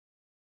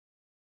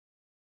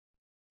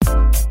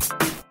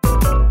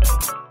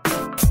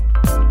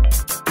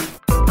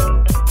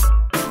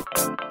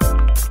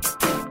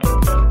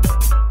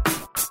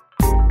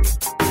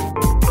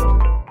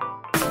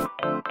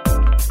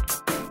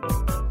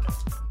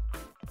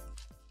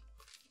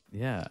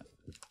Yeah.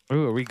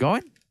 Ooh, are we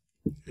going?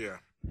 Yeah.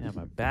 Yeah,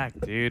 my back,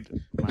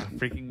 dude. My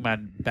back, and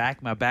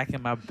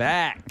my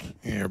back.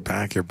 You're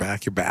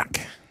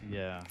back.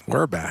 Yeah.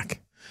 We're back.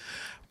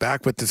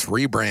 Back with this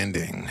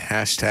rebranding.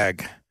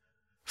 Hashtag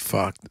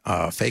fuck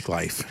fake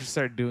life. We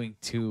start doing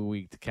 2 a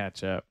week to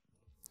catch up.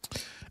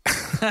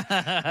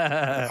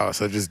 Oh,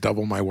 so just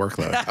double my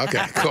workload.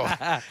 Okay, cool.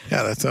 Yeah,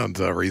 that sounds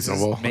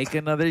reasonable. Just make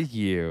another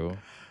you.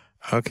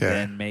 Okay.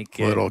 Then make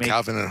it Little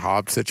Calvin and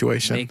Hobbes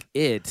situation. Make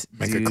it.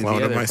 Make do a the clone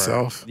of other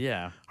myself. part.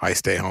 Yeah. I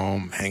stay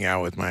home, hang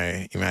out with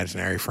my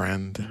imaginary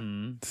friend.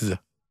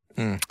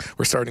 Mm-hmm.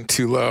 We're starting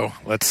too low.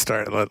 Let's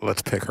start.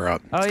 Let's pick her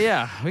up. Oh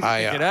yeah, we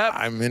can pick it up.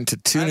 I'm into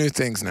two new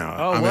things now.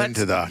 Oh, I'm what?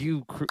 into the.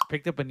 You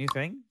picked up a new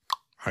thing?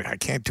 I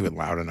can't do it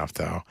loud enough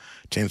though.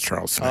 James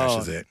Charles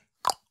smashes it.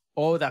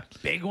 Oh, that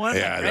big one.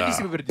 Yeah, like, I used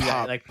to be able to do that.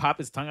 pop. Like pop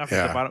his tongue off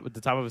Yeah. at the bottom, with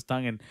the top of his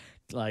tongue, and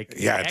like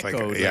Yeah, it it's like-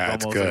 echoes, yeah,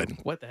 it's almost, good.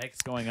 like, what the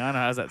heck's going on?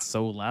 How is that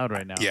so loud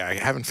right now? Yeah, I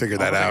haven't figured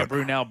that Almost out. like a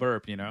Brunel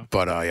burp, you know.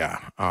 But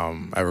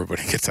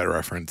everybody gets that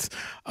reference.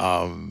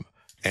 And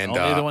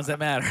Only the ones that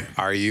matter.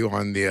 are you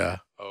on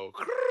the?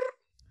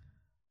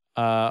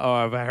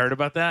 Have I heard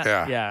about that?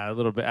 Yeah. Yeah, a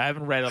little bit. I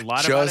haven't read a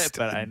lot about it,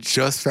 but I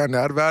just found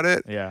out about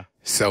it. yeah.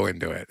 So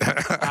into it.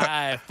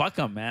 Fuck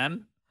them,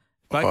 man.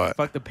 What?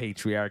 Fuck the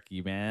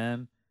patriarchy,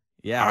 man.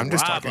 Yeah, I'm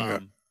just rob talking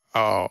 'em.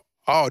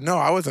 Oh no,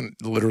 I wasn't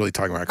literally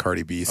talking about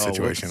Cardi B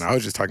situation. whoops. I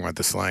was just talking about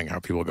the slang, how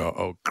people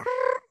go,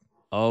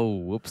 Oh,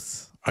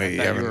 whoops. I thought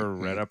you haven't were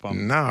read up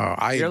on. No,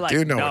 I You're like,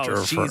 do know no, what you're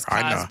referring. she's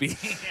I know. Cosby.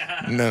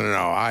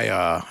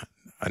 No.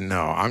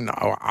 No,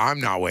 I'm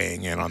not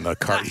weighing in on the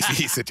Cardi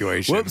B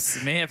situation.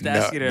 Whoops, may have to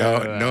ask you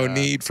to. no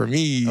need for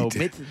me.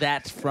 Omit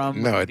that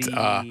from No, it's,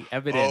 the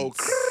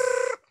evidence.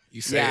 You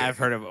say Yeah, it. I've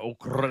heard of.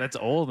 That's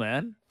old,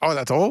 man. Oh,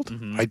 that's old.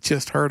 Mhm. I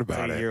just heard It's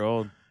about like a it. year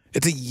old.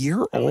 It's a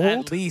year At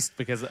old. least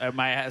because I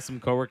might have some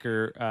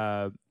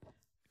coworker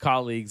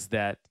colleagues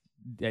that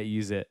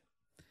use it,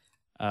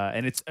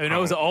 and it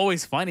was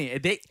always funny.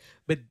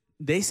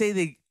 They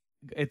say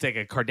it's like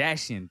a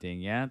Kardashian thing.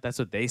 Yeah, that's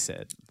what they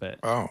said.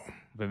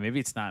 But maybe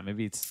it's not.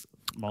 Maybe it's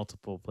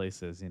multiple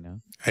places. You know.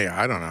 Hey,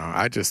 I don't know.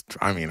 I've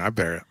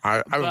been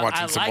But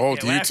watching I some like old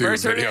it. When I YouTube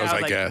first heard it, videos. was I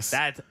like, guess.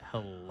 That's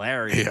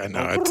hilarious. Yeah,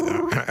 no, it's.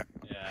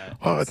 Yeah.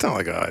 Well, it's not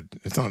like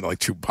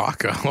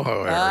Chewbacca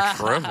or Eric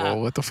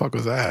Shrivel. What the fuck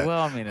was that?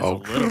 Well, I mean, it's a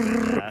little bit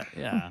of that.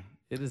 Yeah.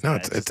 It is. No,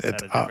 that. it's just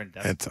at a up. different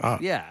depth. It's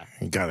up. Yeah.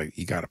 You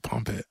gotta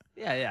pump it.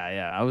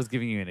 Yeah. I was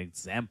giving you an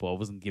example. I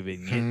wasn't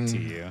giving it to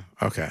you.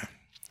 Okay.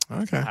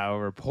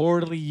 However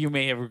poorly you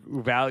may have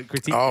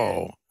critiqued it.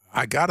 Oh,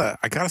 I gotta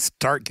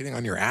start getting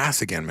on your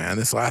ass again, man.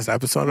 This last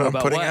episode I'm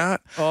About putting what?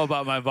 out Oh,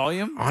 about my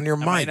volume? on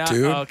your Am I mic, not?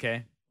 dude. Oh,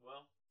 okay.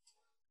 Well,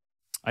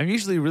 I'm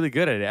usually really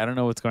good at it. I don't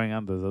know what's going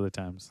on those other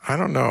times. I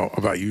don't know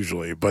about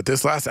usually, but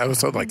this last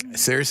episode, like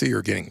seriously,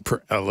 you're getting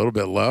a little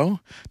bit low.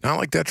 Not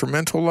like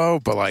detrimental low,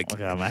 but like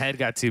Okay, my head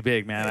got too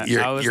big, man.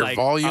 Your- I was your like,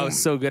 volume- I was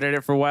so good at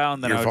it for a while,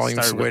 and then your I would volume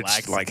start switched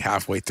relaxing. like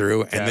halfway through,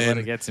 Yeah, and let it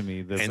then get to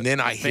me.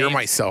 I hear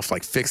myself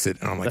like fix it,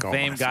 and I'm like, the oh,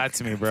 fame my got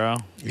to me, bro.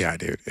 yeah,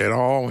 dude, it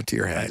all went to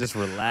your I head. just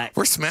relaxed.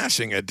 We're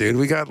smashing it, dude.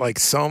 We got like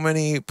so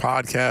many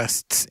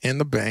podcasts in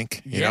the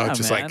bank, you know, Yeah,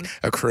 just man. like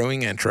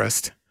accruing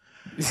interest.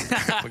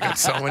 We got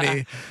so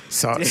many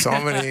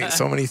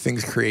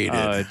things created.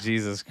 Oh,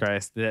 Jesus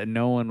Christ! That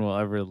no one will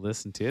ever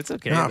listen to. It's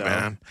okay, Nah, though.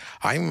 man.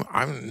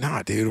 I'm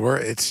not, dude.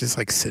 It's just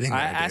like sitting there.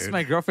 I asked dude.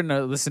 my girlfriend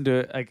to listen to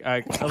it like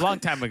a long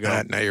time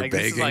ago. Now you're like,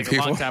 this is, begging like a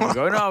long people? time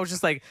ago. No, I was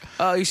just like,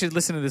 oh, you should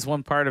listen to this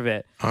one part of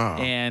it. Oh.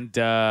 And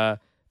but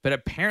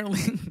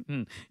apparently,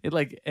 it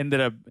like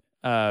ended up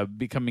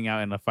coming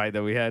out in a fight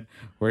that we had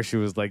where she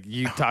was like,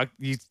 you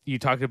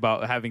talked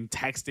about having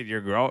texted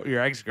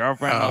your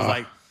ex-girlfriend. I was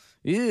like,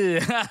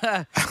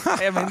 yeah.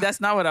 I mean,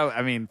 that's not what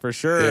I mean, for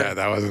sure. Yeah,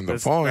 that wasn't the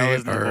point. That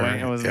wasn't the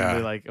point. It wasn't yeah.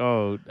 really like,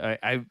 oh,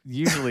 I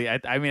usually, I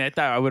thought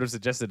I would have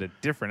suggested a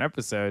different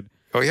episode.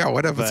 Oh yeah,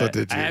 what But episode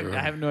did you?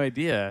 I have no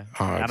idea.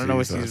 Oh, I don't know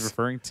what she's Jesus.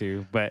 referring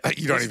to, but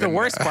You don't it's the even-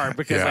 worst part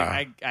because yeah.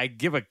 like I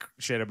give a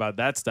shit about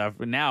that stuff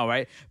now,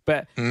 right?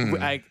 But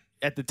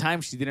at the time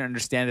she didn't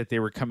understand that they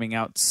were coming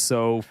out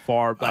so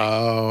far.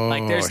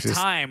 Like there's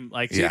time.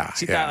 Like she yeah.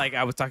 thought like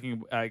I was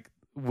talking like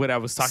what I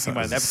was talking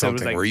about in the episode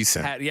was something like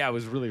recent. it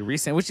was really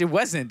recent, which it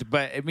wasn't.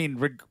 But I mean,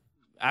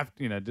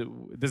 after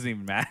it doesn't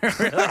even matter.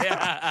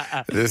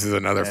 Really. This is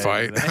another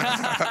fight.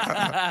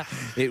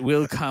 It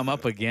will come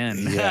up again.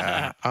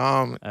 Yeah.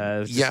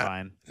 It's just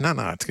fine. No,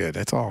 it's good.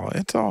 It's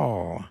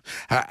all.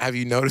 Have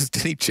you noticed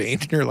any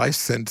change in your life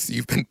since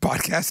you've been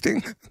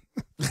podcasting?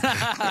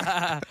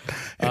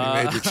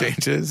 Any major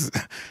changes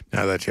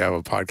now that you have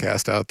a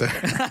podcast out there?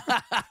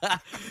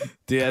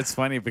 Dude, that's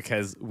funny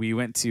because we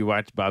went to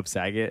watch Bob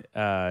Saget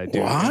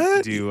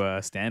What? do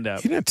stand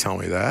up. You didn't tell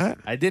me that.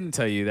 I didn't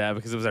tell you that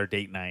because it was our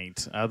date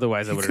night.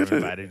 Otherwise, I would have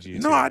invited you.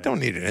 No, to I it. don't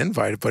need an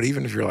invite. But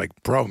even if you're like,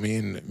 bro, me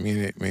and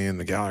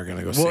the gal are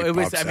gonna go see Well, it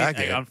was. Bob I mean,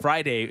 Saget. like, on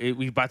Friday,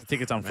 we bought the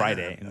tickets on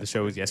Friday, and the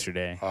show was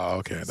yesterday. Oh,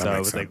 okay, that So it makes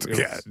was sense. like- it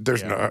yeah, was-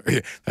 there's yeah. no. Yeah,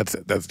 that's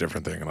a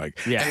different thing. Like,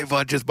 Yeah. hey,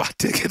 bud, just bought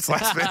tickets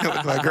last minute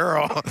with my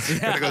girl.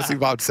 Gonna go see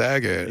Bob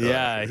Saget.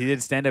 Yeah, he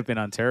did stand up in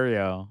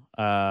Ontario.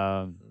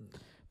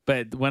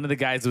 but one of the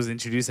guys was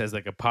introduced as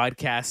like a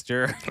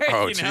podcaster.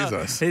 Oh, you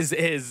know?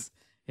 Jesus.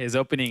 His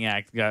opening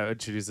act got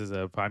introduced as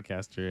a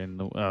podcaster,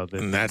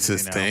 And that's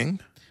his thing?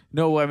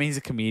 No, I mean he's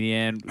a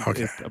comedian,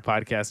 Okay. a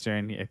podcaster,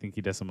 and I think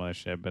he does some other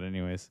shit. But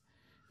anyways,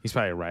 he's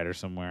probably a writer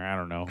somewhere. I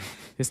don't know.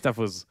 His stuff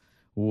was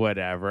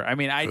whatever. I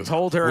mean, I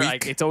told her weak.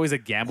 like it's always a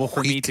gamble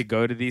for me to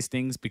go to these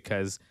things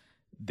because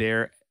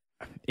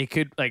it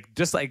could like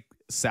just like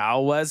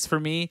Sal was for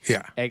me.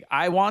 Yeah. Like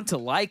I want to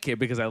like it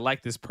because I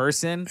like this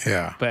person.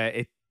 Yeah.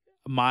 But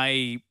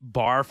my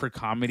bar for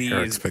comedy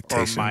Your is or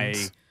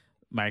expectations.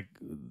 my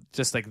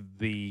just like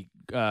the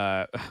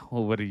well,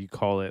 what do you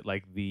call it?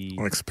 Like the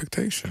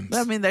Expectations.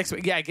 I mean, I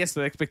guess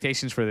the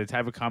expectations for the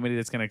type of comedy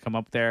that's going to come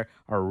up there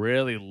are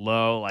really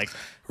low. Like,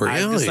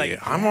 Really?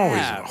 I'm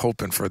always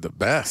hoping for the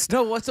best.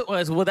 No,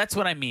 well, that's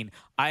what I mean.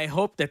 I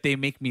hope that they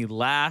make me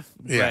laugh,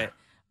 Yeah.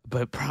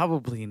 but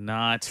probably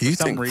not. For You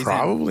some think reason.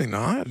 probably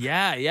not?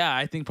 Yeah,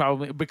 I think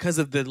probably because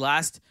of the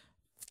last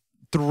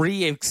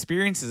 3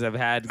 experiences I've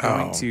had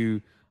going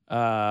to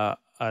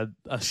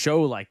a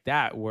show like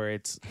that where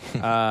it's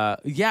the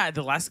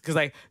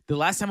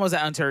last time I was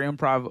at Ontario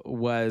Improv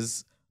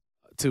was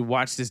to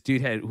watch this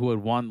dude who had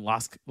won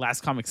last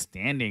comic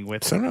standing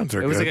with Sometimes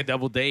they're it was good. like a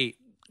double date.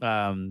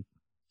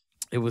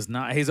 It was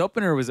not his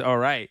opener was all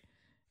right,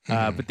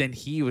 but then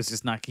he was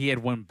just not. He had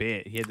one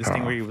bit. He had this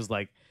thing where he was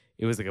like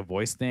it was like a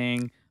voice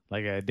thing.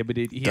 Like he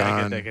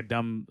had like a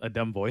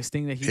dumb voice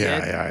thing that he did.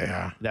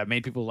 Yeah. That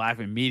made people laugh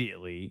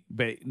immediately,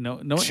 but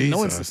no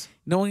Jesus.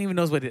 one even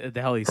knows what the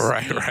hell he's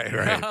saying.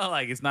 Right.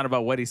 Like it's not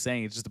about what he's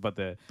saying; it's just about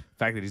the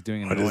fact that he's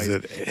doing a What noise. is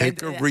it? And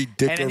Hickory I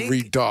dickory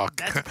think dock.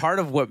 That's part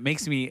of what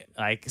makes me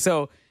like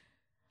so.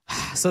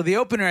 So the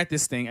opener at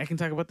this thing, I can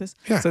talk about this.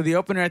 Yeah. So the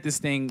opener at this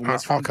thing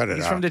was I'll cut it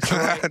he's out. from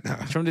Detroit. No.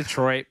 He's from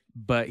Detroit,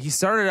 but he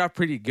started out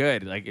pretty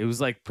good. Like it was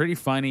like pretty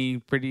funny,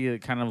 pretty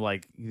kind of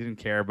like he didn't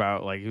care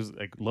about like he was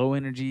like low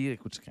energy,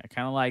 like which I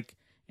kind of like,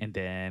 and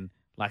then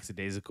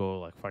lackadaisical,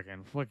 like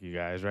fuck you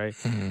guys, right?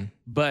 Mhm.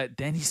 But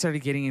then he started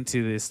getting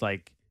into this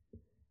like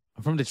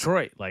I'm from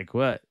Detroit, like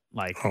what,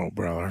 like Oh,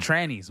 brother.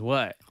 trannies,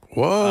 what?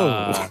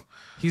 Whoa.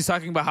 He was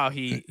talking about how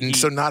he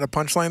So not a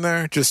punchline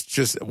there? Just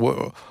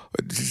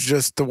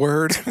the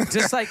word?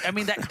 just like I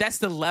mean that's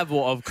the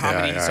level of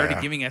comedy Yeah, he started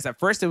yeah. giving us. At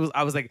first I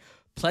was like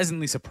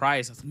pleasantly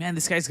surprised. I was like, man,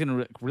 this guy's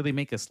gonna really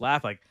make us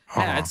laugh. Like,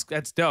 man,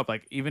 that's dope.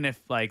 Like even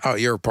if like Oh,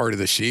 you're a part of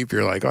the sheep.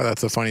 You're like, oh,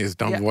 that's the funniest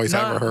dumb voice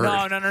I ever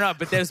heard. No.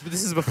 But this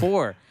is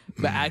before.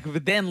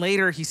 But then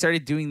later he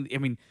started doing. I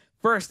mean,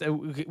 first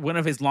one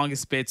of his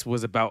longest bits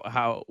was about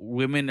how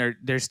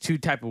there's 2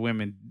 type of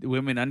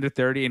women under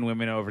 30 and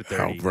women over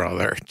 30. Oh,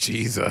 brother.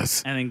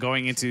 Jesus. And then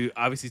going into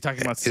obviously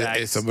talking about sex.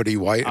 Is somebody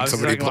white and Obviously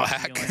somebody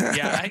talking about black?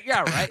 feeling-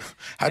 yeah, right.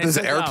 How And does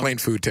so dumb. airplane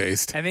food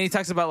taste? And then he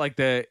talks about like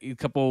the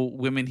couple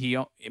women he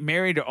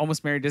married or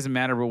almost married, doesn't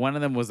matter, but one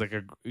of them was like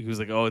he was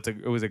like, oh,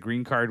 it was a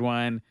green card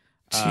one.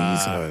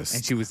 Jesus.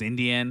 And she was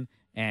Indian,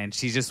 and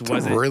she just It's a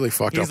wasn't really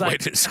fucked he's up way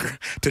like-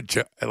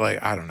 to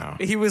like, I don't know.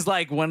 He was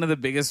like one of the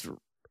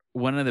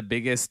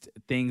biggest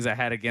things I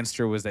had against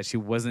her was that she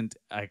wasn't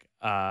like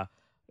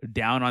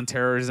down on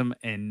terrorism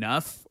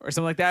enough or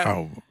something like that.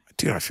 Oh,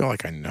 dude, I feel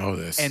like I know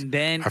this. And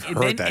then I've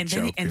heard that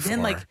joke and then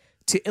before. like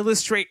to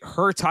illustrate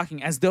her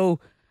talking as though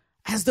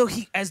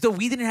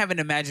we didn't have an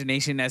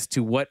imagination as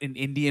to what an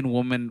Indian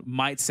woman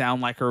might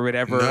sound like or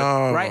whatever.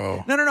 No.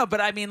 Right? No. But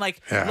I mean,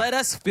 like, Yeah. let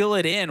us fill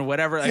it in,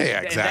 whatever. Like, Yeah,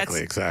 and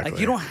exactly. Like,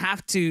 you don't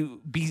have to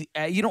be.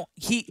 You don't.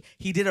 He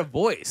did a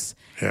voice.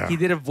 Yeah. He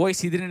did a voice.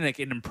 He did like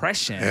an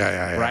impression.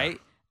 Yeah. Right.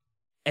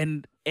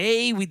 And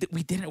we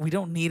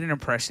don't need an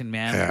impression,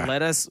 man. Yeah.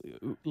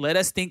 Let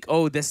us think.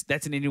 Oh, that's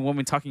an Indian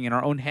woman talking in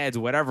our own heads,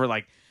 whatever.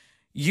 Like,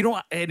 you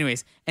don't.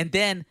 Anyways, and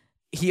then.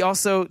 He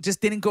also just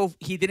didn't go.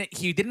 He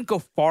didn't go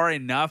far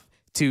enough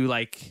to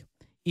like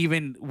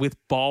even with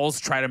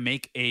balls try to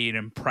make an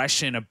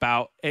impression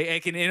about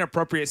like an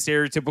inappropriate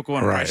stereotypical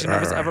impression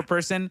of a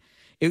person.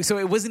 So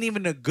it wasn't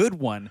even a good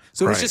one.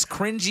 So it was just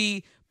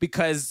cringy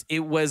because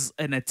it was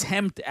an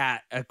attempt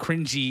at a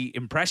cringy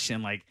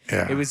impression. Like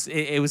it was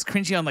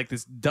cringy on like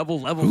this double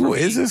level. Who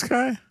is this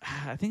guy?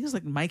 I think it's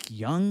like Mike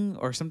Young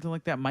or something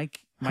like that.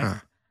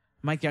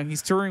 Mike Young,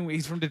 he's touring.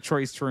 He's from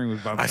Detroit. He's touring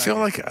with Bob. I feel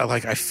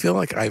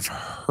like I've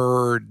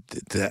heard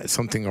that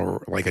something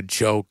or like a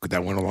joke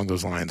that went along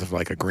those lines of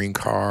like a green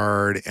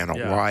card and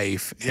a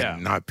wife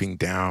and not being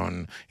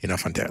down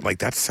enough on debt. Like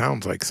that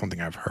sounds like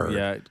something I've heard.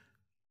 Yeah,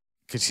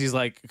 because he's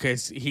like,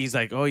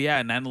 oh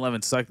yeah,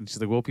 9/11 sucked, and she's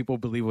like, well, people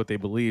believe what they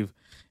believe,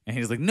 and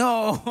he's like,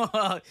 no.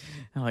 I'm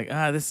like,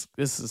 this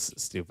is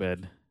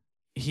stupid.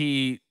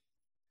 He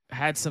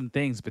had some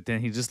things, but then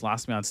he just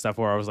lost me on stuff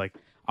where I was like.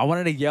 I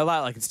wanted to yell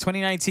out like it's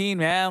 2019,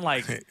 man.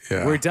 Like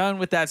we're done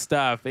with that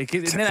stuff. And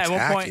then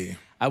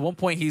at one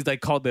point, he's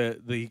like called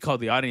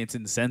the audience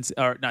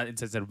not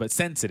insensitive, but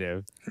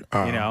sensitive.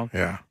 You know,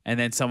 And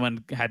then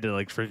someone had to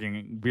like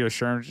freaking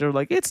reassure him. They're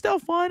like, it's still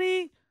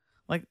funny.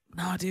 Like,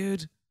 no,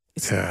 dude,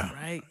 it's not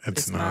right.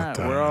 It's not.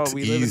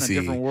 We live in a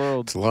different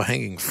world. It's low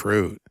hanging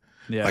fruit.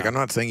 Yeah. Like I'm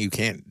not saying you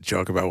can't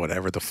joke about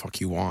whatever the fuck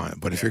you want,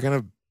 but if you're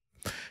gonna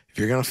if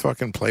you're going to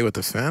fucking play with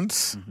the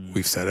fence,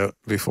 we've said it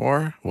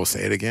before, we'll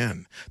say it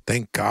again.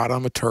 Thank God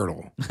I'm a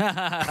turtle.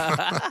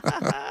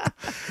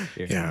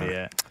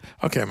 Yeah.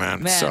 Okay,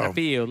 man. So I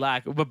feel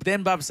like, but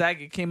then Bob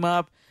Saget came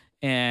up,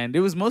 and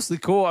it was mostly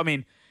cool. I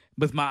mean,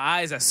 with my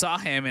eyes, I saw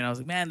him, and I was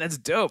like, man, that's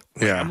dope.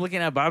 Yeah. I'm looking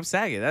at Bob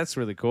Saget. That's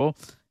really cool.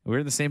 We're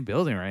in the same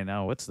building right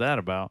now. What's that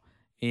about?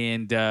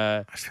 And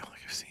I feel like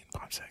I've seen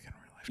Bob Saget in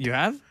real life. You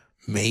have?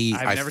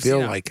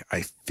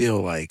 I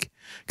feel like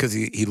because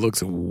he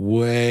looks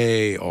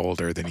way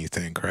older than you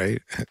think,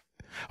 right?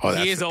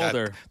 He is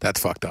older. That's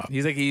fucked up.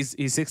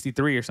 He's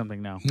 63 or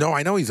something now. No,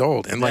 I know he's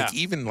old, and like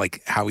even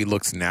like how he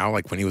looks now,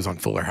 like when he was on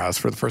Fuller House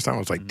for the first time, I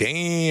was like,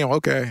 damn,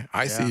 okay,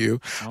 I see you.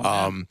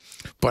 Okay.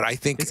 But I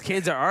think his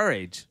kids are our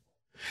age.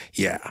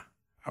 Yeah,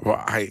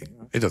 well,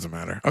 it doesn't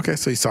matter. Okay,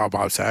 so you saw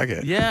Bob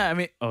Saget. Yeah, I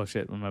mean, oh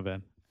shit, my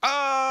bad.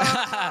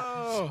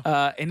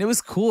 Oh, and it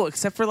was cool,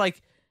 except for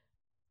like,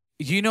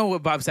 you know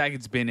what Bob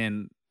Saget's been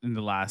in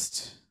the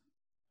last,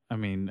 I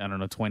mean, I don't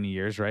know, 20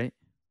 years, right?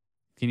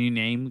 Can you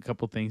name a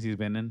couple things he's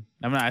been in?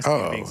 I'm not asking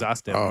you to be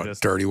exhaustive.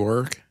 Dirty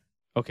Work.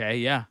 Okay,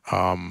 yeah.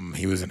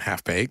 He was in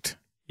Half Baked.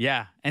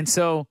 Yeah, and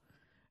so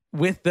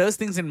with those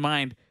things in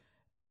mind,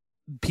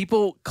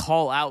 people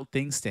call out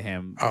things to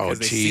him. Oh,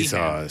 they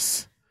Jesus.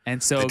 See him.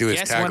 And so they do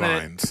his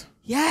taglines.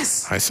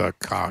 Yes. I suck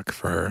cock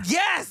for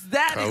Yes,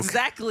 that Coke.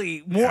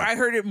 Exactly. I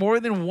heard it more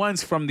than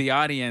once from the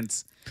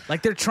audience.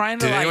 Like they're trying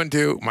to. Did anyone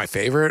do my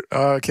favorite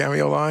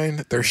cameo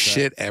line? There's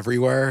shit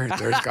everywhere.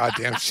 There's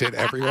goddamn shit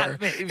everywhere.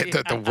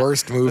 The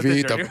worst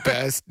movie, the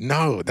best.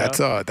 No, that's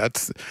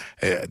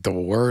the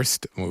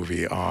worst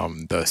movie.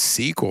 The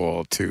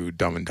sequel to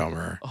Dumb and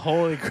Dumber.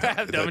 Holy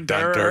crap, Dumb and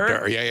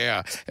Dumber.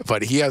 Yeah.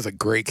 But he has a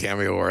great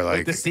cameo where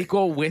like the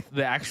sequel with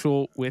the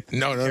actual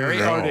no, or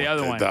the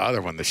other one. The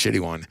other one, the shitty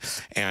one.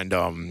 And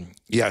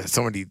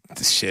somebody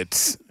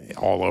shits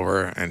all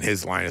over, and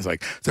his line is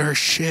like, "There's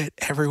shit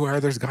everywhere.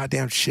 There's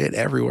goddamn shit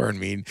everywhere." And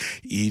me and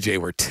EJ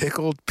were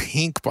tickled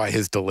pink by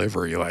his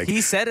delivery. Like he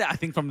said it, I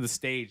think from the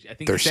stage. I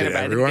think there's he said shit it,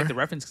 but everywhere. I didn't get the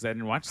reference because I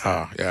didn't watch that.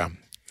 Oh yeah,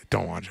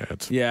 don't watch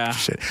it. It's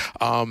shit.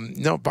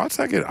 No, Bob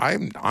Saget.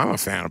 I'm a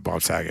fan of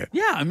Bob Saget.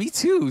 Yeah, me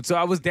too. So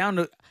I was down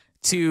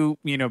to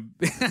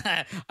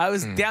I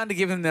was down to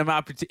give him an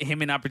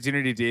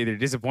opportunity to either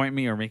disappoint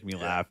me or make me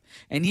laugh,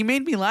 and he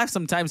made me laugh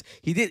sometimes.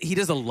 He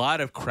does a lot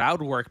of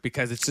crowd work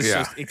because it's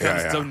just it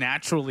comes so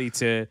naturally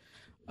to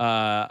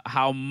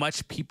how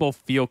much people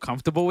feel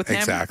comfortable with him.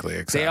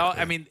 Exactly. They all,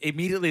 I mean,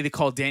 immediately they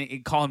call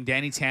him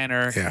Danny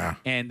Tanner. Yeah,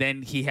 and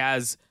then he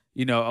has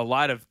a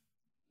lot of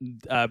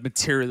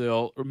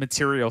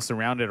material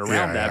surrounded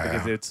around that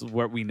because it's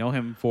what we know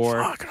him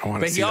for. Fuck, I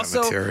want to see that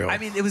material. I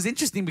mean, it was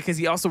interesting because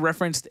he also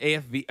referenced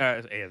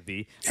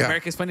AFV,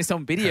 America's Funniest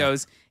Home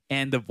Videos,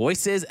 and the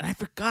voices, and I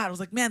forgot. I was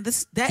like, man,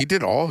 that he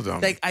did all of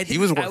them. Like he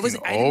was working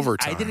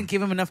overtime. I didn't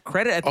give him enough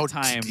credit at the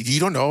time. You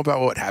don't know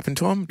about what happened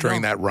to him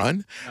during that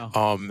run? No.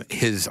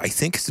 I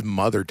think his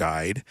mother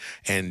died,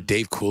 and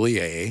Dave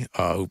Coulier,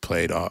 who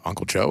played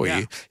Uncle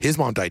Joey, his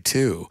mom died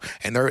too,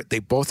 and they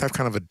both have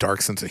kind of a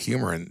dark sense of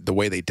humor, and the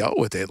way they dealt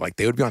with it, like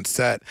they would be on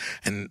set,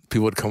 and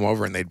people would come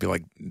over, and they'd be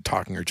like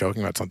talking or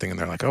joking about something, and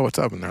they're like, "Oh, what's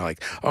up?" And they're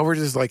like, "Oh, we're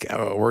just like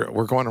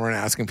we're going around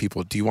asking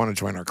people, do you want to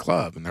join our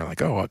club?" And they're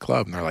like, "Oh, what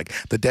club?" And they're like,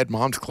 "The Dead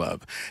Moms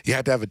Club. You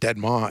have to have a dead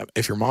mom.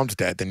 If your mom's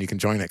dead, then you can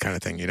join it," kind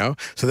of thing,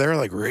 So they were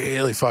like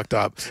really fucked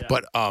up. Yeah.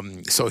 But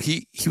so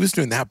he was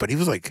doing that, but he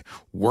was like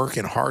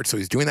working hard. So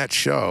he's doing that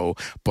show,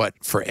 but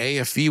for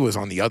AFE was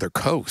on the other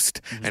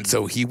coast, and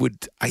so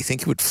I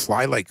think he would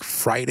fly like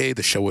Friday.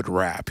 The show would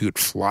wrap. He would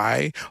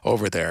fly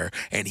over there,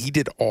 and he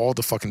did all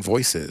the fucking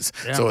voices.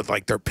 Yeah. So it's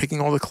like they're picking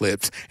all the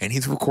clips, and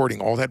he's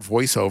recording all that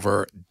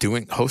voiceover,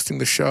 hosting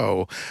the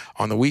show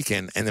on the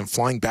weekend, and then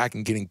flying back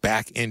and getting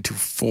back into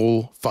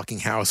full fucking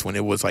house when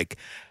it was like,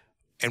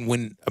 and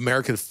when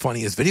America's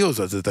Funniest Videos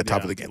was at the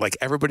top of the game, like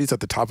everybody's at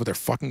the top of their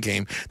fucking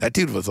game. That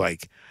dude was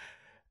like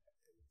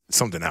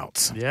something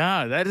else.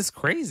 Yeah, that is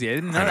crazy. I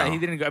didn't know that. He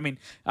didn't go. I mean,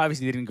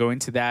 obviously he didn't go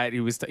into that.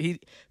 He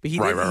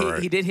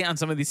did hit on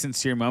some of these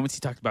sincere moments.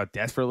 He talked about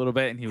death for a little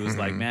bit, and he was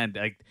like, "Man,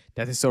 like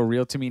death is so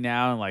real to me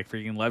now, and like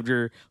freaking love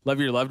your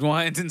loved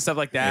ones and stuff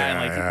like that."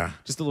 Yeah, and like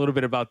just a little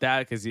bit about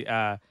that because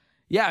I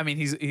mean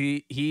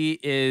he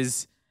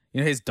is.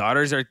 His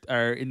daughters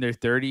are in their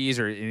 30s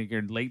or in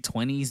their late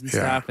 20s and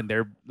stuff, and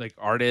they're like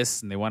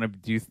artists and they want to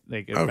do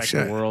like affect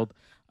the world.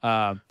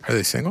 Are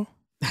they single?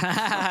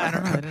 I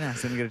don't know. I didn't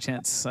ask. I didn't get a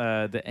chance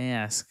to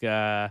ask.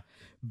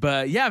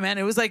 But yeah, man,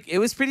 it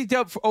was pretty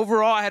dope.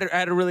 Overall, I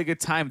had a really good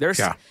time. There's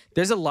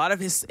a lot of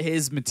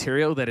his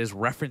material that is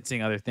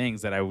referencing other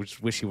things that I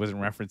wish he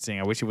wasn't referencing.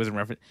 I wish he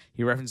wasn't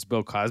He referenced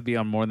Bill Cosby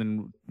on more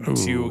than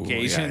 2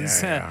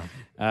 occasions.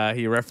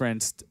 He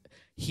referenced.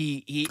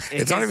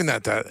 It's not even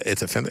that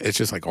it's offensive. It's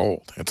just like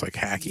old. It's like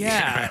hacky.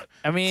 Yeah,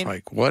 I mean, it's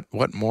like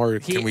what more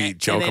can we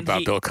joke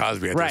about Bill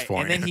Cosby at this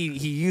point? And then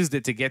he used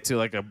it to get to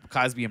like a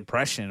Cosby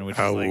impression, which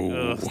is like,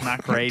 it's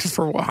not great.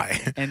 For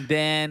why? And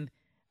then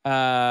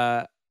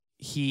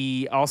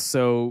he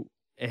also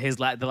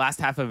the last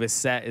half of his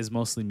set is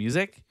mostly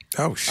music.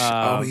 Oh,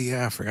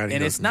 yeah, I forgot.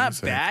 And it's not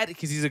bad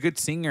because he's a good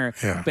singer.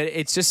 Yeah. But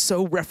it's just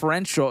so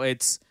referential.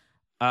 It's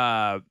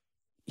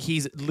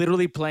he's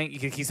literally playing.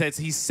 He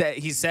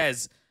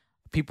says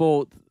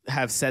people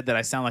have said that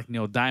I sound like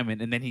Neil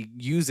Diamond, and then he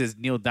uses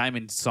Neil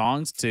Diamond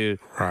songs to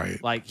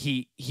like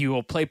he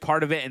will play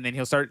part of it, and then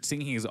he'll start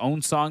singing his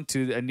own song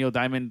to a Neil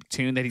Diamond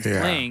tune that he's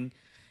playing,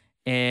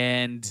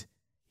 and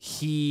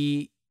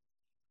he'll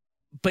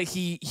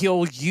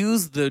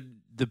use the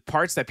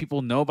parts that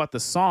people know about the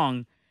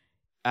song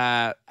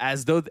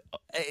as though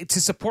to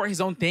support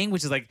his own thing,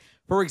 which is like,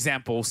 for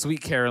example,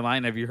 Sweet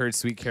Caroline. Have you heard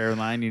Sweet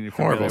Caroline? You're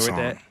familiar with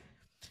it?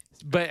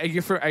 But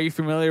are you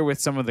familiar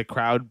with some of the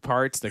crowd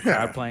parts, the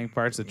crowd playing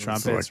parts, the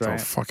trumpets, like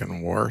the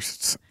fucking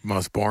worst,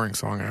 most boring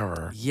song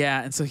ever.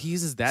 Yeah, and so he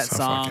uses that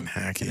song,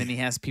 and then he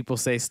has people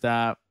say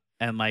stop,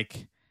 and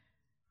like,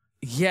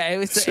 yeah, it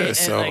was so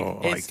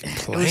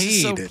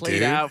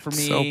played out for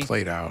me, so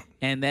played out.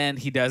 And then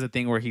he does a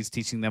thing where he's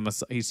teaching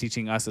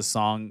us a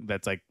song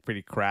that's like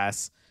pretty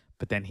crass,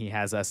 but then he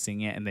has us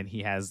sing it, and then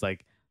he has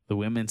like the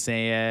women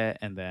say it,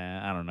 and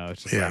then I don't know,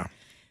 it's just like.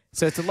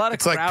 So it's a lot of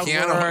crowd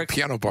work.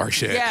 Piano bar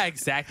shit. Yeah,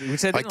 exactly.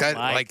 Which I didn't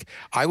like. Like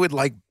I would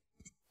like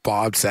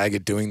Bob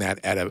Saget doing that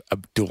at a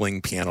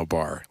dueling piano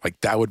bar. Like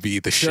that would be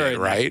the shit,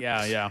 right?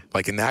 Yeah.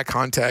 Like in that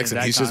context,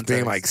 and he's just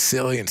being like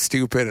silly and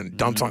stupid and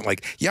dumb song.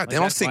 Like they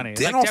don't sing. Funny.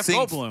 Like Jeff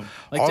Goldblum.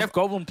 Jeff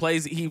Goldblum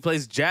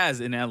plays jazz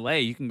in L.A.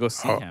 You can go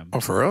see him. Oh,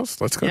 for real?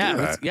 Let's go do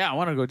that. I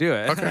want to go do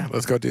it. Okay,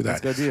 let's go do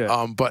that. Let's go do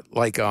it. But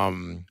like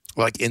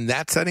in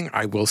that setting,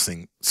 I will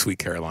sing Sweet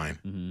Caroline.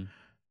 Mm-hmm.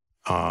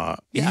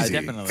 Easy,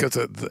 definitely,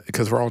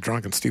 because we're all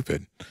drunk and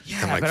stupid.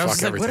 Yeah, and, like, but I was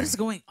just like, everything. what is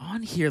going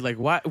on here? Like,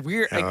 what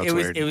weird? Yeah,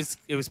 like,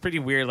 it was pretty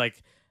weird.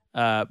 Like,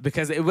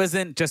 because it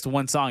wasn't just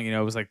one song. You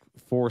know, it was like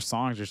 4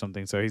 songs or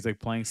something. So he's like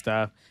playing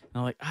stuff,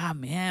 and I'm like,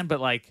 man, but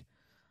like,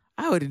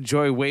 I would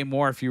enjoy way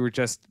more if you were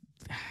just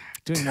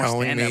doing more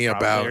stand-up. Telling me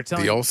about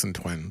the Olsen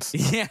twins.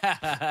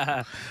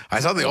 Yeah, I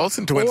saw the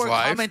Olsen twins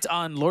live. Comment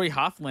on Lori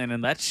Houghlin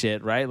and that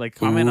shit, right? Like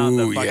comment on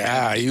the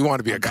fucking, you want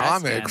to be a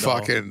comic?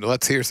 Fucking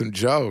let's hear some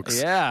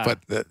jokes. Yeah, but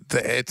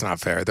it's not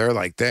fair. They're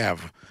like they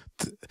have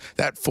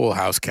that Full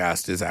House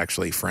cast is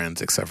actually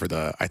friends, except for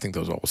I think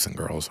those Olsen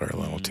girls are a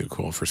little too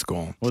cool for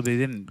school. Well,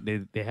 they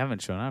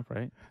haven't shown up,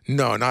 right?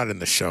 No, not in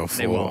the show.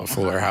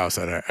 Fuller House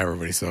that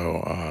everybody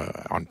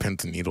on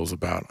pins and needles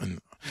about.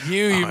 And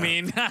you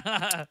mean?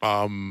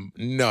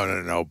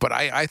 No. But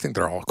I think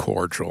they're all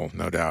cordial,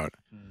 no doubt.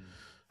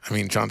 I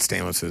mean, John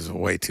Stamos is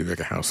way too big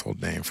a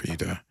household name for you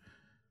to.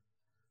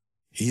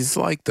 He's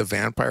like the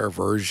vampire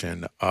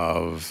version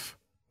of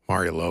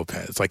Mario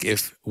Lopez. Like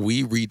if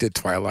we redid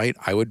Twilight,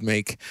 I would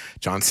make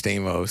John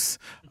Stamos,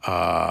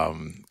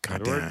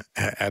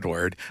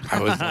 Edward.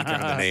 I was thinking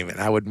of the name, and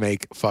I would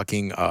make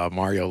fucking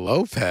Mario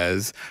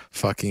Lopez,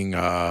 fucking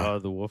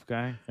the wolf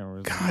guy.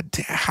 God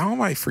damn, how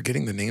am I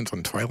forgetting the names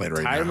on Twilight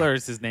right now? Tyler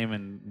is his name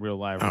in real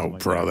life. Oh,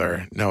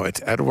 brother, no,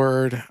 it's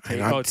Edward.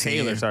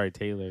 Taylor. Sorry,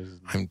 Taylor.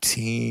 I'm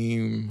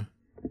team.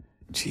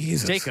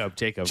 Jesus, Jacob.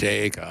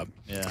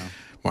 Yeah.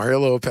 Mario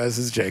Lopez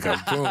is Jacob.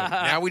 Boom.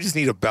 Now we just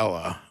need a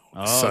Bella.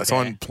 Oh, okay.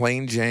 Someone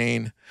Plain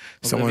Jane.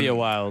 Olivia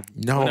Wilde.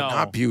 No,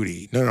 not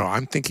Beauty. No.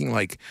 I'm thinking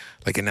like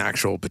an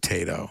actual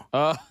potato.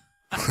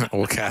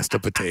 We'll cast a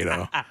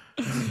potato.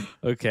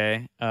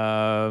 Okay.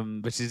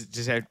 But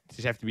just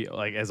have to be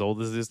like as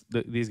old as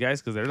these guys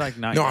because they're like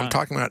not. No, I'm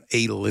talking about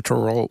a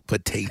literal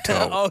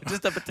potato. Oh,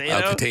 just a potato.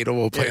 A potato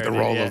will play the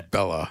role of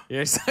Bella.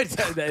 Yeah, so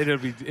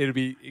it'll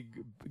be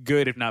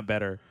good if not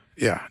better.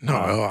 Yeah, no,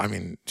 I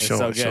mean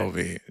she'll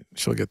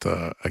get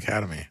the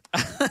Academy.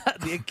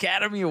 The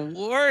Academy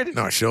Award?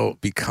 No, she'll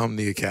become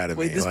the Academy.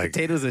 Wait, this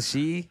potato's a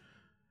she?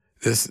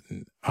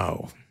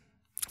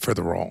 For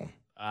the role.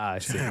 I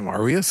see. Damn,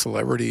 are we a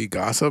celebrity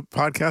gossip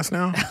podcast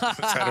now? Is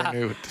that our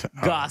new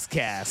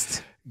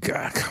Gosscast.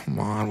 God, come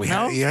on.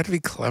 You had to be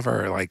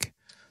clever, like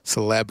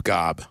Celeb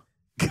Gob.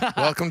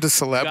 Welcome to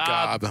Celeb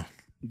Gob.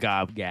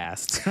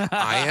 Gobgast.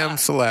 I am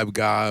Celeb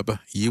Gob.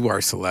 You are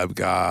Celeb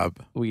Gob.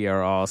 We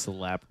are all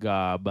Celeb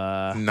Gob.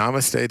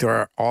 Namaste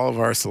to all of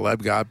our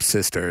Celeb Gob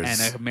sisters.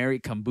 And a merry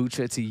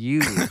kombucha to you.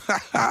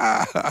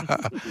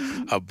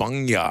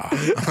 Abunya.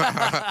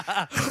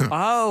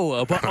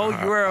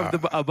 You are of the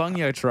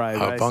Abunya tribe.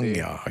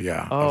 Abunya,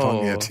 yeah. Oh.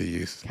 Abunya to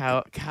you.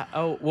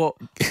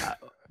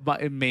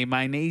 May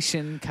my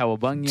nation,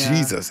 Cowabunga.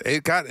 Jesus,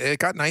 it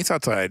got nice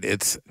outside.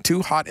 It's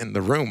too hot in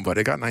the room, but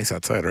it got nice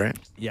outside, right?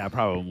 Yeah,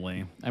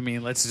 probably. I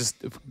mean, let's just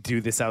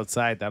do this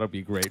outside. That'll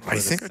be great. I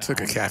think I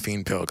took a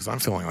caffeine pill because I'm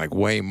feeling like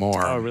way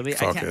more. Oh, really?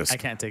 Focused. I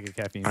can't take a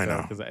caffeine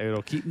pill because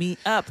it'll keep me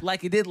up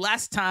like it did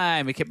last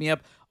time. It kept me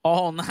up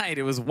all night.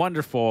 It was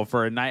wonderful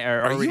for a night.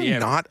 Are you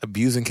not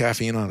abusing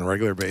caffeine on a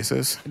regular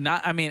basis?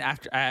 Not. I mean,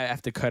 after I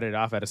have to cut it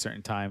off at a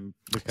certain time.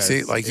 Because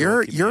see, like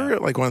you're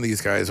like one of these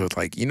guys with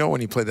like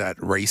when you play that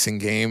racing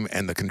game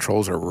and the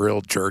controls are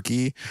real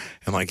jerky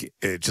and like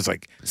it just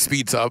like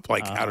speeds up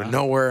like out of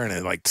nowhere and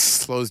it like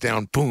slows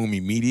down, boom,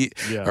 immediate.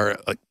 Yeah. Or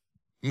like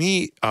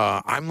me,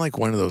 I'm like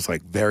one of those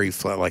like very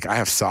flat. Like I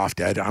have soft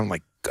edge. I'm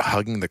like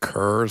hugging the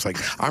curves. Like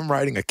I'm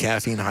riding a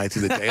caffeine high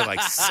through the day,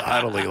 like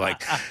subtly,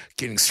 like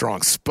getting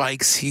strong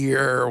spikes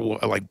here,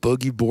 like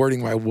boogie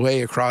boarding my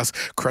way across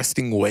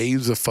cresting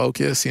waves of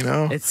focus, you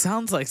know? It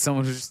sounds like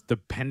someone who's just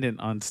dependent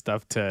on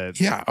stuff to.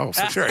 Yeah, oh,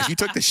 for sure. If you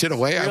took the shit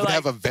away, I would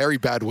have a very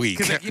bad week.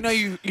 Like, you know,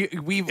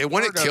 it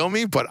wouldn't kill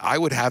me, but I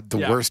would have the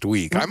worst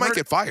week. I might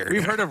get fired.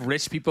 We've heard of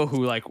rich people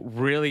who like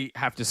really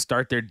have to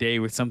start their day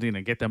with something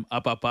to get them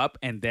up,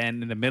 and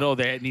then in the middle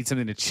they need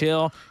something to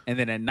chill, and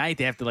then at night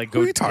they have to like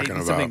go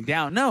something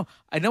down. No,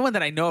 I know one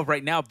that I know of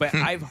right now, but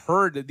I've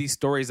heard these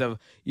stories of,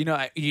 you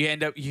know, you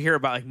hear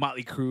about like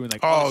Motley Crue and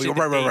like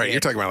right. You're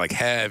talking about like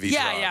heavy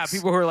drugs.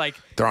 People who are like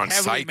they're on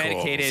heavily cycles,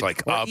 medicated,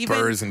 like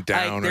uppers and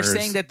downers. Like, they're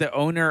saying that the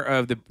owner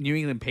of the New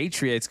England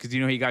Patriots, because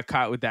you know he got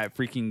caught with that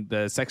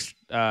the sex.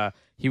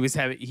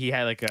 He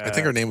had like a. I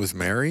think her name was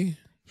Mary.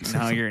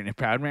 No, you're in a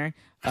Proud Mary.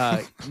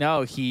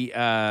 No, he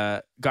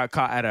got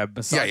caught at a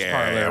massage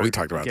parlor. Yeah. We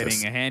talked about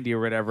getting a handy or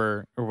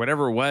whatever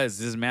it was.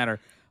 It doesn't matter.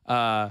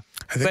 I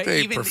think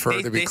they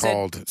prefer to be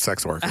called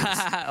sex workers.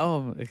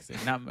 Oh,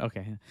 not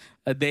okay.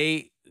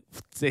 They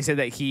said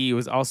that he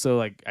was also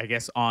like, I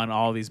guess, on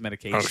all these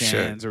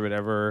medications or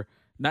whatever.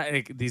 Not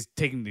like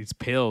taking these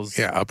pills.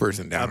 Yeah, uppers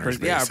and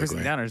downers. Uppers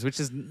and downers, which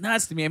is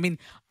nuts to me. I mean,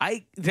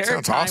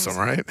 sounds awesome,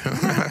 right?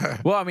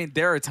 Well, I mean,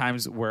 there are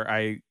times where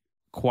I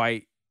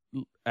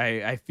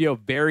feel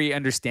very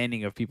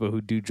understanding of people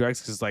who do drugs,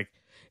 because like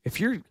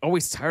if you're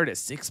always tired at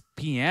 6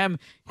 p.m.,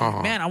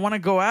 man, I want to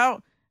go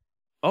out.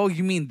 Oh,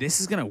 you mean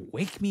this is gonna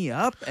wake me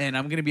up and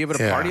I'm gonna be able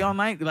to party all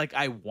night? Like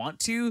I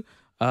want to.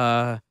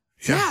 Yeah,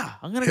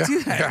 I'm gonna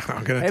do that. Yeah,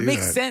 I'm gonna do that. It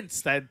makes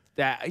sense that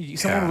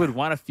someone would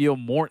want to feel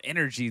more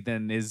energy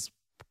than is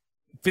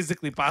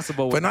physically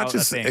possible. But not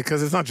just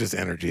because it's not just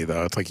energy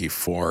though. It's like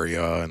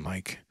euphoria and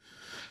like.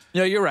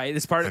 No, you're right.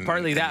 It's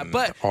partly that,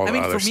 but I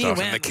mean, for me,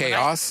 when the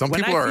chaos, some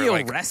people are feel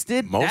like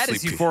rested. That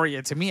is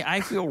euphoria to me. I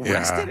feel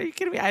rested. Are you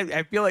kidding me?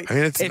 I feel like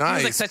it's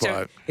nice, feels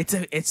like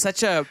it's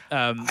such a.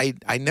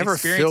 I never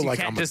feel like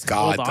I'm a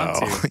god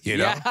though. You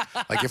know,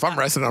 like if I'm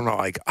rested, I'm not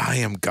like I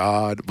am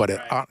God. But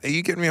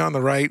you get me on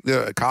the right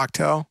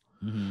cocktail.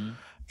 Mm-hmm.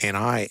 And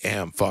I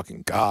am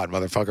fucking God,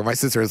 motherfucker. My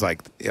sister is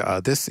like,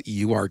 this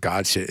 "you are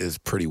God" shit is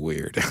pretty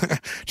weird.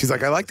 She's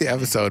like, I like the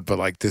episode, but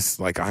like this,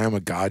 like I am a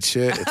God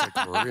shit. It's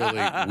like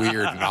really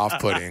weird and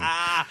off-putting.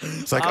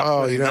 It's like,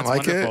 oh, you don't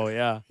like it?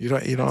 Yeah, you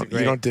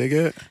don't dig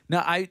it? No,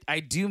 I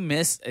do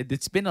miss.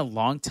 It's been a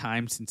long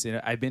time since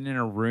I've been in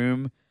a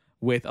room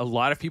with a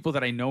lot of people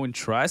that I know and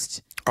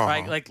trust.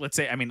 Like let's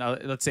say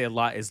a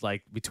lot is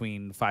like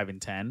between 5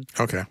 and 10.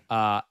 Okay.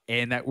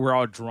 And that we're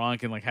all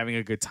drunk and like having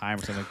a good time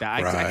or something like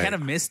that. Right. I kind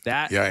of miss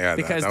that. Yeah.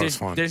 Because that was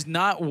fun. There's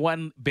not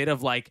one bit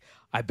of like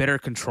I better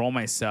control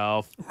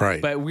myself.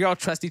 Right. But we all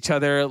trust each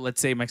other. Let's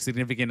say my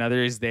significant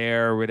other is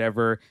there or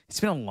whatever.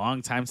 It's been a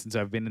long time since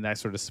I've been in that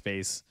sort of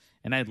space.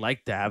 And I'd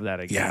like to have that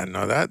again. Yeah,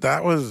 no,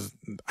 that was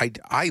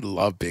I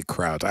love big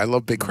crowds. I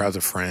love big crowds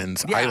of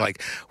friends. Yeah. I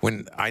like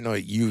when I know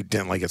you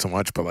didn't like it so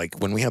much, but like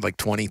when we had like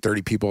 20,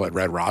 30 people at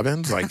Red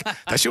Robin's, like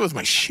that shit was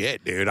my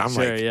shit, dude. I'm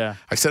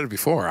I've said it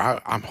before.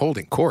 I'm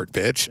holding court,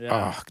 bitch.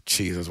 Yeah. Oh,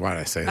 Jesus, why did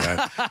I say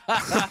that?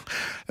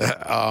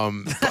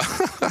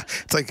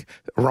 It's like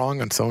wrong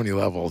on so many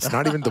levels.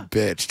 Not even the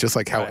bitch, just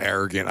like how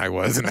arrogant I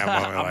was in that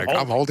moment. Like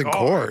I'm holding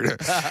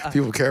court.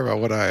 People care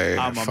about what I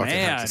fucking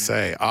have to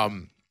say.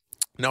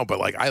 No, but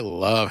like I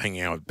love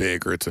hanging out with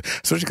big groups,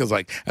 especially because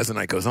like as the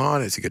night goes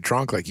on, as you get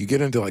drunk, like you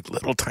get into like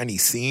little tiny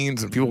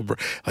scenes and people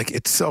like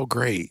it's so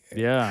great.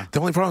 Yeah. The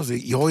only problem is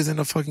that you always end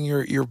up fucking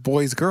your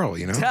boy's girl.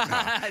 You know. No,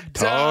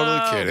 totally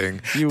kidding.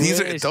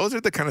 Those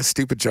are the kind of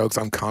stupid jokes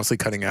I'm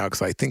constantly cutting out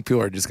because I think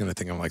people are just gonna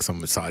think I'm like some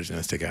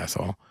misogynistic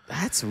asshole.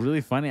 That's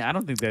really funny. I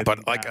don't think that.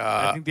 But like,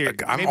 I'm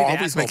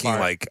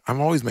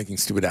always making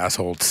stupid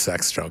asshole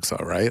sex jokes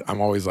though, right? I'm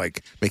always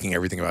like making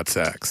everything about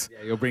sex.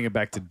 Yeah, you'll bring it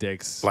back to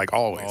dicks. Like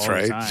always,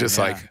 right? Just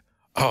like,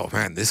 oh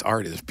man, this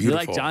art is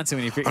beautiful. You're like Johnson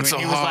when he was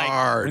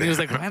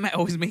like, why am I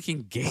always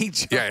making gay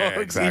jokes? Yeah,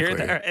 exactly. Here and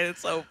there? And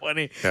it's so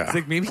funny. Yeah. It's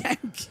like maybe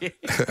I'm gay.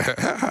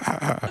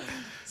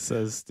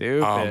 So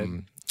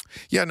stupid.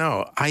 Yeah,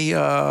 no,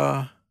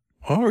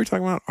 what were we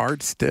talking about?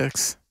 Art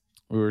sticks.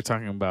 We were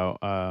talking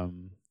about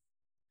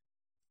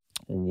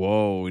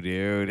whoa,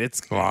 dude!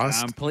 It's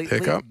lost, completely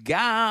gone.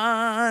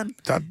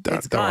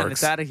 It's gone. Works.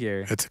 It's out of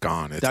here. It's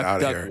gone. It's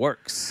out of here. Duck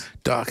works.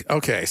 Duck.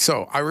 Okay,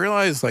 so I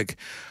realized like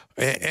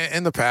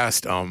in the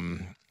past,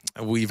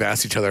 we've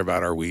asked each other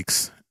about our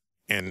weeks,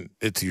 and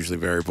it's usually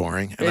very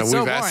boring. And it's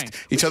then we've asked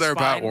each other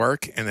about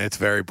work, and it's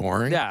very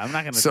boring. Yeah, I'm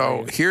not gonna.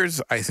 So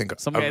here's, I think,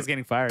 some guy's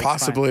getting fired.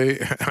 Possibly,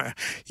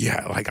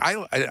 yeah. Like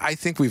I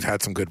think we've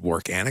had some good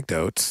work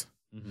anecdotes.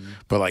 Mm-hmm.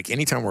 But like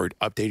anytime we're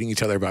updating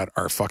each other about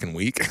our fucking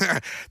week,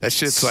 that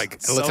shit's like,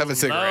 let's have a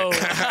cigarette.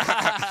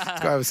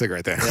 Let's go have a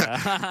cigarette then.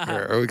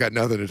 Yeah. We got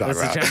nothing to talk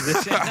about.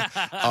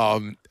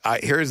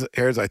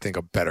 Here's I think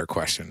a better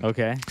question.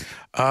 Okay.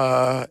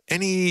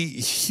 Any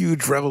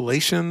huge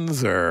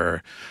revelations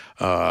or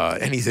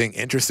anything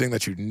interesting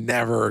that you've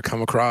never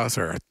come across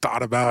or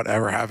thought about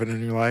ever happened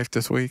in your life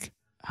this week?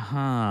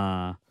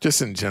 Huh.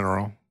 Just in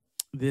general.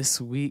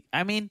 This week,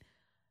 I mean,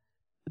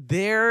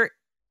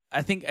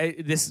 I think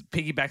this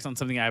piggybacks on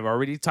something I've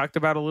already talked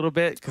about a little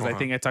bit because I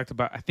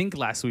think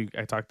last week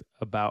I talked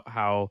about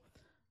how,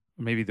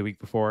 maybe the week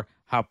before,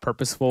 how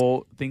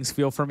purposeful things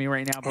feel for me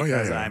right now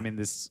because I'm in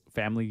this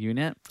family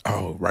unit.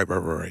 Oh,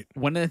 right.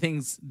 One of the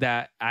things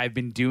that I've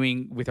been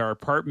doing with our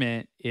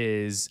apartment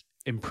is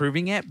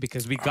improving it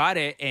because we got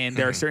it and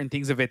there are certain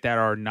things of it that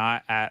are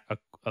not at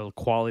a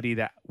quality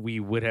that we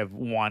would have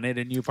wanted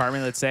a new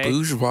apartment, let's say.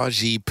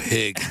 Bourgeoisie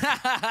pig.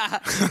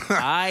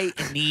 I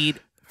need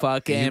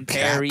fucking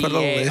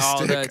Perrier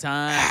all the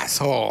time.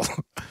 Asshole.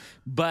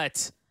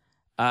 But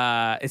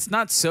it's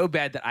not so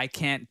bad that I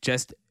can't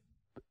just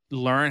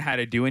learn how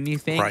to do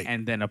anything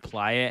and then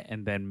apply it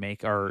and then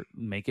make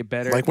it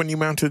better. Like when you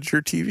mounted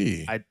your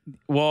TV.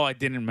 I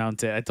didn't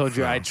mount it. I told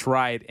you I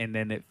tried and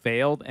then it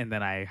failed and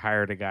then I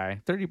hired a guy.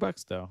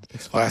 $30 though.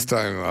 Last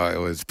time it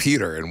was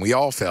Peter and we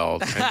all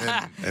failed.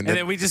 And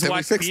then we just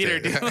watched Peter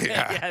do it.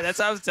 Yeah, that's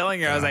what I was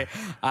telling her. I was like,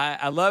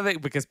 I love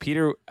it because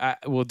Peter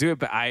will do it,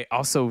 but I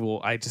also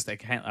will. I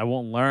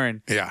won't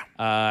learn. Yeah.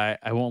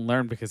 I won't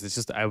learn because it's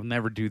just I will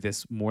never do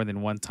this more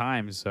than one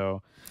time.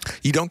 So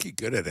you don't get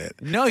good at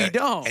it. No, you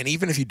don't. And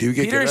even if you do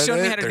get Peter good at it,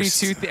 showed me how to do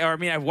two things. Or I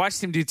mean, I've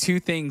watched him do two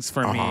things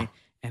for me,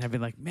 and I've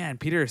been like, man,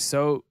 Peter is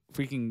so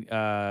freaking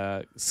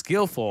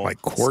skillful, like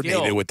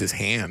coordinated with his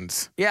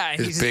hands. Yeah,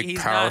 his big,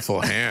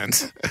 powerful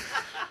hands.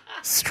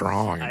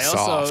 Strong and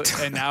soft.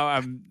 And now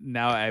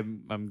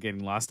I'm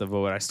getting lost of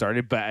what I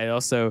started, but I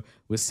also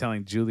was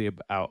telling Julie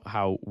about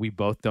how we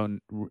both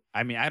don't.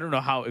 I mean, I don't know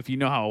how if you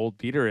know how old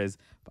Peter is.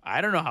 But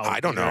I don't know how old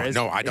Peter is.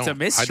 No, I don't. It's a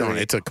mystery. I don't.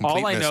 It's a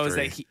complete mystery. All I know is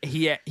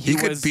that he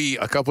could be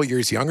a couple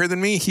years younger than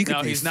me. He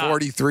could be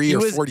 43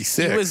 or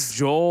 46. He was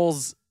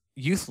Joel's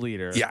youth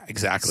leader. Yeah,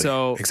 exactly.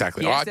 So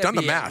exactly. I've done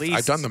the math.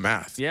 I've done the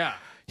math. Yeah.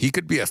 He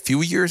could be a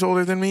few years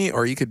older than me,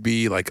 or he could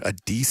be like a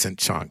decent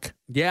chunk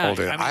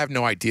older. I have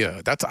no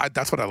idea. That's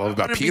what I love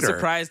about Peter. I'd be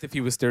surprised if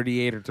he was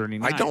 38 or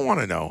 39. I don't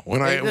want to know.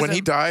 When he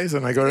dies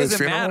and I go to his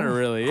funeral, matter,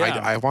 really. Yeah.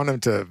 I want him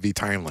to be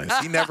timeless.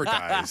 He never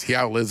dies. He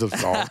outlives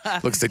us all.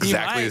 Looks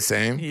exactly the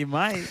same. He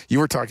might. You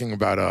were talking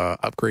about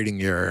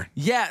upgrading your.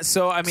 Yeah.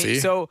 So I mean,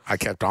 I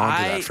kept on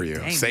to that for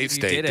you. Safe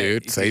state,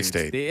 dude. Safe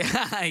state.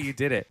 You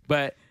did it,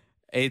 but.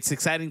 It's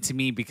exciting to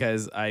me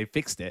because I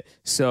fixed it.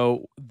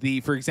 So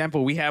for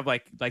example, we have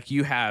like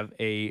you have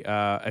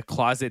a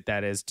closet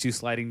that has 2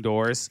 sliding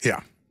doors. Yeah.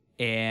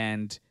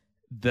 And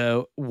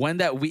the one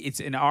that it's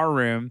in our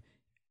room,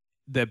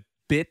 the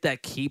bit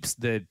that keeps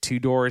the 2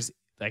 doors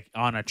like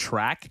on a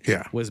track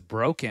was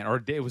broken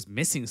or it was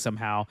missing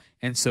somehow.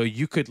 And so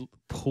you could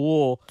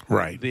pull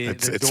the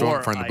door. It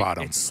swung from the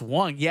bottom. It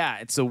swung, yeah.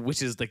 And so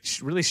which is like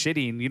really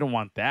shitty and you don't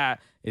want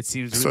that. It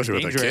seems especially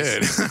really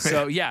dangerous. With a kid.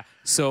 So yeah.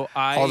 So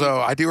although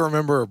I do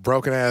remember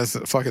broken ass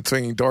fucking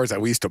swinging doors that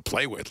we used to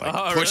play with,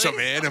 like push them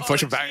in and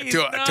push them back.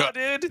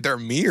 They're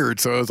mirrored,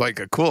 so it was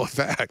like a cool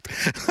effect.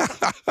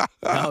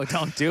 No,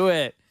 don't do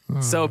it.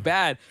 So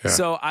bad. Yeah.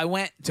 So I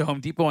went to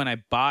Home Depot and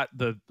I bought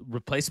the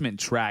replacement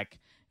track,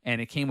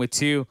 and it came with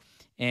 2.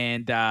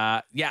 And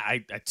I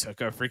took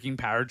a freaking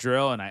power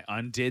drill and I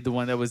undid the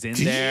one that was in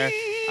there.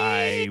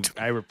 I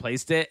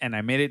replaced it and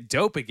I made it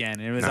dope again.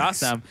 And it was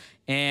awesome.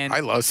 And I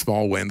love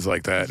small wins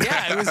like that.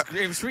 Yeah, it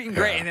was freaking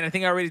great. And then I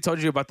think I already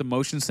told you about the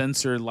motion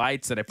sensor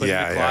lights that I put in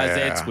the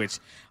closets, which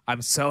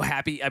I'm so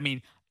happy. I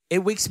mean,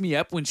 it wakes me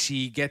up when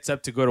she gets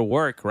up to go to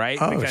work, right?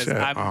 Oh, because shit.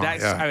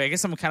 I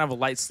guess I'm kind of a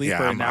light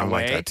sleeper in that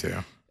way. I'm like that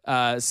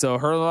too. So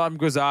her alarm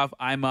goes off,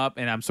 I'm up,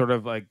 and I'm sort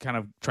of like kind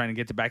of trying to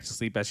get back to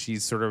sleep as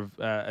she's sort of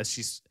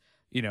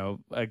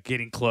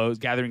getting clothes,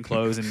 gathering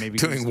clothes, and maybe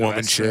doing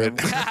woman shit,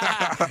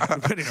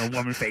 putting her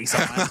woman face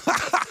on,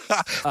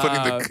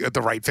 putting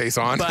the right face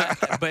on.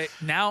 But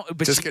now,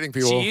 just kidding,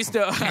 people. She used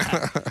to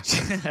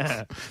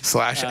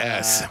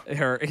 /S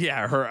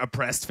her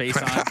oppressed face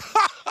on.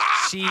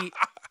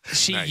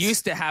 She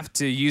used to have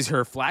to use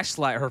her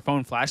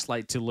phone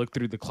flashlight to look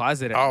through the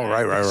closet.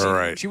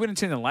 Right. She wouldn't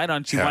turn the light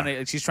on.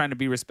 She's trying to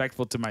be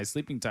respectful to my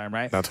sleeping time,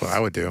 right? That's what I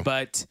would do.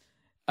 But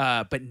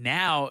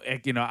now,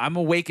 I'm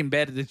awake in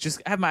bed.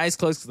 I have my eyes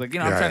closed because,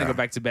 I'm trying to go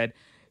back to bed.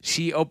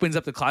 She opens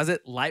up the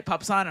closet, light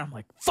pops on, and I'm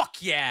like,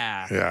 "Fuck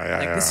yeah!"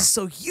 This is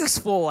so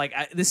useful. Like,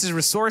 this is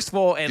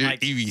resourceful,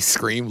 and Evie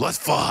scream, "Let's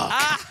fuck!"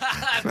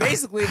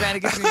 Basically, man, it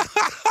gets me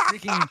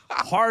freaking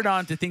hard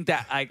on to think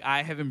that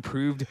I have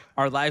improved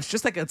our lives.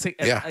 Just like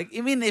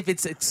even if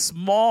it's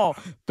small,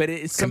 but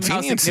it's somehow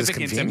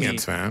significant to me.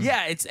 Man.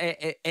 Yeah,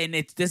 and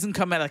it doesn't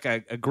come at like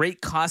a great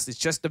cost. It's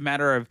just a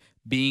matter of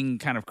being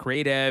kind of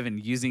creative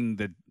and using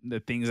the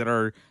things that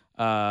are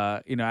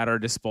at our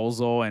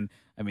disposal. And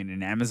I mean,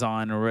 in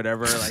Amazon or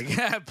whatever,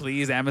 like,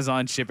 please,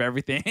 Amazon, ship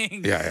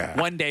everything. Yeah.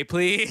 One day,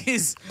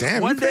 please.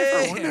 Damn, one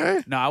day. For one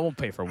day? No, I won't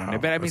pay for one day.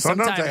 But I mean,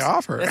 sometimes they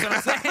offer. That's what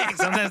I'm saying.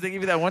 Sometimes they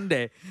give you that one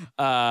day.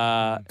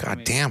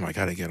 Damn, I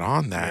got to get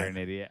on that. You're an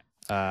idiot.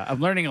 I'm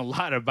learning a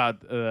lot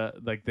about the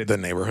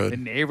neighborhood. The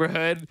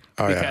neighborhood.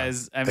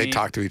 Because they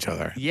talk to each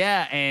other.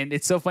 Yeah, and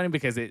it's so funny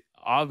because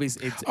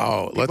obviously it's.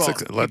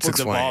 Let's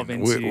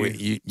explain.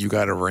 You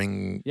got a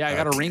Ring. Yeah, I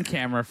got a Ring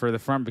camera for the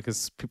front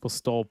because people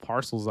stole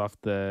parcels off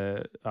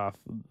the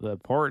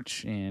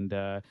porch,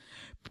 and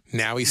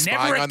now he's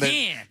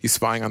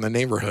spying on the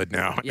neighborhood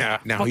now. Yeah,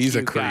 now he's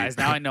a creep. Guys.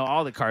 Now I know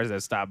all the cars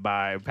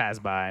that pass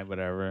by,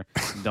 whatever.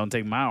 Don't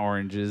take my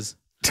oranges.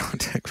 Don't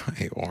take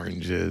my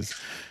oranges.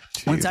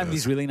 Jesus. One time,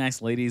 these really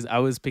nice ladies, I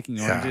was picking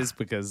oranges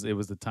because it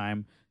was the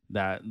time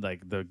that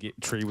like the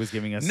tree was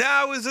giving us.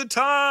 Now is the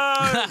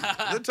time.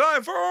 The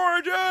time for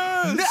oranges.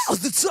 Now's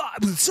the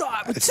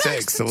time. It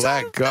takes to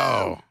let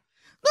go.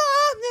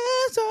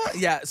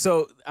 Yeah,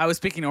 so I was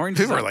picking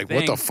oranges. People are like,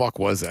 "What the fuck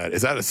was that?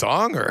 Is that a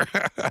song or?"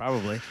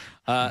 Probably.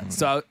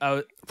 So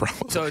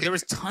there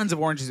was tons of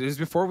oranges. It was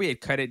before we had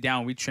cut it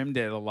down. We trimmed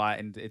it a lot,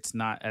 and it's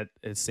not at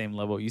the same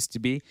level it used to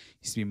be. It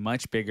used to be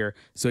much bigger.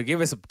 So it gave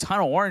us a ton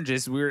of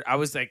oranges. I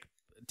was like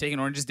taking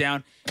oranges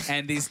down,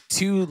 and these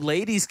two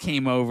ladies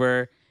came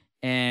over,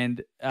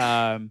 and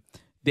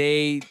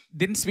they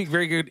didn't speak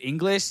very good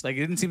English. Like it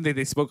didn't seem like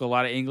they spoke a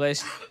lot of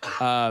English.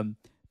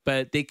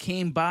 But they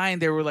came by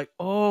and they were like,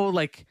 "Oh,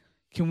 like,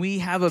 can we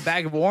have a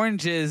bag of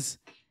oranges?"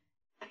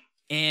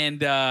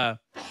 And I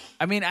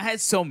mean, I had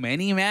so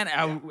many, man.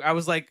 I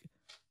was like,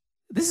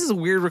 "This is a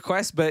weird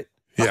request, but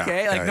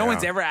okay." Like, no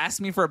one's ever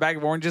asked me for a bag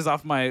of oranges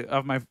off my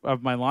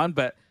lawn,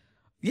 but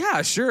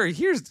yeah, sure.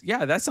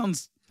 That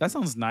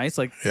sounds nice.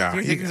 Like,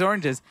 here's these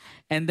oranges.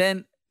 And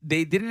then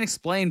they didn't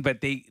explain,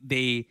 but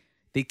they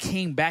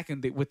came back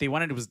and what they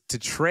wanted was to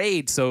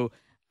trade. So.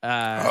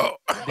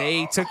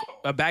 They took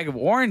a bag of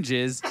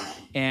oranges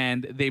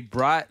and they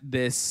brought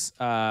this.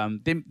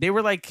 They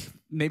were like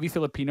maybe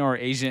Filipino or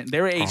Asian. They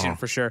were Asian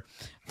for sure,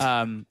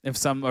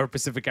 or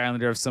Pacific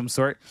Islander of some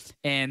sort.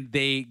 And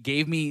they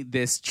gave me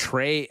this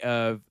tray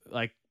of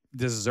like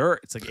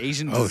dessert. It's like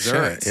Asian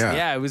desserts. Shit,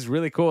 yeah, it was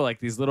really cool.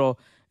 Like these little.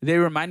 They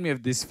remind me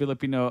of this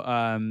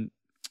Filipino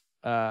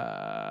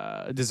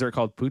dessert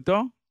called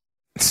puto.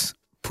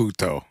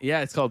 Puto.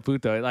 Yeah, it's called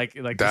puto. Like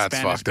that's the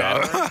Spanish fucked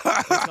up.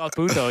 It's called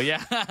puto.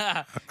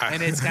 Yeah,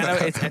 and it's kind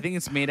of. I think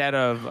it's made out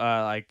of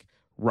like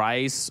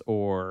rice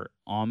or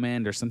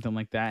almond or something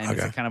like that, and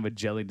it's a kind of a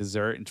jelly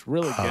dessert. It's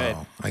really good.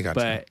 I got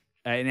you.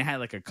 And it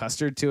had like a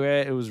custard to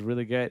it. It was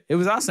really good. It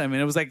was awesome,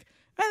 and it was like.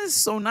 This is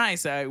so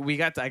nice. They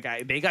got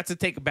to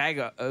take a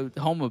bag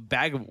home a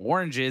bag of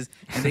oranges,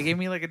 and they gave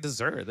me like a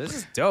dessert. This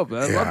is dope.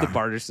 I love the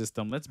barter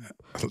system. Let's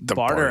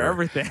barter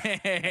everything.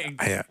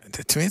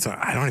 To me,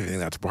 I don't even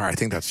think that's barter. I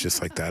think that's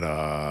just like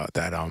that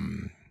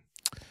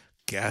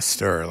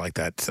guest or like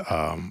that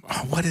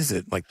what is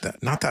it like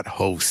that? Not that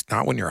host.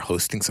 Not when you're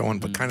hosting someone,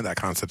 but kind of that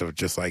concept of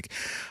just like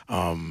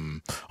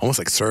almost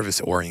like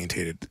service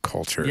orientated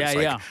culture.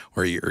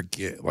 Where you're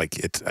like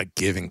it's a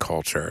giving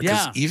culture.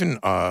 Because even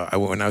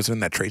when I was in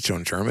that trade show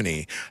in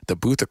Germany, the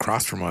booth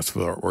across from us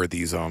were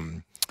these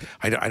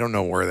I don't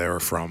know where they were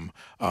from,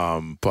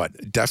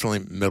 but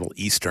definitely Middle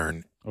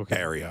Eastern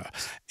area.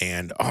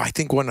 And I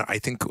think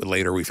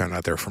later we found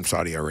out they're from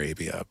Saudi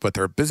Arabia, but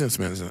they're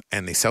businessmen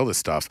and they sell this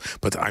stuff.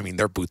 But I mean,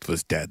 their booth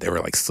was dead. They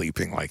were like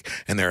sleeping,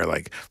 and they're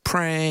like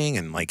praying,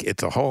 and like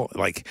it's a whole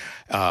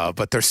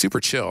but they're super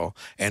chill.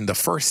 And the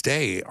first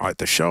day at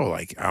the show,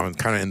 like I was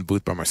kind of in the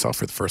booth by myself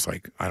for the first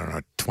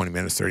 20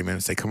 minutes, 30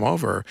 minutes. They come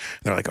over and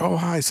they're like, "Oh,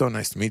 hi, so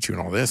nice to meet you,"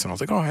 and all this. And I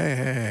was like, "Oh,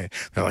 hey."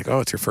 They're like,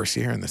 "Oh, it's your first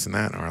year and this and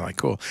that." And we're like,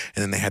 "Cool."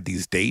 And then they had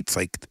these dates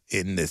like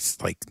in this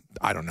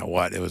I don't know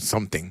what it was,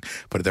 something,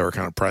 but they were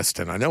kind of pressed,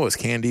 and I know it was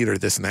candied or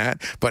this and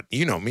that, but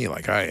you know me,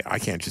 like I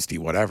can't just eat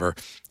whatever.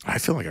 I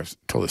feel like I've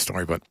told this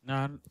story, but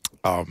no,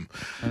 I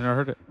never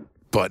heard it.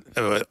 But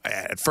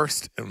at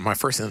first, my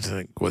first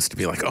instinct was to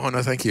be like, "Oh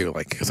no, thank you,"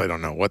 like because I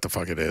don't know what the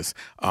fuck it is.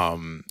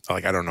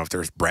 Like I don't know if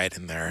there's bread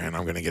in there and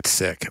I'm gonna get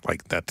sick.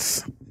 Like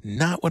that's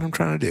not what I'm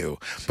trying to do.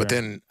 Sure. But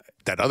then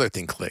that other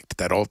thing clicked,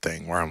 that old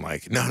thing where I'm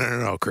like,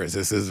 no, Chris,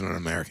 this isn't an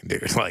American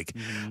dude. Like,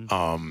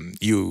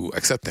 you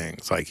accept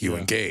things, like you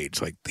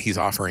engage, like he's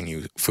offering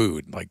you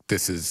food, like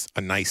this is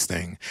a nice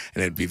thing,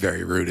 and it'd be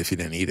very rude if you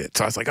didn't eat it.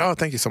 So I was like, "Oh,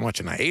 thank you so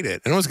much," and I ate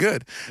it, and it was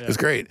good. It was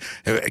great.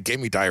 It gave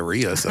me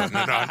diarrhea, so no,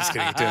 I'm just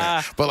kidding. It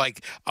didn't. But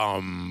like,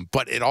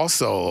 but it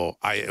also,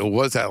 it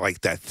was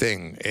that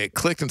thing. It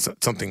clicked in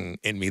something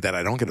in me that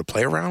I don't get to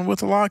play around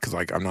with a lot because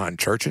like I'm not in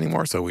church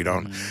anymore, so we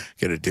don't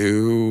get to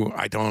do.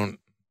 I don't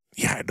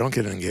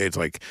get engaged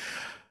like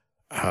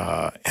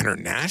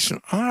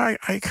international.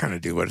 I kind of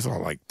do, but it's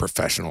all like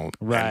professional,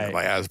 right? And,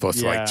 like as opposed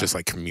to like just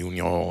like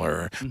communal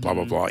or blah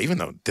blah blah. Even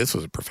though this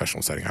was a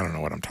professional setting, I don't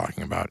know what I'm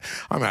talking about.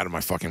 I'm out of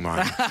my fucking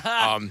mind.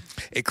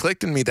 It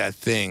clicked in me that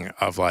thing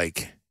of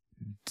like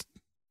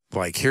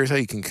here's how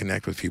you can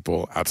connect with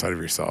people outside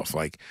of yourself.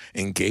 Like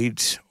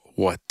engage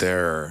what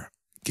they're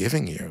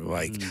giving you.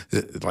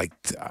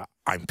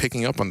 I'm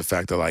picking up on the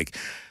fact that like.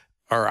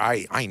 Or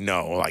I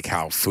know like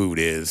how food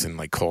is and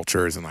like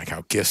cultures and like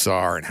how gifts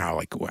are and how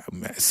like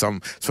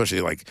some,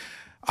 especially like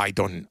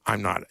I'm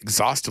not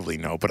exhaustively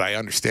know, but I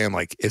understand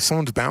like if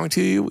someone's bowing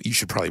to you, you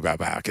should probably bow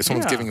back. If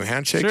someone's giving you a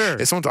handshake,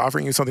 if someone's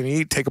offering you something to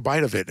eat, take a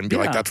bite of it and be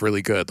like, that's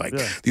really good. Like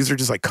these are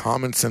just like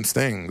common sense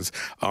things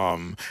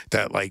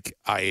that like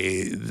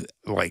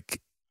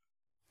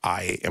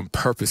I am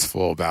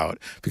purposeful about,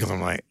 because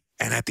I'm like,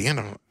 and at the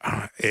end,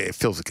 it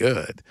feels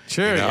good.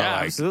 Sure,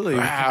 yeah, absolutely.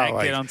 Wow,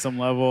 connected on some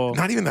level.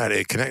 Not even that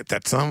it connect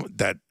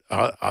that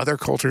other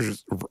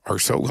cultures are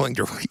so willing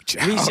to reach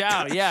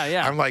out.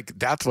 Yeah. I'm like,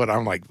 that's what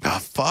I'm like. Oh,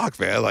 fuck,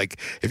 man. Like,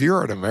 if you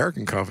were an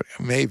American company,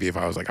 maybe if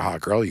I was like a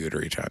hot girl, you'd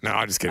reach out. No,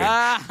 I'm just kidding.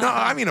 No,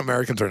 I mean,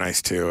 Americans are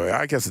nice too.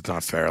 I guess it's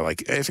not fair.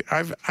 Like, if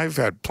I've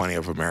had plenty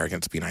of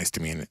Americans be nice to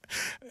me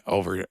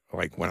when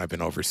I've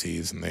been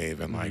overseas, and they've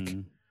been like,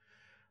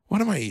 what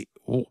am I?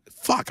 Well,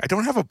 fuck, I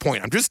don't have a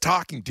point. I'm just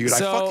talking, dude.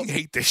 So, I fucking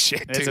hate this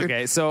shit, dude. It's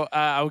okay. So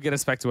I'll get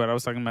us back to what I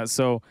was talking about.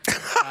 So,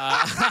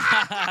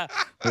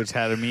 which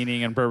had a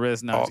meaning and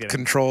purpose. No,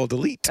 Control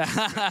Delete.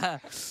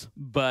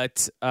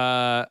 But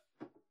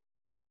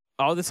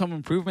all this home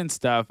improvement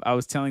stuff, I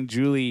was telling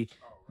Julie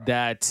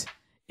that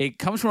it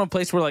comes from a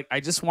place where, like, I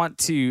just want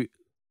to.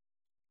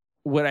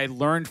 What I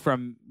learned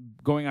from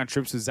going on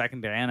trips with Zach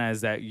and Diana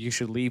is that you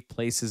should leave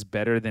places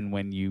better than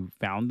when you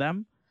found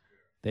them.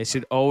 They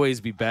should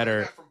always be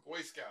better. From Boy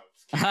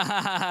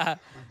Scouts.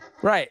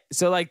 Right.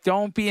 So, like,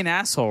 don't be an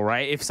asshole,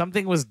 right? If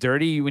something was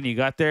dirty when you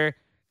got there,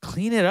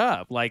 clean it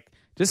up. Like,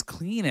 just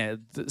clean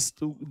it.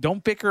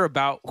 Don't bicker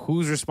about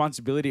whose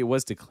responsibility it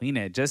was to clean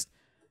it. Just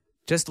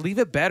leave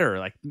it better.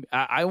 Like,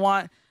 I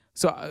want...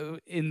 So,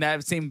 in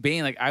that same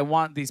vein, like, I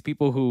want these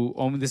people who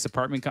own this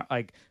apartment,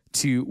 like,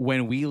 to,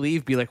 when we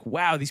leave, be like,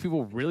 wow, these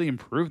people really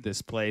improved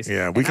this place.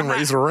 Yeah, we can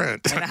raise the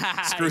rent.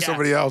 Screw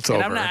somebody else over.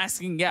 I'm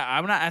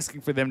not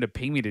asking for them to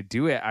pay me to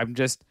do it.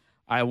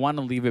 I want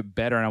to leave it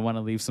better, and I want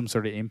to leave some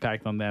sort of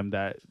impact on them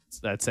that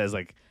says,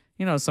 like,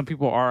 you know, some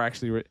people are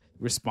actually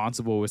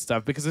responsible with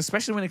stuff, because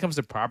especially when it comes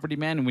to property,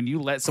 man, when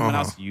you let someone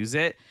else use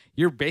it,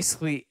 you're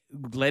basically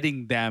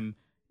letting them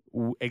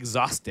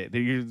exhaust it.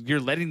 You're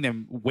letting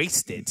them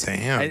waste it.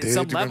 Damn, dude,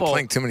 you've been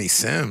playing too many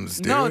Sims,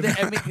 dude. No,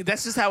 I mean,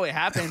 that's just how it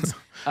happens.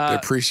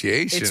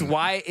 Depreciation.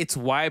 It's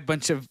why a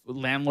bunch of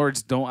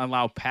landlords don't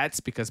allow pets,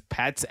 because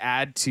pets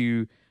add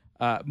to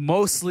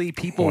mostly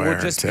people will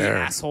just be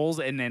assholes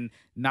and then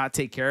not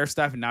take care of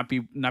stuff and not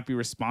be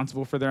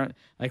responsible for their,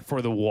 like,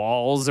 for the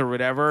walls or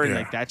whatever, and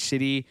like that's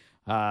shitty.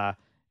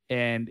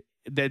 And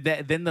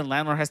then the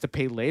landlord has to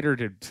pay later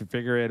to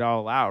figure it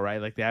all out,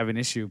 right? Like, they have an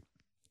issue.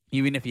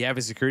 Even if you have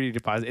a security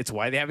deposit, it's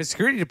why they have a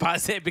security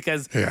deposit,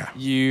 because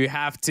you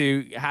have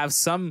to have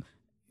some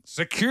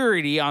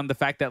security on the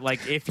fact that,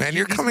 like, if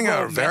you're coming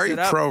out very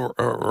pro,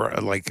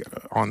 like,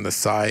 on the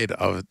side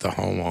of the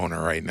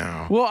homeowner right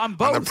now. Well, I'm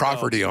both. On the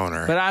property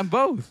owner. But I'm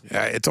both.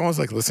 Yeah, it's almost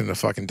like listening to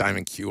fucking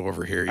Diamond Q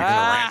over here. You're going to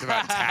rant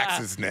about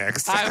taxes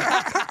next.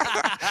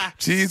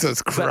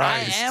 Jesus Christ. But I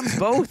am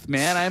both,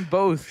 man. I'm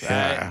both.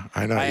 Yeah,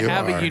 I know I you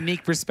have are. a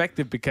unique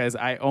perspective because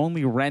I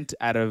only rent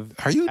out of...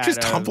 Are you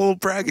just humble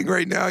bragging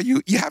right now?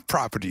 You have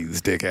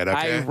properties, dickhead,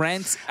 okay? I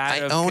rent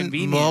out of own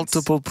convenience.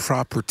 multiple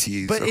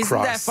properties across the country. But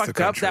isn't that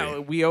fucked up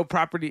that we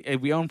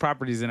own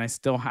properties and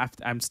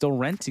I'm still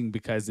renting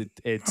because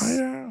it's... Oh,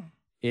 yeah.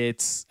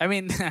 It's. I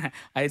mean,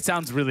 it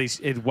sounds really.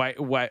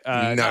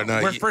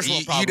 No. First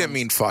of all, you didn't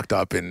mean fucked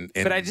up in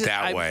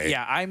that way.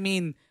 Yeah, I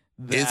mean.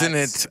 Isn't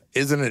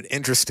it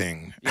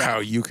interesting how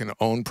you can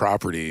own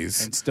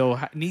properties and still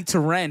need to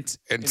rent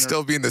and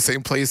still be in the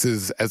same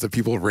places as the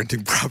people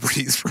renting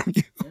properties from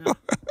you? Yeah.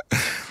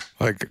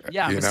 Like,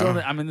 yeah,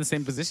 I'm in the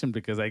same position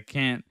because I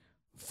can't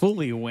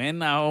fully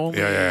win.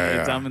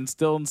 I'm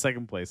still in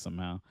second place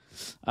somehow.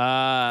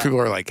 People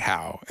are like,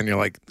 how? And you're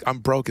like, I'm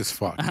broke as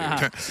fuck.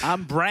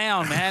 I'm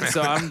brown, man,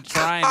 so I'm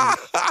trying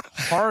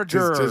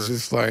harder.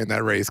 Just flying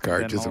that race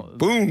card. Just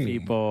boom.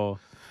 People.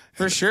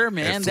 For sure,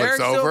 man. It flips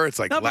over. It's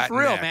like Latinx. For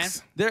real,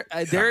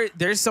 man.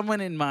 There's someone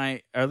in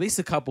my, or at least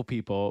a couple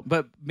people,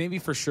 but maybe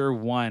for sure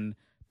one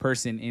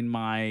person in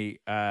my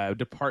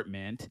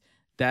department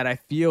that I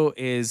feel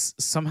is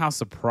somehow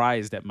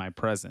surprised at my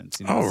presence.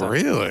 You know?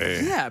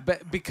 Really? Yeah,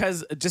 but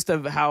because just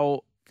of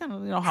how kind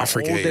of how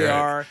old they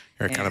are.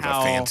 You're kind of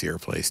a fancier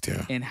place too,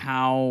 and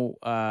how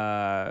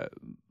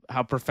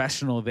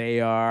professional they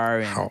are,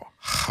 and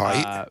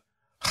how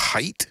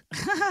height,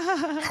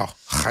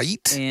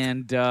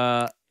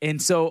 and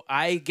so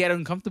I get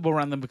uncomfortable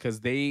around them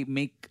because they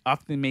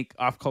often make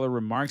off-color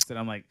remarks that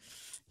I'm like,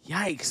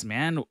 yikes,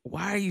 man,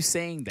 why are you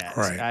saying that?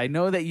 Right. I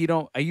know that you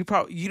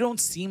don't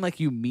seem like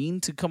you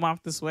mean to come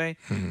off this way,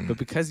 but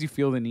because you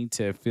feel the need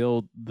to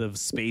fill the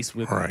space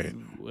with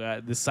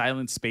the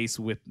silent space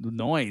with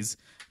noise,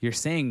 you're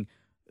saying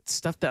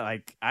stuff that,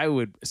 like, I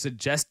would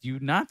suggest you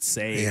not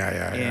say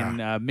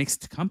in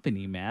mixed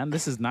company, man.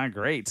 This is not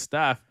great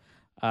stuff.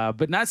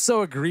 But not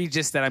so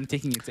egregious that I'm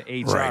taking it to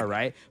HR,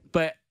 right?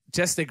 But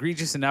just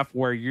egregious enough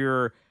where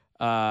you're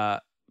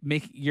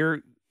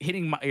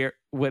hitting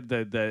with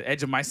the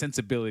edge of my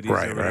sensibilities or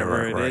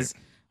whatever it is.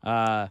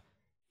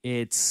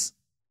 It's,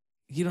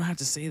 you don't have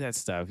to say that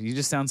stuff. You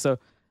just sound so,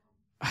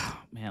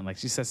 man. Like,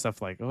 she said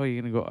stuff like, "Oh, are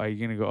you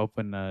gonna go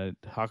open a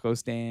taco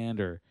stand?"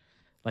 or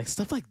like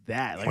stuff like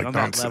that, like on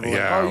that level.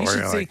 Yeah, you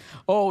should sing.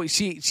 Oh,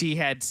 she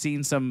had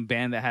seen some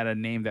band that had a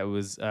name that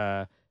was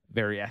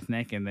very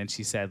ethnic, and then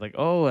she said, like,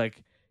 "Oh,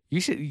 like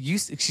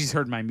she's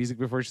heard my music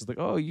before. She's like,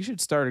 "Oh, you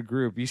should start a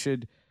group. You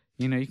should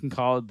You know, you can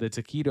call it the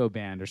Taquito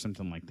Band or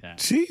something like that.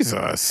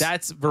 Jesus.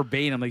 That's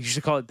verbatim. Like, you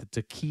should call it the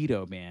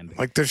Taquito Band.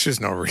 Like, there's just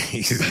no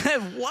reason.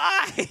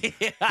 Why? You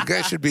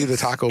guys should be the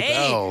Taco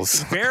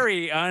Bells.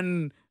 Very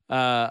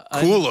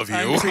cool of you.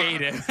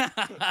 Uncreative.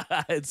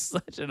 It's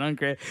such an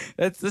uncreative.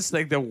 That's just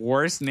like the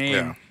worst name.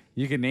 Yeah.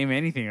 You can name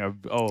anything.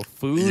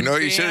 Food. You know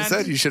what you band? should have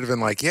said? You should have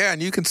been like, yeah,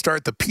 and you can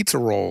start the pizza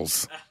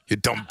rolls. You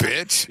dumb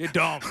bitch. You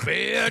dumb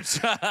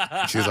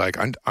bitch. She's like,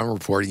 I'm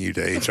reporting you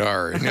to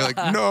HR. And you're like,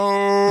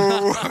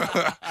 no.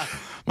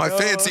 My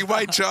fancy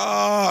white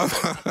job.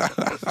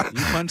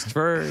 You punched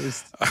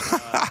first.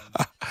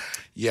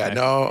 It's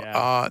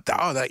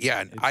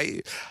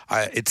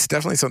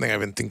definitely something I've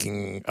been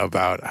thinking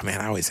about. I mean,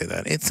 I always say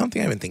that. It's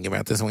something I've been thinking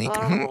about this week.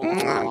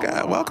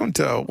 God, welcome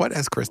to What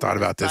Has Chris Thought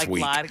About This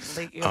Week? What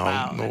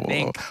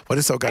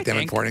is so goddamn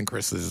important in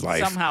Chris's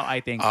life? Somehow,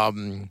 I think.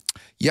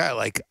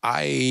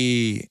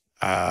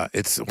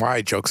 It's why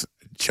I joke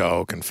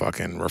and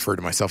fucking refer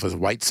to myself as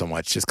white so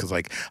much, just because,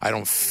 like, I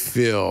don't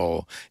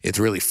feel it's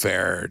really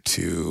fair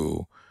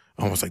to...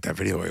 Almost like that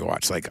video we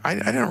watched. Like, I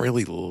didn't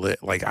really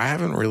I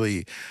haven't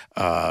really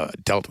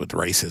dealt with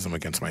racism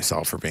against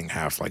myself for being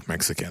half like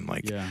Mexican.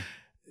 Like,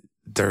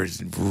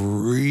 there's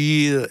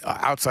really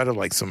outside of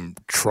like some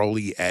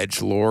trolley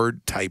edgelord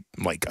type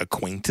like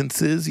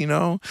acquaintances, you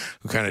know,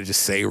 who kind of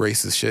just say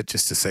racist shit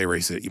just to say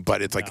racist,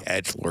 but it's like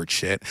edgelord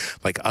shit.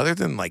 Like, other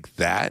than like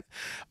that,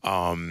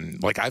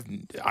 like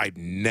I've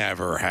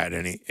never had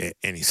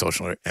any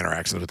social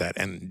interactions with that,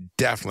 and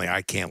definitely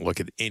I can't look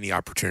at any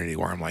opportunity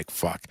where I'm like,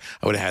 fuck,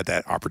 I would have had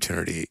that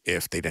opportunity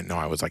if they didn't know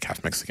I was like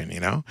half Mexican, you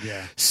know?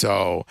 Yeah.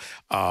 So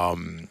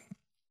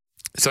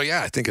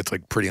yeah, I think it's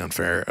like pretty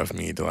unfair of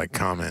me to like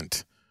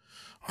comment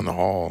on the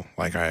whole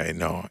like I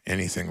know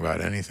anything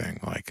about anything.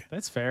 Like,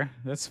 that's fair.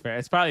 It's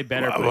probably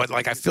better. But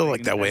like I feel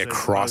like that way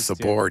across the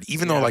board,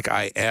 even though like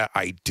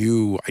I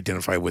do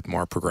identify with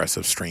more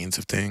progressive strains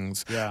of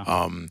things.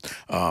 Yeah.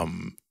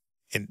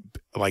 And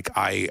like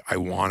I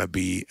want to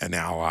be an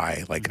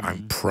ally. Like,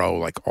 I'm pro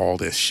like all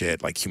this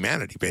shit, like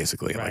humanity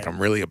basically. Right. Like,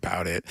 I'm really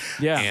about it.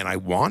 Yeah. And I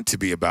want to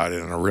be about it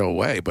in a real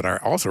way. But I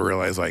also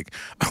realize like,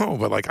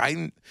 but like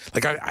I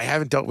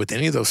haven't dealt with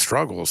any of those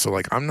struggles. So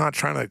like, I'm not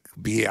trying to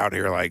be out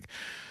here like,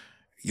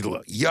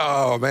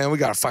 yo, man, we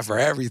gotta fight for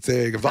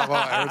everything. Blah,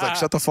 blah. Everyone's like,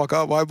 shut the fuck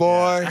up, my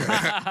boy.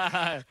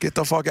 Get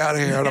the fuck out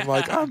of here. And I'm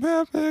like, I'm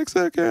half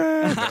Mexican.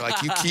 They're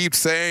like, you keep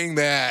saying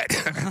that.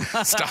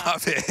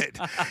 Stop it.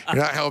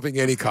 You're not helping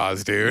any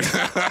cause, dude.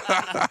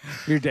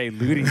 You're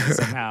diluting it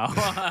somehow.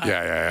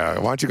 Yeah.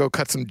 Why don't you go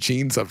cut some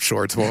jeans up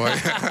shorts, boy?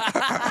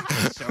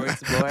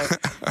 Shorts, boy.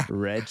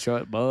 Red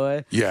short,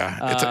 boy.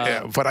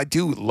 Yeah. But I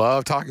do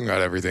love talking about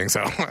everything.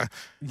 So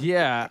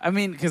yeah, I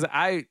mean, because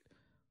I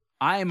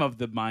am of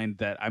the mind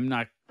that I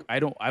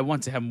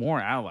want to have more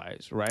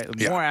allies, right?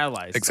 More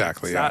allies.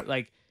 Exactly. Not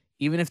like,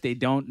 even if they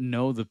don't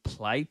know the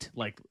plight,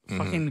 like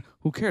fucking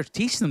who cares?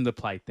 Teach them the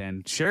plight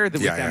then. Share with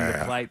them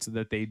the plight so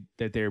that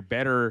they're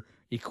better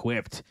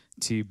equipped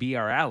to be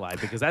our ally,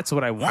 because that's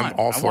what I want. I'm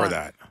all for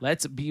that.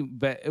 Let's be,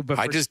 but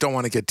I just don't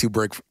want to get too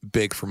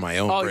big for my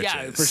own britches.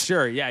 Yeah, for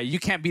sure. Yeah, you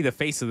can't be the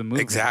face of the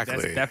movement. Exactly.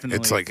 That's definitely.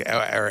 It's like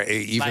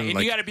even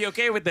and you got to be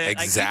okay with it.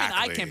 Exactly.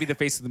 Like, even I can't be the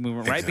face of the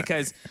movement, right?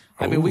 Because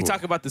I mean, we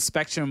talk about the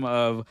spectrum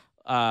of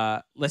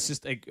black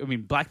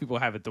people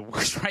have it the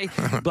worst, right?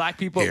 Black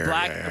people,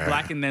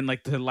 black, and then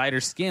like the lighter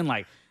skin,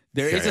 like.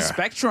 There is a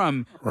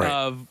spectrum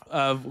of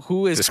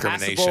who is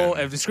passable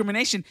of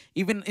discrimination,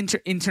 even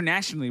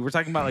internationally. We're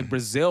talking about like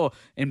Brazil.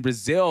 In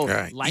Brazil,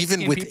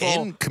 even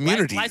within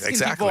communities,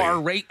 light-skinned people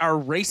are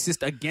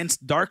racist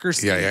against darker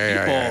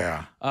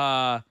skinned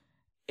people.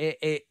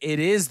 It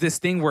is this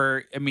thing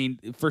where, I mean,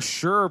 for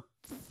sure,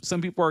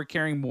 some people are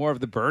carrying more of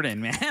the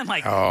burden, man.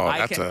 Like,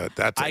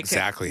 that's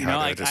exactly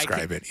how to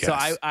describe it. Yes. So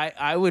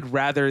I would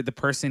rather the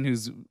person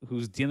who's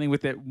dealing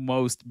with it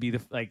most be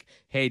the like,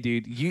 hey,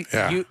 dude,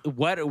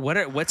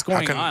 what's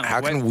going on? How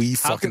can we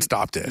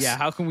stop this? Yeah,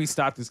 how can we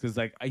stop this? Because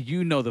like,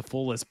 you know the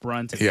fullest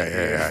brunt of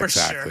it. For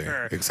exactly,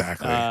 sure.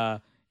 Exactly.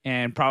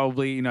 And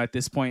probably, you know, at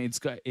this point,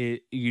 you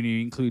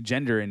include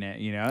gender in it,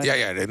 you know.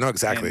 No,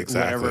 exactly.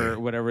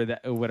 Whatever.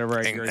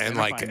 And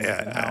like,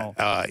 and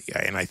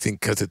I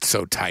think because it's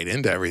so tied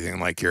into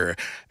everything, like your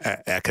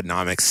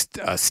economic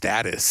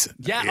status.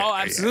 Yeah.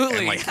 Absolutely.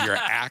 And like your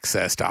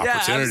access to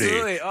opportunity.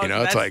 Absolutely. You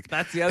know, it's like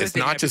that's the other it's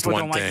thing not just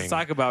one don't thing. Like to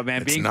talk about,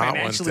 man. Being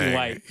financially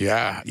white.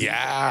 Yeah.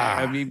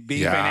 I mean,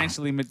 being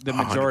financially the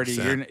majority.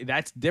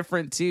 That's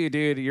different too,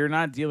 dude. You're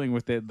not dealing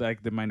with it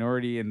like the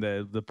minority and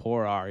the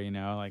poor are. You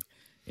know, like.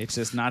 It's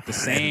just not the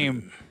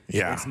same.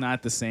 It's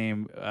not the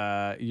same.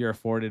 You're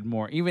afforded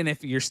more, even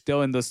if you're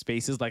still in those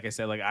spaces. Like I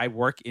said, like I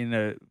work in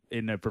a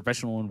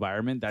professional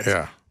environment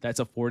that's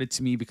afforded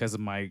to me because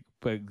of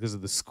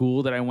the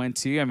school that I went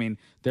to. I mean,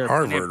 they're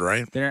Harvard,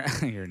 right?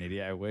 You're an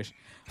idiot. I wish.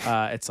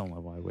 At some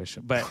level, I wish,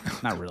 but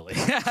not really.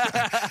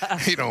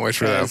 You don't wish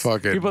for that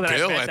fucking bill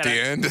at the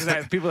end.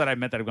 People that I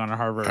met that have gone to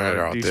Harvard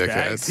are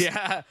douchebags.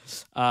 Yeah.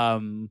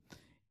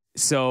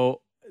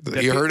 So.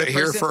 You heard it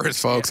here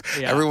first, folks.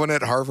 Everyone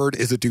at Harvard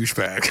is a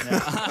douchebag.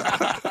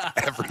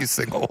 every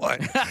single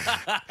one.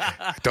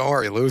 Don't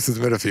worry, Lewis has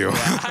met a few.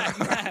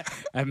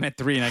 I've met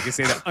 3, and I can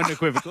say that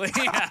unequivocally.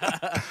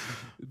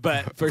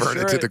 But for Burn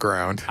sure, it to the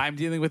ground. I'm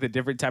dealing with a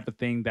different type of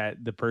thing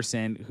that the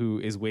person who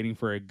is waiting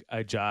for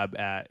a job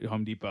at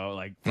Home Depot,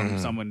 like from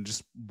someone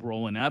just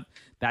rolling up,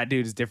 that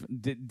dude is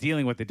different,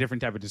 dealing with a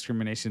different type of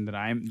discrimination that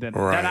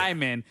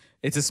I'm in.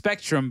 It's a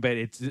spectrum, but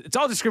it's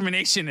all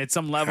discrimination at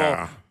some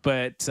level,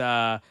 but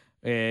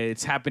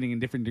it's happening in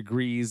different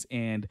degrees,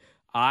 and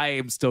I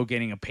am still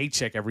getting a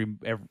paycheck every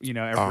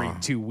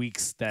 2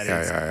 weeks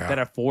that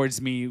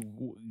affords me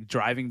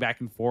driving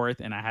back and forth,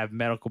 and I have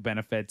medical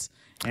benefits.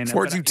 And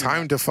affords you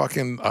time to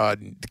fucking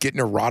get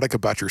neurotic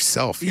about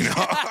yourself, you know,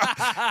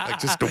 like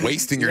just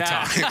wasting your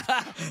time.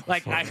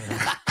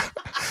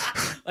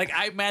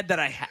 I'm mad that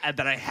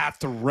I have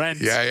to rent.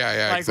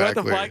 Yeah. Like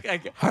exactly. what the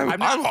fuck?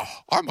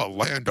 I'm a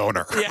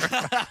landowner.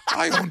 Yeah.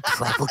 I own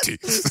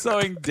properties. So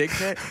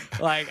indignant.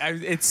 Like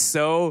it's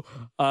so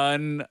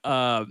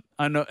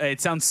it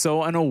sounds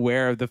so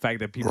unaware of the fact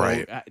that people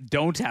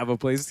don't have a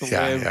place to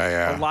live.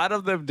 Yeah. A lot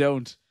of them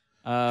don't.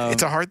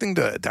 It's a hard thing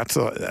to.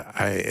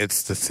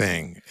 It's the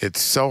thing.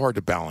 It's so hard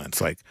to balance.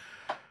 Like,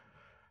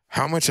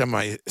 how much am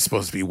I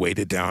supposed to be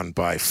weighted down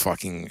by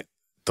fucking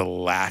the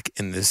lack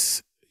in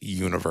this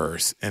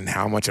universe, and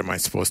how much am I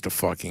supposed to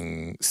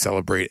fucking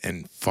celebrate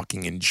and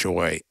fucking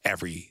enjoy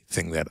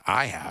everything that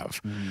I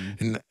have?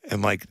 And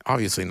like,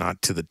 obviously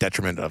not to the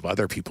detriment of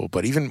other people,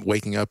 but even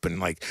waking up and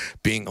like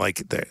being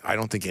like I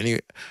don't think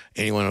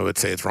anyone would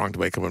say it's wrong to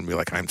wake up and be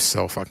like, I'm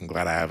so fucking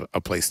glad I have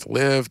a place to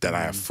live, that I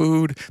have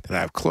food, that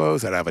I have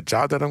clothes, that I have a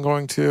job that I'm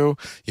going to,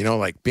 you know,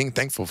 like being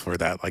thankful for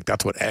that. Like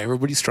that's what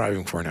everybody's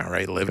striving for now,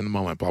 right? Live in the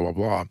moment, blah, blah,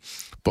 blah.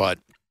 But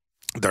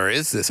there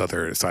is this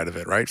other side of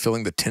it, right?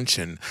 Feeling the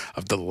tension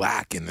of the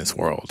lack in this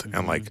world.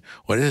 And like,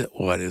 what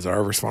is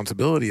our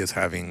responsibility as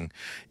having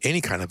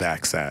any kind of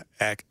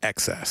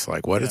excess?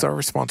 Like, what is our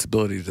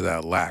responsibility to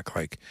that lack?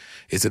 Like,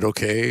 is it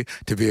okay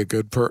to be a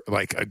good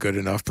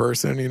enough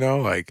person? You know,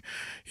 like,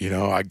 you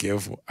know, I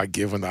give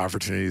when the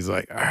opportunity is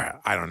like,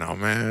 I don't know,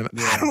 man.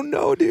 Yeah. I don't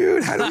know,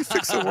 dude. How do we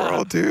fix the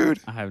world, dude?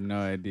 I have no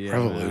idea.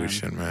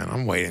 Revolution, man.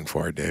 I'm waiting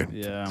for it, dude.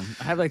 Yeah.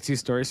 I have like 2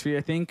 stories for you,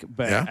 I think,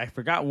 but I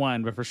forgot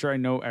one, but for sure I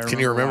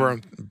remember. Can you remember?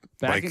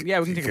 We can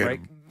take a break.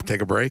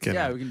 Take a break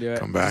and we can do it.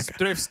 Come back. Just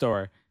thrift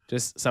store.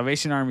 Just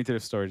Salvation Army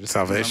thrift store. Just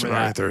Salvation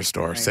Army thrift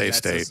store. Safe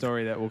state. That's a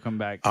story that will come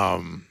back.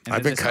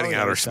 I've been cutting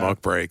out our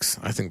smoke breaks.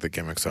 I think the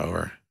gimmick's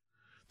over.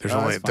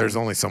 There's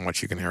only so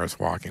much you can hear us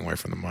walking away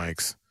from the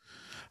mics.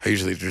 I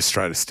usually just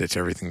try to stitch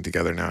everything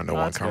together now into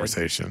one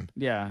conversation.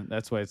 Good. Yeah,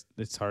 that's why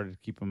it's hard to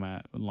keep them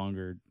at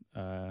longer.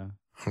 I'm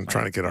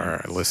trying to get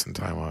our listen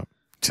time up.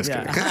 Just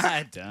kidding.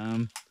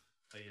 Dumb.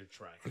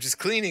 I'm just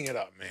cleaning it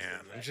up,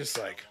 man. I'm just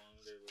like.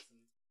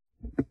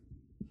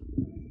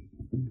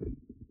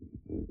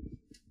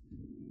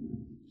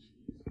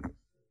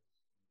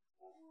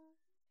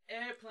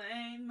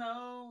 Airplane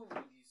mode,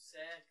 you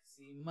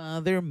sexy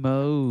mother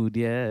mode,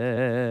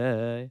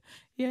 yeah.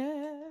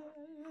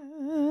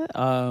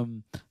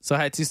 So I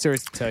had 2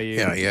 stories to tell you.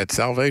 Yeah, you had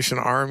Salvation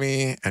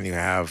Army and you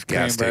have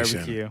gas station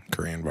barbecue.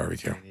 Korean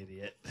barbecue. An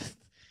idiot.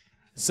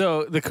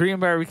 So the Korean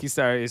barbecue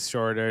story is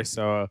shorter.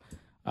 So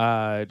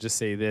just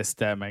say this: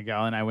 that my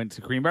gal and I went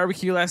to Korean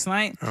barbecue last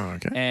night. Oh,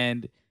 okay.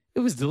 And it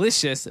was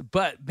delicious,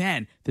 but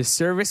man, the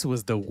service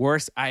was the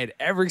worst I had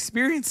ever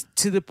experienced,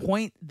 to the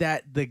point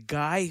that the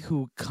guy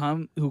who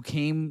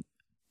came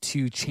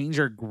to change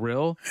our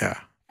grill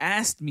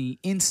asked me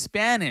in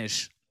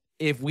Spanish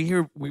if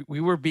we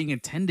were being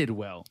attended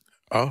well.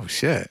 Oh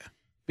shit.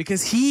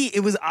 Because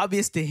it was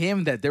obvious to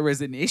him that there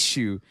was an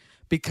issue,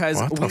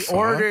 because we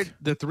ordered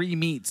the 3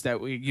 meats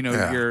that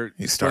you're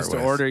supposed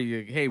to order.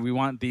 Hey, we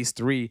want these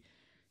 3.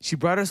 She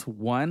brought us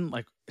one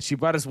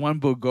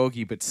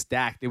bulgogi, but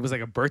stacked. It was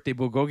like a birthday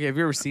bulgogi. Have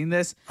you ever seen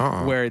this?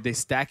 Where they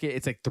stack it?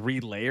 It's like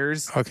 3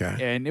 layers. Okay.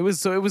 And it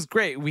was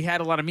great. We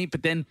had a lot of meat,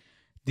 but then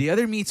the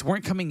other meats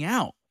weren't coming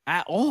out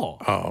at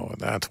all. Oh,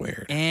 that's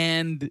weird.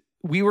 And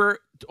we were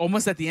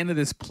almost at the end of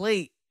this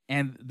plate,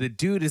 and the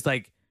dude is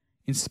like,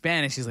 in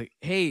Spanish, he's like,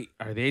 "Hey,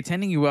 are they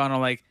attending you well?" And I'm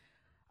like,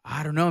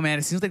 I don't know, man.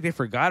 It seems like they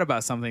forgot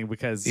about something,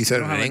 because he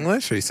said it in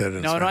English, or he said it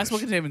in Spanish? No, I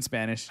spoke to him in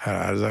Spanish.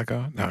 How does that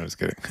go? No, I'm just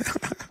kidding.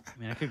 I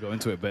mean, I could go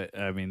into it, but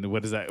I mean,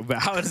 what is that? But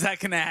how is that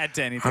going to add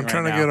to anything? I'm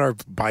trying to get our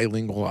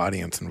bilingual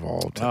audience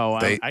involved. Oh,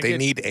 they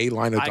need a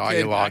line of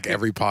dialogue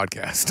every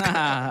podcast.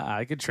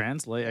 I could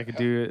translate. I could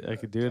do it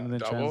and then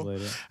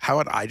translate it. How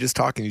would I just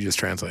talk and you just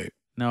translate?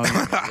 No,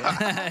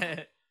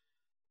 I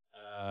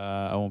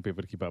won't be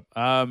able to keep up.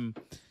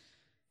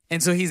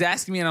 And so he's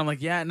asking me, and I'm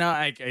like, yeah, no,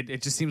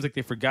 it just seems like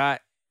they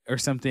forgot or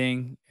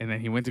something. And then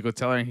he went to go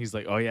tell her, and he's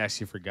like, oh yeah,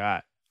 she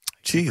forgot.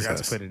 She forgot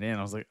to put it in.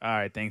 I was like, all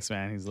right, thanks,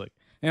 man. He's like,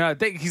 I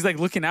think he's like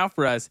looking out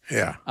for us.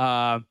 Yeah.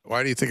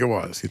 Why do you think it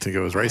was? You think it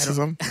was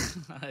racism?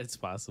 It's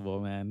possible,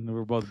 man.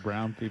 We're both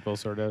brown people,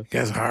 sort of. You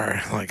guys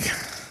are like.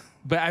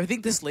 But I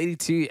think this lady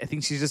too, I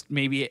think she just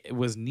maybe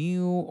was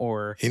new,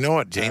 or. You know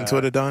what James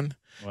would have done?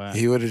 What?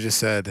 He would have just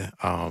said,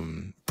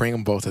 bring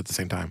them both at the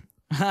same time.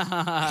 He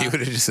would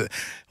have just he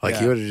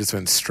would have just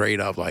been straight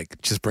up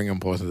like, just bring them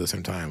both at the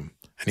same time.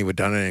 and he would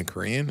have done it in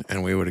Korean,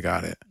 and we would have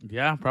got it.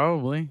 Yeah,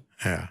 probably.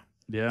 Yeah.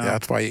 Yeah.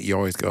 That's why you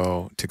always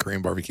go to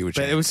Korean barbecue with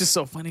But James. it was just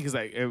so funny because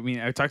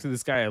I talked to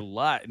this guy a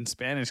lot in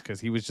Spanish because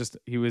he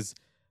was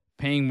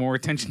paying more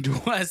attention to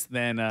us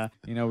than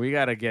we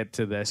got to get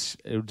to this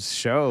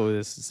show,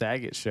 this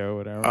Saget show,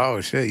 whatever.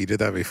 Oh shit, you did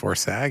that before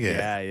Saget.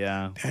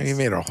 Yeah. Damn, you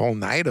made a whole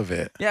night of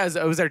it. Yeah,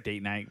 it was our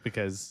date night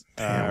because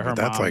Damn,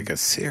 that's mom, like a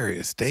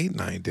serious date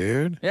night,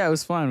 dude. Yeah, it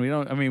was fun. We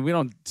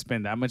don't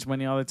spend that much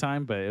money all the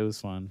time, but it was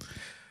fun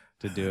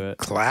to do it.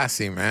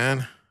 Classy,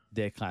 man.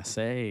 De classe.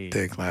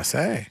 De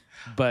classe.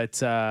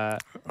 But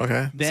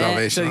okay. Then,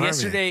 Salvation Army.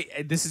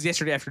 yesterday, this is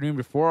yesterday afternoon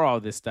before all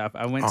this stuff,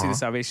 I went to the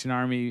Salvation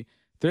Army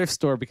thrift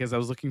store because I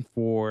was looking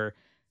for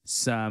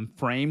some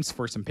frames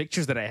for some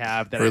pictures that I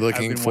have. That we're I've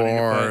looking been wanting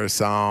to for put.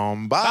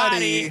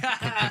 somebody.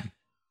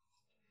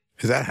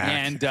 Is that hack?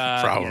 And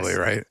probably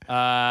yes.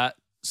 right.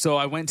 So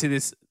I went to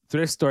this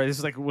thrift store. This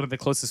is like one of the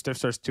closest thrift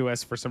stores to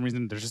us. For some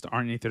reason, there just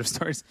aren't any thrift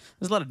stores.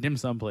 There's a lot of dim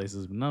sum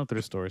places, but no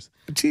thrift stores.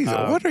 Jesus,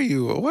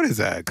 what is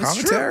that?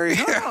 Commentary?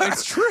 No,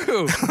 it's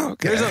true.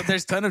 Okay.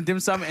 There's a ton of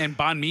dim sum and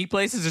banh mi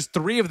places. There's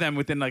 3 of them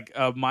within like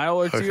a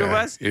mile or 2 of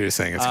us. You're just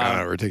saying it's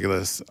kind of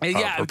ridiculous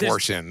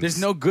proportions.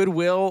 There's no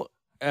Goodwill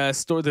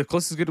store. The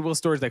closest Goodwill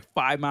store is like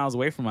 5 miles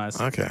away from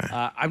us. Okay.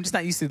 I'm just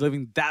not used to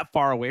living that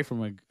far away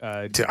from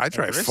a Dude, I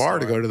drive far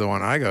to go to the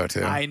one I go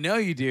to. I know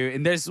you do,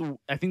 and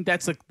I think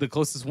that's like the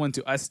closest one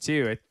to us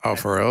too.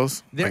 For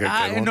reals?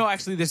 No,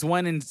 actually, there's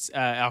one in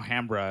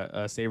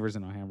Alhambra, Savers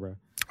in Alhambra.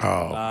 Oh,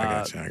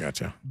 I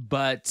gotcha.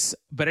 But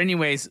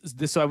anyways,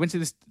 so I went to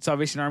this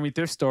Salvation Army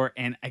thrift store,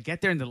 and I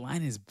get there, and the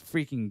line is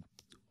freaking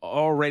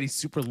already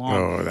super long.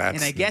 Oh, that's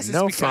and I guess it's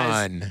no because,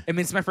 fun. I mean,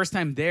 it's my first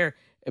time there,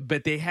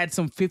 but they had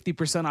some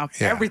 50% off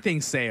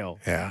everything sale.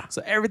 Yeah.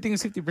 So everything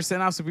is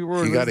 50% off. So people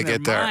were you got to losing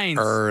get their there minds.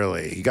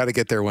 early. You got to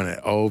get there when it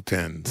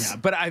opens. Yeah,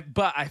 but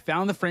I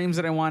found the frames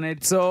that I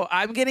wanted. So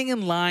I'm getting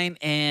in line,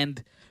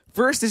 and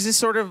first is this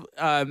sort of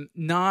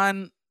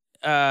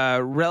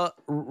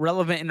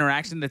relevant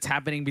interaction that's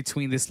happening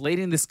between this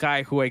lady and this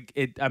guy who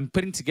I'm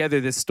putting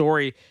together this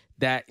story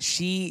that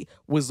she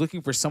was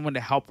looking for someone to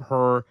help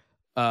her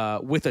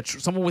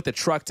someone with a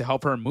truck to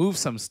help her move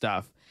some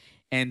stuff.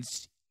 And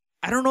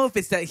I don't know if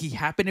it's that he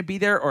happened to be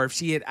there or if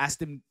she had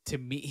asked him to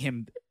meet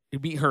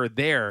her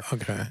there.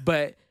 Okay.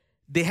 But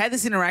they had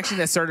this interaction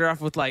that started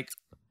off with like,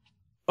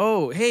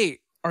 "Oh, hey,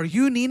 are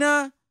you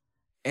Nina?"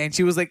 And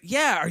she was like,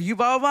 "Yeah, are you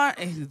blah, blah,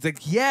 blah?" And he's like,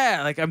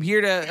 "Yeah, like I'm here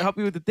to help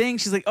you with the thing."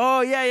 She's like,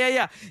 "Oh,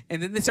 yeah. And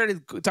then they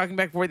started talking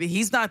back and forth.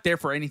 He's not there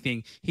for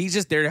anything. He's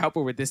just there to help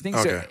her with this thing.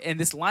 Okay. So, and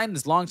this line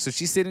is long. So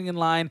she's sitting in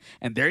line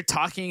and they're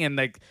talking and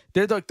like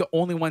they're like the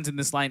only ones in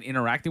this line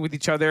interacting with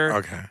each other.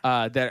 Okay.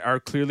 That are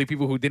clearly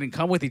people who didn't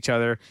come with each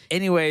other.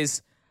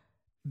 Anyways,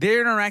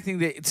 they're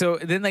interacting. So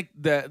then like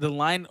the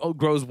line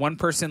grows one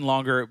person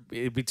longer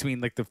between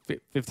like the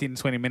 15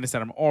 to 20 minutes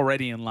that I'm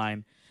already in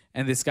line.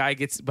 And this guy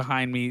gets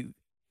behind me.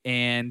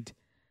 And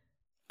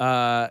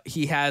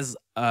he has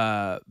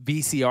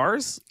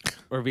VCRs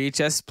or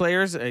VHS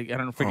players. I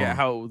don't forget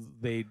how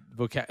they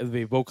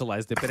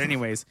vocalized it, but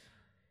anyways,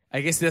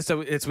 I guess that's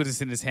what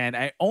is in his hand.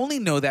 I only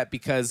know that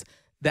because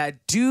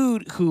that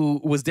dude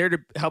who was there to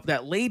help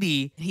that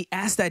lady, he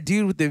asked that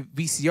dude with the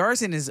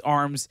VCRs in his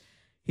arms.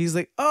 He's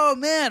like, "Oh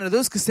man, are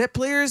those cassette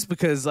players?"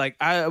 Because like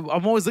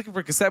I'm always looking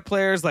for cassette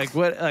players. Like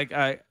what? Like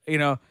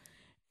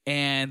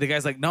And the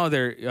guy's like, "No,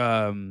 they're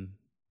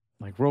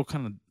like real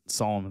kind of."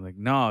 Solemn, like,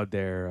 "No,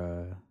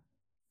 they're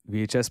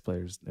VHS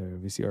players, they're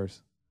VCRs."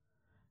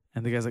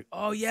 And the guy's like,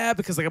 "Oh yeah,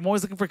 because like I'm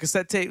always looking for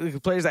cassette tape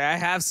players. Like, I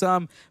have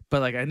some,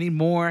 but like I need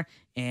more."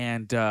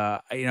 And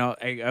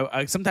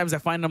I sometimes I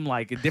find them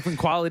like in different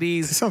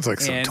qualities. This sounds like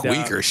some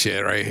tweaker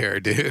shit right here,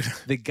 dude.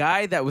 The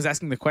guy that was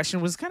asking the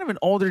question was kind of an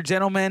older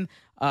gentleman.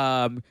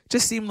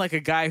 Just seemed like a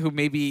guy who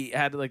maybe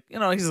had like he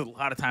has a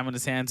lot of time on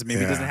his hands and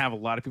maybe doesn't have a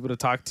lot of people to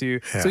talk to.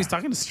 So he's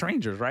talking to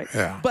strangers, right?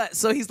 Yeah. But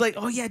so he's like,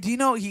 "Oh yeah, do you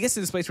know?" He gets to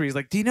this place where he's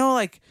like, "Do you know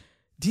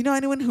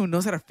anyone who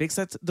knows how to fix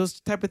those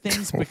type of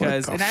things?"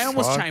 Because I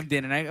almost chimed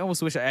in and I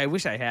almost wish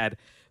I had,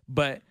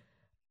 but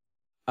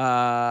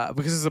because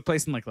there's a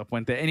place in like La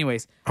Puente.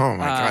 Anyways. Oh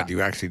my God,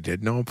 you actually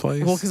did know a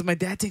place? Well, because my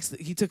dad took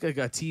like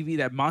a TV,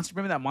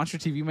 remember that monster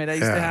TV my dad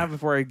used to have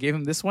before I gave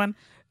him this one?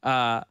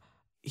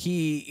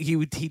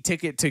 He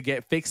took it to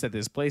get fixed at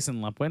this place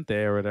in La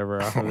Puente or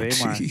whatever off of the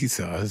A-Mart.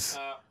 Jesus.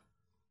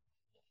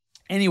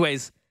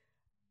 Anyways,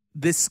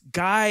 this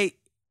guy,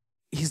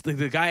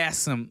 the guy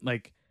asks him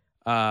like,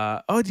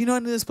 "Oh, do you know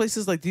any of those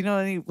places? Like, do you know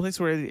any place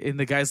where?" And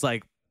the guy's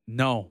like,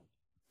 "No.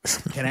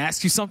 Can I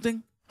ask you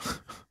something?"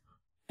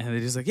 And they're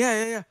just like,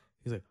 yeah.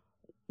 He's like,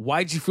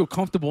 "Why'd you feel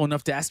comfortable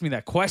enough to ask me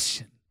that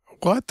question?"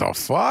 What the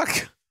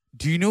fuck?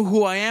 "Do you know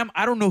who I am?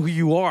 I don't know who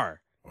you are."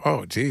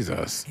 Oh,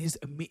 Jesus.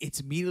 It's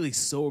immediately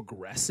so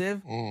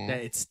aggressive that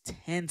it's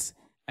tense.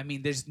 I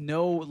mean, there's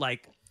no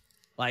like,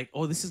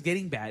 "Oh, this is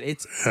getting bad."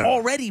 It's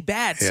already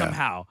bad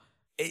somehow.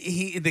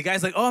 The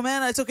guy's like, "Oh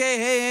man, it's okay.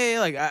 Hey,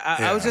 like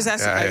I was just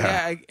asking."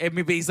 I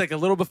mean, but he's like a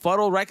little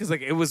befuddled, right? Because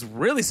like it was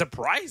really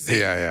surprising.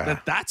 Yeah.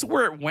 That's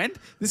where it went.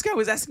 This guy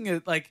was asking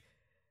it like,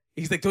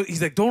 He's like,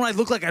 don't I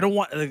look like don't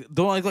I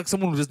look like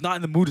someone who's not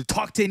in the mood to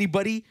talk to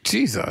anybody?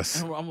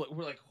 Jesus. And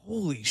we're like,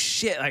 holy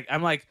shit. Like,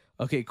 I'm like,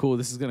 okay, cool.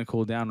 This is going to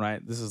cool down,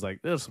 right? This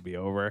will be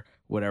over.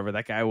 Whatever.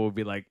 That guy will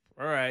be like,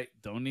 all right,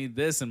 don't need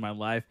this in my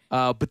life.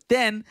 But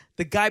then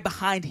the guy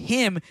behind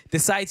him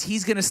decides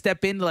he's going to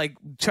step in to like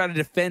try to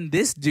defend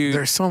this dude.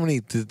 There's so many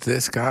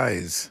this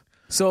guys.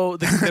 So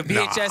the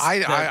VHS,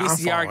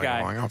 VCR guy.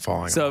 I'm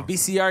following so along.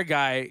 VCR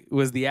guy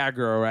was the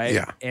aggro, right?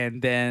 Yeah.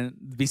 And then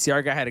the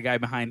VCR guy had a guy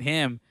behind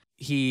him.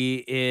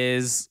 He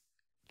is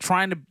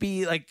trying to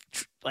be like,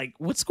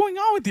 what's going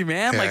on with you,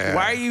 man? Like, Yeah.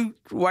 why are you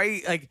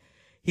like?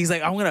 He's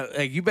like, I'm gonna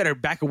like, you better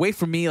back away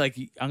from me. Like,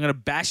 I'm gonna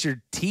bash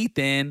your teeth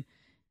in.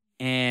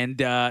 And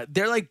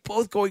they're like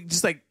both going,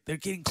 just like they're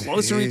getting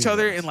closer to each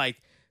other and like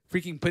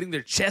freaking putting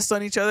their chests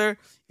on each other.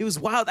 It was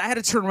wild. I had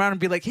to turn around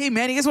and be like, hey,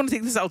 man, you guys want to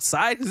take this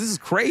outside? Because this is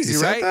crazy,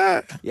 You right?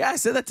 said that? Yeah, I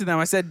said that to them.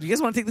 I said, you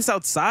guys want to take this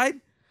outside?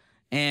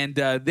 And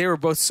they were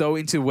both so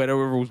into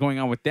whatever was going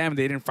on with them,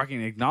 they didn't fucking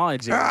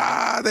acknowledge it.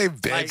 They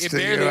bitched Like,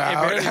 it you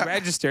out. barely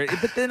registered.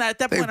 But then at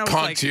that They point, I was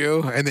like, punked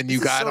you, and then you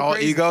this is got so all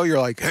crazy. ego.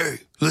 You're like, hey,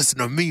 listen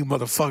to me,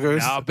 motherfuckers.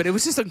 no, but it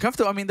was just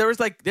uncomfortable. I mean,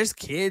 there's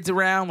kids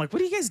around. Like,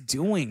 what are you guys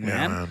doing,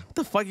 man? man. What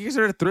the fuck? You guys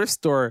are at a thrift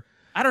store.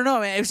 I don't know,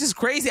 man. It was just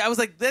crazy. I was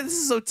like, this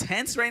is so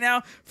tense right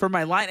now for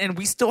my line. And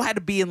we still had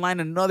to be in line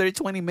another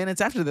 20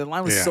 minutes after the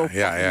line was so fucking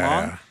long.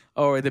 Yeah.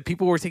 Or the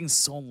people were taking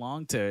so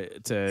long to.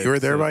 You were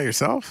there by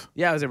yourself?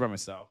 Yeah, I was there by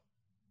myself.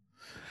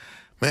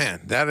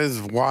 Man, that is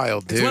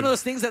wild, dude. It's one of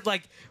those things that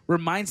like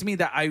reminds me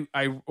that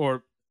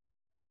or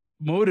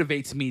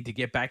motivates me to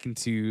get back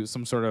into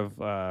some sort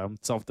of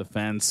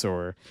self-defense,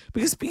 or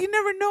because you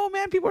never know,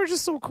 man. People are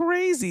just so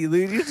crazy.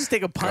 Dude. You just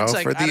take a punch Go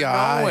like for out the of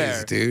eyes,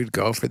 nowhere. dude.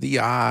 Go for the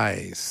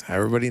eyes.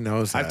 Everybody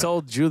knows that. I've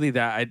told Julie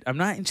that I'm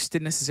not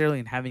interested necessarily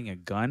in having a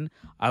gun.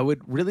 I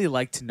would really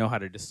like to know how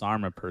to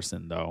disarm a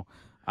person, though.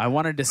 I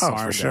want to disarm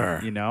them,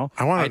 sure. you know?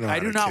 I wanna know how I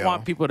do to not kill.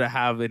 want people to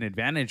have an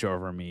advantage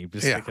over me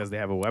just Yeah. because they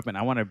have a weapon.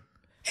 I want to.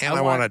 And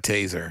I want a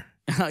taser.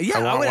 Yeah,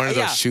 I want would, one of those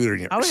yeah.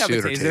 shooter I would have a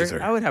taser.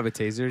 taser. I would have a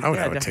taser. I would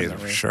Yeah, have a taser for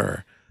definitely.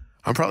 sure.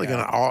 I'm probably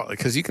gonna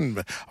because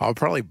I'll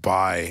probably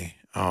buy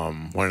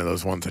one of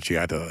those ones that you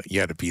had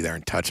to be there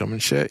and touch them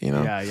and shit. You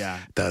know, Yeah.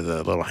 the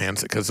little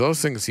hands, because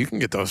those things you can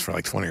get those for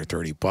like $20 or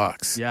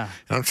 $30. Yeah.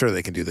 And I'm sure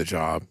they can do the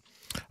job.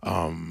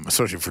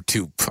 Especially for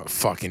two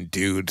fucking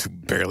dudes who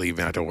barely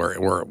even have to worry.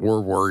 We're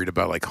worried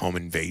about like home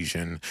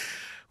invasion.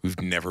 We've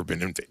never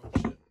been invaded.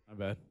 My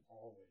bad.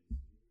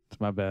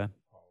 It's my bad.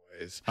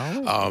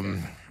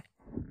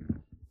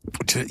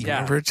 You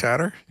remember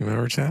Chatter? You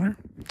remember Chatter?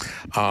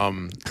 Did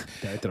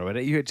I throw it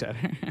at you,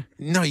 Chatter?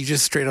 No, you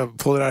just straight up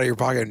pulled it out of your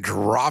pocket and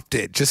dropped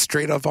it just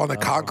straight up on the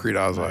concrete.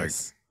 I was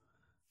nice.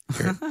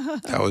 like,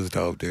 that was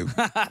dope, dude.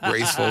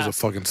 Graceful as a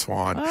fucking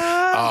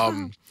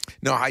swan.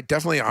 No,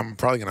 I'm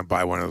probably gonna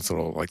buy one of those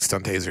little like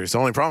stun tasers. The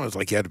only problem is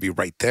like you had to be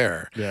right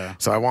there. Yeah.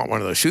 So I want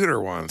one of those shooter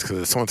ones because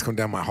if someone's coming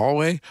down my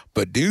hallway,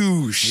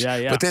 badoosh.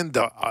 Yeah. But then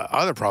the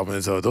other problem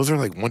is though those are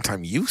like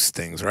one-time use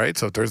things, right?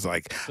 So if there's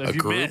like So a if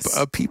you group miss.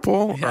 of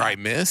people or Yeah. I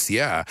miss,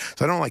 yeah.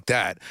 So I don't like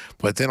that.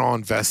 But then I'll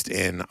invest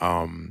in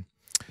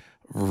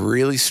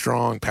really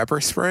strong pepper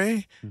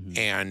spray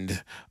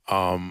and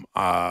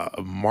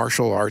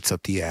martial arts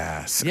up the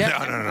ass. Yeah.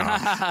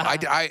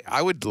 No.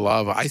 I would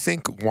love, I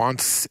think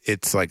once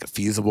it's like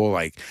feasible,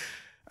 like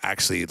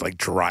actually like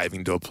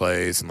driving to a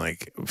place and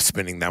like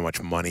spending that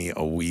much money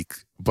a week.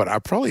 But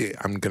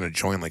I'm gonna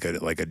join like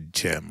a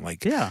gym, like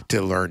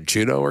to learn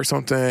judo or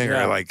something,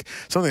 or like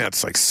something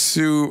that's like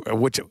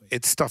which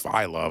it's stuff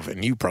I love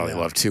and you probably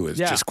love too, is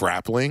just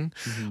grappling.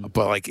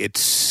 But like it's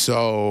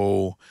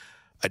so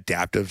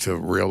adaptive to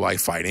real life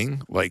fighting.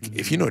 Like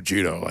if you know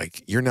judo,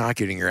 like you're not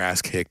getting your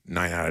ass kicked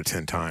 9 out of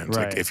 10 times.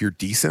 Right. Like if you're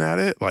decent at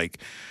it, like,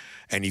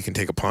 and you can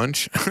take a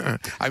punch,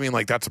 I mean,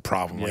 like that's a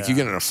problem. Like you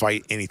get in a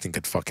fight, anything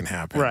could fucking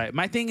happen. Right.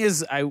 My thing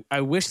is,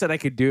 I wish that I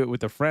could do it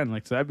with a friend.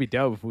 Like, so that'd be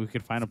dope if we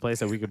could find a place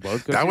that we could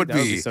both go. That to. would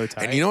be so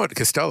tight. And you know what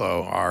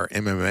Costello, our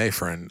MMA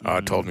friend,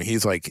 told me?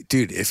 He's like,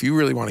 dude, if you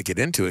really want to get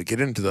into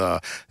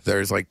it,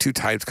 there's like two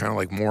types, kind of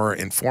like more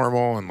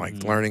informal and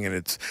like learning, and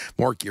it's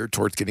more geared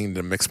towards getting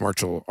into mixed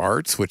martial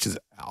arts, which is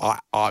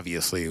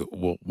obviously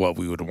what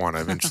we would want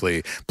to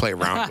eventually play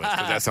around with,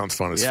 because that sounds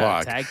fun as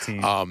fuck. Tag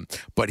team.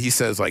 But he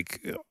says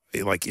like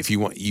if you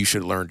want, you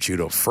should learn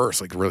judo first,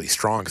 like really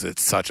strong, because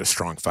it's such a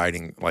strong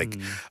fighting like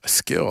a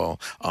skill.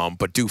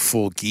 But do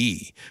full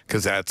gi,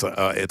 because that's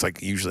it's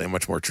like usually a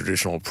much more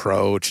traditional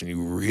approach, and you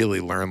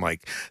really learn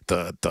like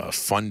the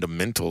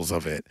fundamentals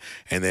of it,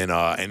 and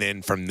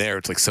then from there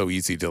it's like so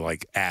easy to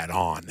like add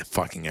on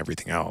fucking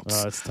everything else.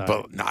 Oh, that's tight.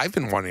 But I've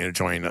been wanting to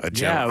join a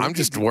gym. Yeah, I'm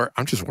just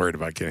worried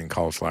about getting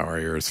cauliflower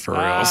ears for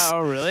reals. Oh,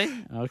 really?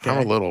 Okay.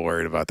 I'm a little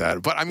worried about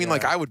that. But I mean,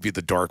 like I would be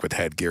the dork with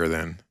headgear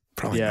then.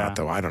 Probably not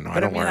though. I don't know. But I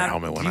don't wear a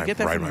helmet when I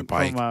ride my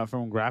bike.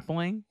 From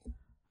grappling?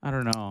 I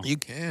don't know. You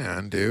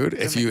can, dude.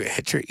 If you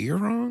hit your ear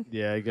wrong,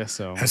 Yeah, I guess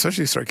so. especially if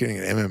you start getting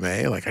an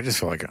MMA, like I just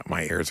feel like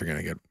my ears are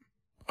gonna get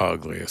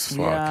ugly as fuck.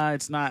 Yeah,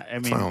 it's not. I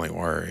mean, it's my only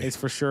worry. It's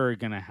for sure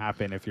gonna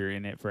happen if you're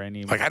in it for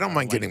any. Like, I don't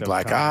mind getting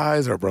black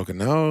eyes or a broken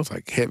nose.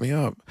 Like, hit me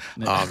up.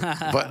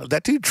 But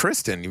that dude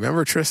Tristan, you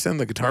remember Tristan,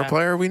 the guitar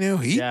player we knew?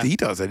 He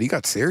does it. He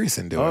got serious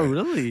into it. Oh,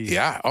 really?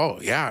 Yeah. Oh,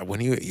 yeah.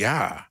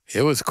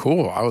 It was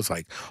cool. I was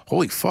like,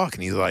 holy fuck.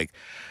 And he's like,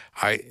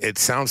 it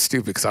sounds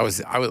stupid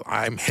because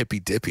I'm hippy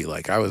dippy.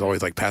 Like, I was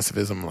always like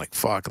pacifism. Like,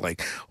 fuck.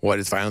 Like, what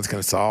is violence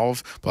gonna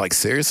solve? But like,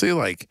 seriously,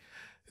 like.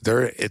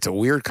 It's a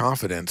weird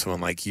confidence when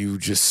like you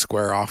just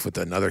square off with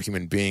another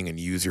human being and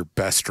use your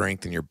best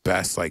strength and your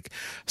best like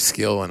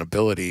skill and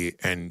ability,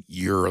 and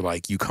you're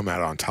like you come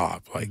out on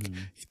top. Like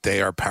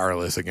they are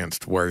powerless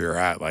against where you're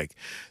at. Like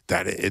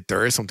that,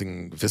 there is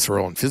something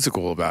visceral and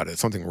physical about it.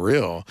 Something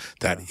real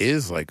that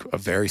is like a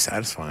very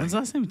satisfying. When's the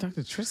last time you talked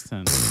to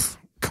Tristan?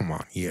 Come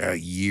on,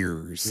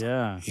 years.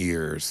 Yeah,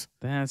 years.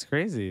 That's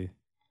crazy.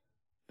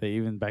 That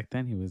even back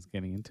then he was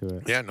getting into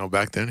it. Yeah, no,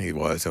 back then he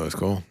was. It was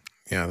cool.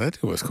 Yeah,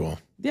 that dude was cool.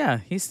 Yeah,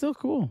 he's still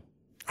cool.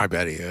 I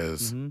bet he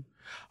is.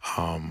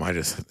 I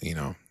just,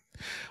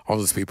 all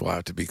those people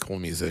have to be cool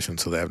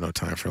musicians, so they have no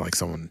time for like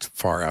someone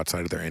far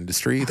outside of their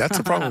industry. That's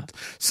the problem.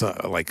 So,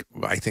 like,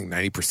 I think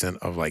 90%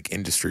 of like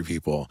industry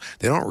people,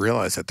 they don't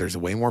realize that there's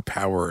way more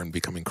power in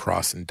becoming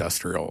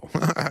cross-industrial.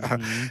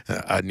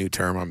 A new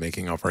term I'm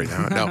making up right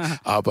now.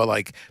 No, but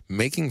like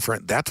making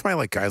friends. That's why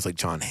like guys like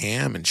John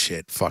Hamm and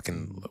shit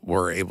fucking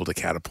were able to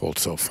catapult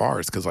so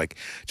far. It's because like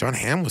John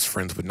Hamm was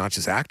friends with not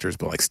just actors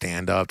but like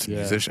stand-ups and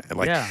musicians.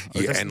 Like,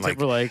 and like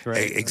Timberlake,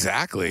 right?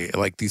 Exactly.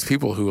 Like these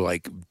people who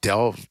like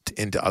delved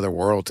into other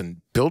worlds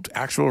and built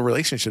actual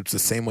relationships the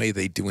same way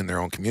they do in their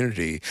own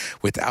community,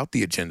 without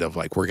the agenda of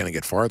like we're gonna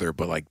get farther,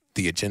 but like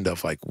the agenda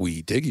of like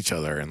we dig each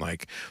other and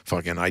like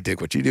fucking I dig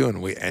what you do,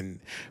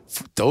 and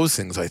those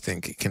things I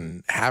think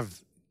can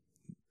have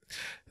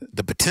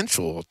the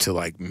potential to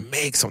like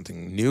make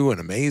something new and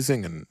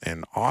amazing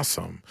and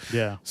awesome.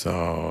 Yeah.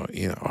 So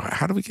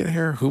how do we get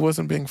here? Who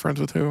wasn't being friends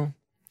with who?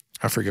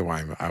 I forget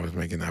why I was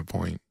making that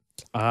point.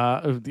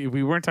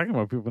 We weren't talking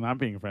about people not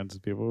being friends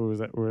with people. Were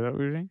that what you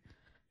were saying?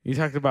 You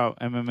talked about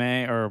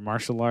MMA or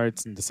martial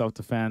arts and the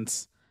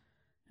self-defense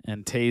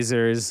and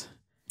tasers,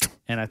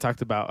 and I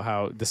talked about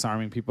how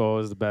disarming people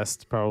is the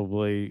best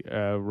probably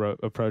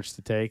approach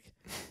to take.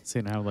 So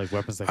you don't have like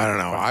weapons that I don't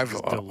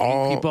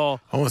know.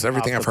 Almost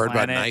everything I've heard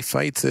about knife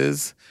fights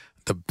is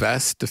the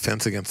best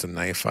defense against a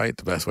knife fight.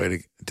 The best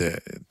way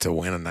to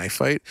win a knife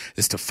fight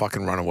is to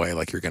fucking run away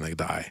like you're gonna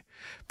die,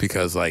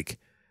 because like.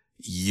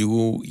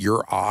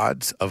 Your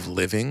odds of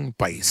living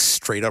by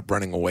straight up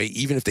running away,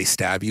 even if they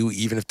stab you,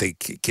 even if they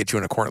get you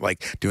in a corner,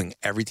 like doing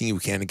everything you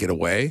can to get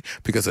away,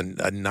 because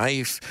a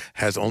knife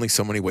has only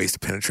so many ways to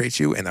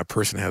penetrate you, and that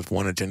person has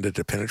one agenda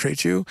to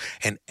penetrate you,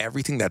 and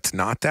everything that's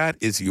not that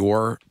is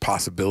your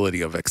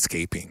possibility of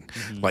escaping.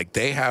 Like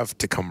they have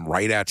to come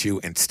right at you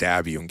and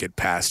stab you and get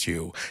past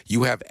you.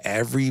 You have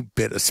every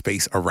bit of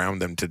space around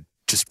them to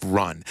just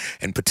run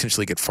and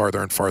potentially get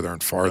farther and farther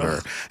and farther.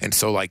 And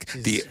so like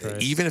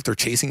even if they're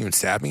chasing you and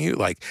stabbing you,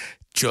 like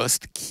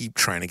just keep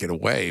trying to get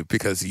away,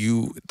 because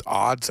the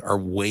odds are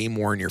way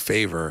more in your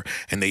favor,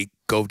 and they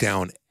go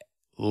down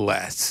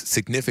less,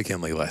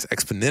 significantly less,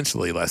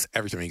 exponentially less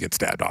every time you get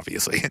stabbed,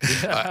 obviously,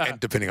 and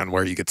depending on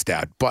where you get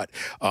stabbed. But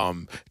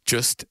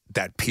just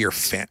that pure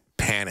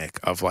panic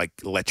of like,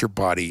 let your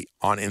body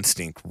on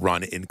instinct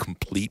run in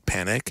complete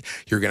panic,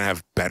 you're going to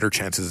have better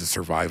chances of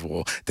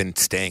survival than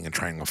staying and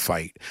trying to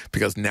fight,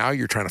 because now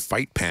you're trying to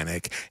fight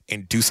panic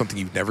and do something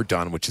you've never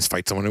done, which is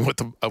fight someone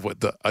with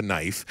a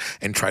knife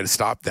and try to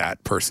stop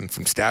that person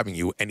from stabbing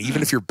you. And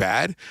even if you're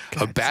bad,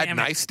 a bad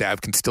knife stab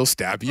can still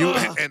stab you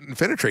and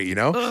penetrate,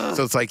 So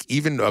it's like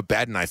even a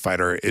bad knife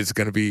fighter is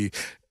going to be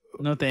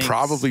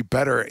probably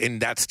better in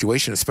that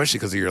situation, especially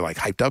because you're like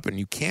hyped up and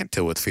you can't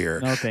deal with fear.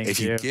 If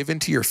you give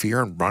into your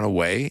fear and run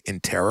away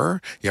in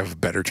terror, you have a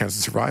better chance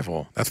of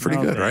survival. That's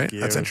pretty good, right?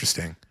 That's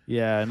interesting.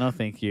 Yeah, no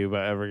thank you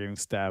about ever getting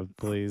stabbed,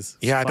 please.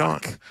 Yeah, I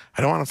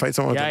don't want to fight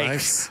someone with a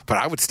knife, but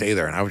I would stay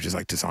there and I would just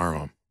like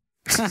disarm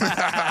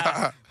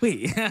them.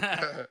 Wait.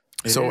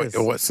 So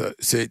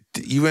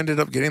you ended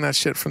up getting that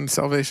shit from the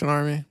Salvation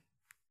Army?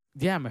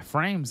 Yeah, my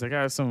frames. I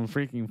got some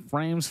freaking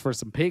frames for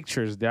some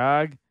pictures,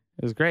 dog.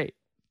 It was great.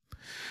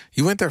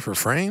 You went there for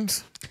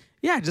frames?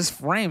 Yeah, just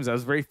frames. I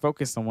was very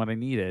focused on what I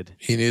needed.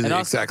 You knew the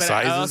exact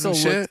sizes and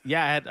shit? I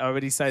had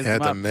already sized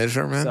them up. You had the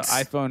measurements? So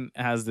iPhone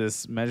has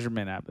this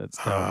measurement app that's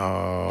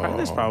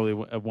there's probably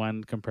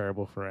one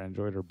comparable for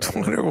Android or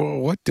better.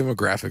 What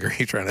demographic are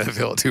you trying to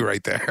appeal to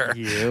right there?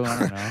 You, I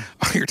don't know.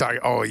 You're talking,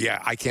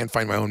 I can't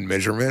find my own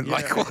measurement? Yeah.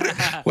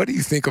 Like, what do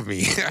you think of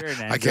me?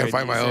 I can't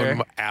find my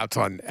own apps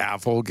on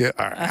Apple.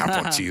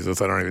 Apple,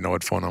 Jesus, I don't even know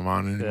what phone I'm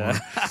on anymore.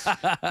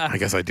 Yeah. I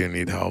guess I do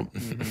need help.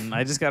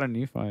 I just got a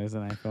new phone. It's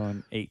an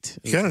iPhone 8.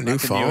 You got a new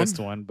phone? The newest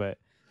one, but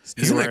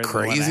isn't it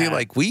crazy?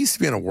 Like we used to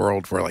be in a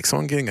world where like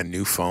someone getting a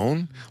new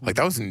phone, like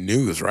that was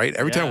news, right?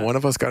 Every time one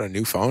of us got a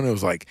new phone, it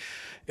was like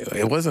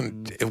it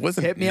wasn't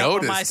hit me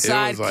noticed. Up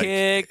on my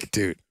sidekick,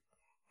 dude.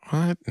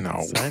 What?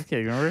 No.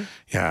 Sidekick, remember?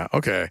 Yeah.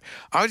 Okay.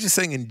 I was just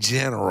saying in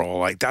general,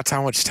 like that's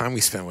how much time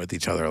we spent with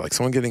each other. Like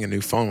someone getting a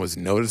new phone was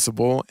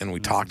noticeable and we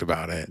talked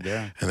about it.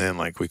 Yeah. And then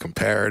like we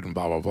compared and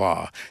blah, blah,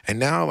 blah. And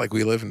now like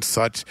we live in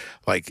such,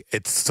 like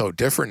it's so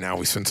different now.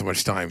 We spend so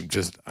much time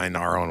just in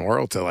our own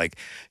world to like,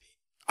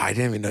 I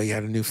didn't even know you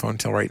had a new phone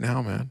till right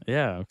now, man.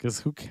 Yeah,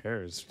 because who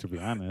cares, to be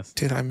honest?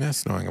 Dude, I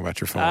miss knowing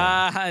about your phone.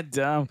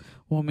 Dumb.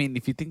 Well, I mean,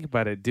 if you think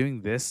about it,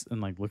 doing this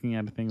and like looking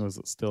at a thing was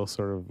still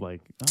sort of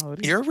like, oh,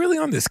 You're really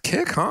on this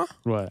kick, huh?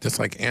 What? Just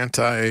like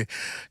anti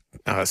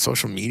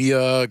social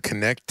media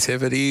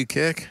connectivity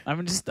kick.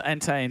 I'm just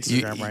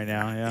anti-Instagram right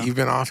now. Yeah, you've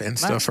been off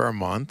Insta for a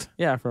month.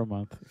 Yeah, for a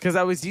month because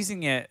I was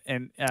using it,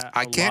 and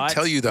I can't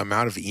tell you the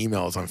amount of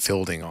emails I'm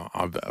fielding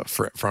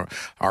from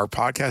our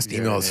podcast.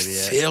 You're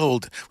emails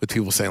filled with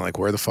people saying like,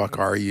 "Where the fuck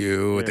are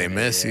you? You're They an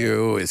miss idiot.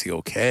 you. Is he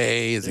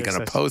okay? Is he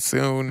gonna post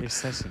soon?" You're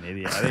such an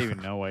idiot. I don't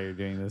even know why you're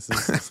doing this. This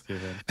is so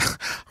stupid.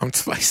 I'm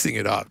spicing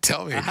it up.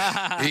 Tell me,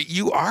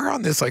 you are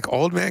on this like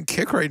old man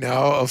kick right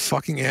now of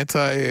fucking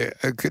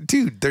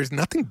dude. There's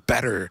nothing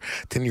better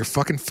than your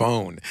fucking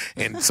phone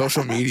and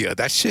social media.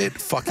 That shit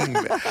fucking,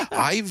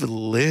 I've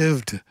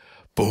lived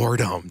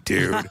boredom,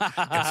 dude.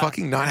 And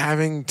fucking not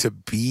having to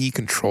be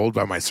controlled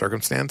by my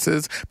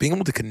circumstances, being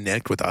able to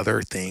connect with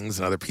other things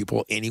and other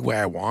people any way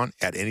I want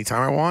at any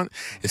time I want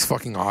is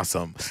fucking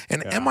awesome.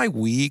 And am I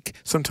weak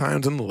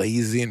sometimes and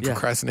lazy and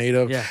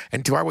procrastinative? Yeah.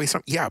 And do I waste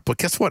time? Yeah, but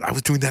guess what? I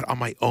was doing that on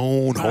my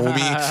own, homie.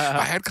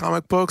 I had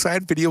comic books, I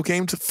had video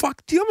games.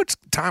 Fuck, do you know how much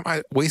time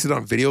I wasted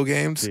on video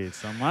games? Dude,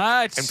 so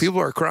much. And people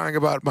are crying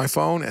about my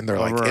phone and they're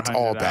Over like, it's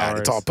all 100 bad.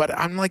 It's all, hours. but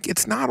I'm like,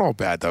 it's not all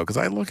bad though. Cause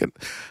I look at,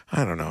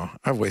 I don't know.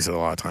 I've wasted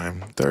a lot of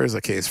time. There is a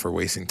case for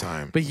wasting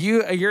time. But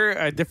you're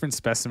a different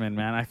specimen,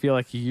 man. I feel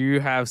like you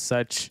have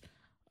such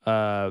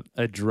a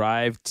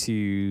drive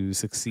to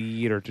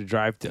succeed or to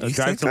drive to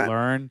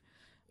learn,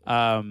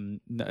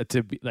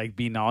 to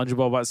be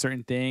knowledgeable about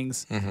certain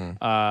things,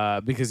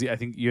 because I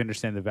think you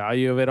understand the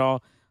value of it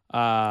all.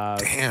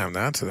 Damn,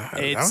 that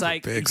It's was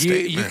like a big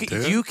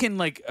statement, you can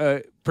like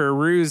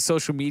peruse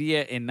social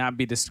media and not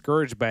be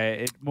discouraged by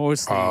it. It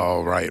mostly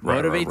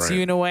motivates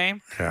you in a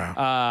way.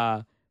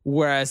 Yeah.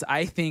 Whereas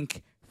I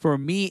think for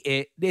me,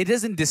 it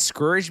doesn't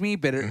discourage me,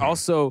 but it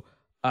also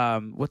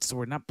what's the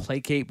word? Not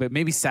placate, but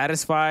maybe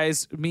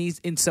satisfies me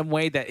in some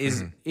way that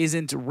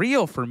isn't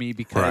real for me,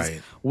 because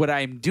what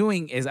I'm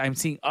doing is I'm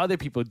seeing other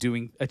people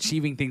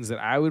achieving things that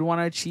I would want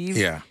to achieve.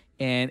 Yeah.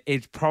 And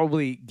it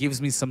probably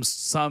gives me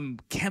some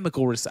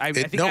chemical I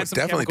think I have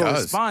some chemical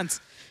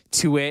response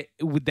to it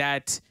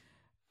that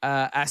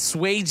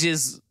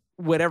assuages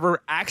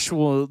whatever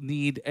actual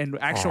need and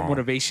actual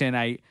motivation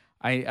I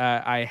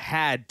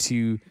had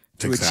to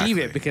achieve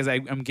it, because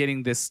I'm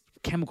getting this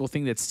chemical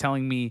thing that's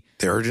telling me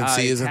the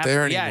urgency isn't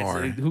there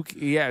anymore.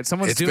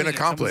 Someone's doing been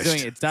accomplished. Someone's doing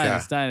it. It's done. Yeah.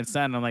 It's done. It's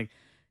done. And I'm like,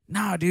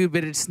 no, dude,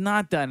 but it's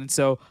not done. And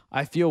so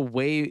I feel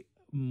way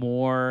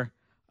more,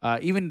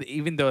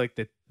 even though like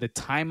the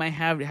time I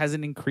have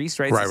hasn't increased,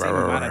 right? It's the same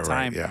amount of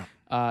time. Yeah.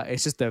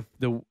 It's just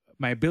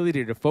my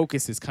ability to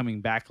focus is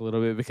coming back a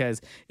little bit,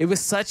 because it was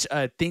such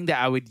a thing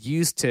that I would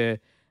use to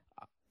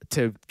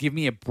give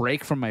me a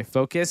break from my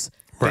focus,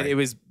 but it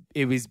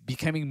was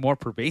becoming more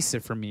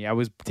pervasive for me. I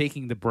was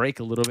taking the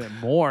break a little bit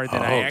more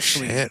than I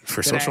actually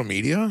for social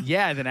media.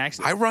 Yeah, than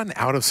actually. I run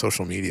out of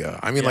social media.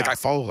 I mean, like I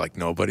follow like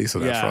nobody, so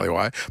that's probably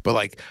why. But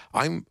like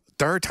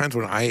there are times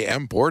when I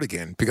am bored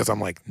again, because I'm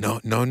like, no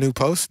new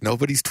posts.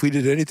 Nobody's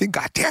tweeted anything.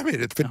 God damn it!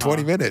 It's been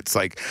 20 minutes.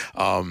 Like,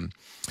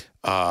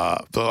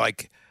 but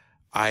like.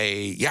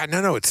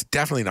 It's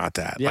definitely not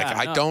that.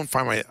 I don't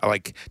find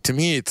to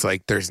me, it's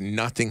like, there's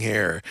nothing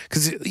here.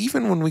 Cause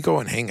even when we go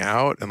and hang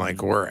out and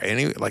like,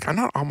 I'm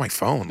not on my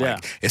phone.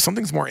 Like if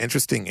something's more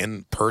interesting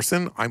in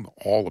person, I'm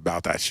all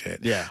about that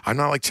shit. Yeah. I'm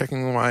not like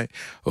checking blah,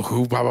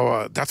 blah,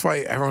 blah. That's why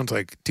everyone's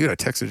like, dude, I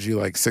texted you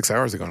like 6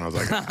 hours ago. And I was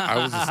like, I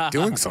was just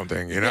doing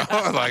something, you know,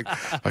 like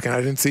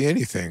I didn't see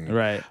anything.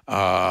 Right.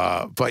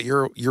 But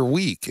you're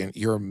weak and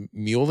you're a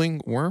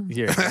muling worm.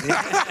 Here.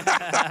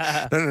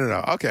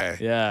 No. Okay.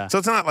 Yeah.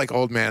 So it's not like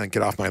old man and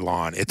get off my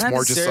lawn. It's Not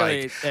more just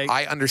like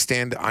I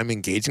understand I'm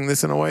engaging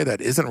this in a way that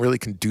isn't really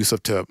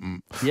conducive to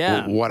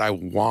what I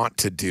want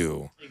to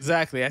do.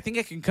 Exactly. I think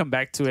I can come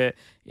back to it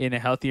in a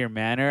healthier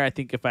manner. I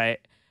think if I've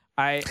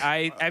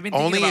been thinking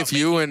Only about if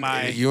you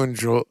and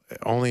Joel,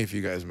 only if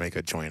you guys make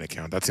a joint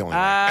account. That's the only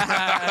way.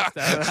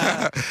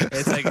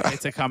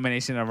 It's a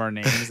combination of our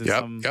names. It's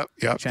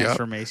Yep.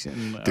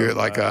 transformation. Do it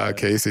like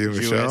Casey and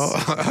Jewish. Michelle.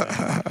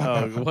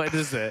 What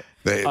is it?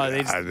 They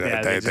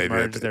just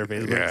merged their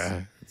Facebooks.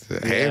 Yeah.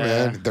 Hey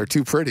man, they're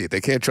too pretty. They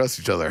can't trust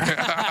each other.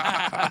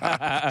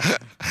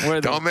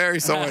 Don't marry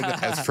someone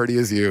as pretty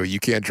as you. You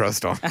can't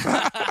trust them.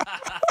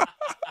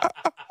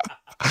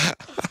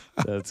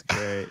 That's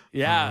great.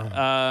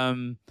 Yeah.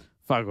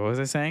 Fuck. What was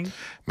I saying?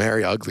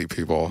 Marry ugly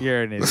people.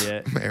 You're an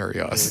idiot.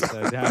 Marry us.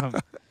 So dumb.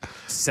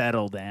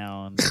 Settle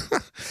down.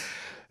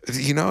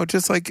 You know,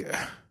 just like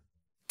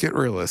get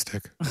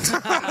realistic.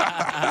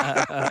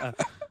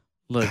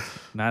 Look,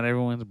 not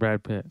everyone's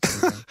Brad Pitt.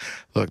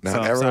 Look,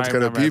 not everyone's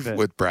going to be Brad Pitt.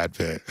 with Brad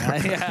Pitt.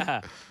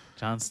 Yeah.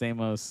 John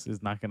Stamos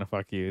is not gonna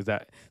fuck you.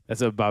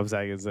 That's what Bob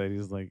Saget said.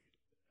 He's like,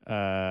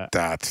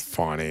 that's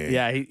funny.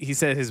 Yeah, he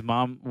said his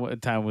mom one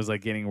time was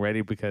like getting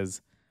ready because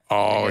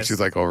she's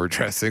like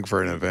overdressing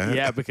for an event.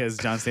 Yeah, because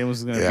John Stamos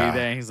was gonna be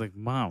there, and he's like,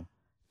 Mom,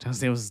 John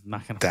Stamos is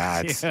not gonna.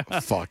 That's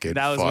fucking.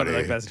 That was funny. one of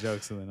the best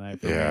jokes of the night.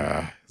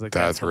 Yeah, like,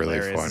 that's really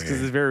funny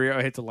because it's very real.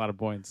 It hits a lot of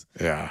points.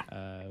 Yeah,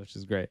 which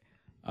is great.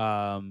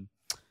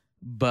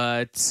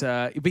 But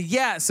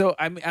yeah, so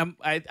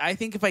I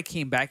think if I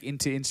came back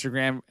into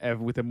Instagram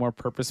with a more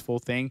purposeful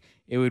thing,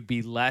 it would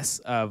be less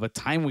of a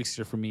time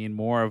waster for me and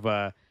more of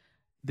a.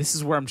 This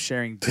is where I'm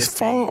sharing. Just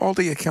follow all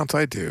the accounts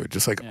I do,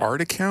 just like art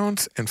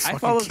accounts and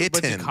fucking kittens.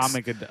 A bunch of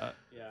comic.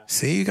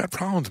 See, you got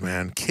problems,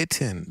 man.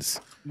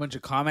 Kittens. A bunch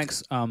of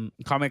comics. Although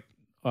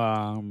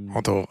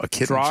a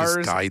kitten drawers.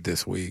 just died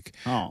this week.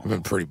 Oh, I've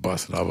been pretty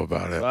busted up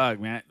about it. Fuck,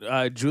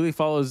 man. Julie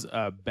follows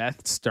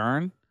Beth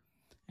Stern,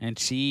 and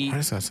why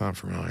does that sound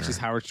familiar? She's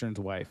Howard Stern's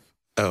wife.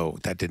 Oh,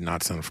 that did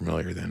not sound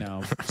familiar then.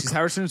 No, she's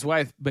Howard Stern's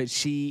wife, but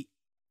she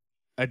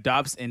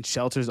adopts and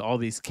shelters all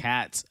these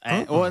cats.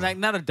 Well,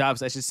 not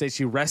adopts. I should say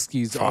she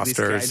rescues all these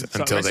cats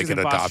until they get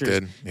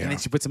adopted. Yeah. And then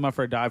she puts them up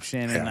for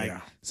adoption.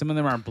 And some of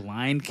them are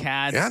blind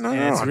cats. Yeah, no.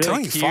 It's I'm really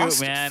telling you,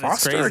 cute, man.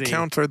 Foster it's crazy.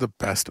 accounts are the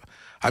best.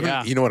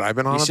 You know what I've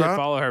been on about? You should about?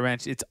 follow her, man.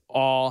 It's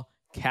all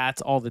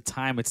cats all the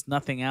time. It's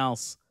nothing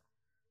else.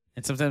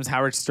 And sometimes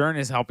Howard Stern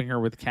is helping her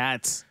with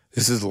cats.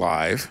 This is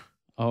live.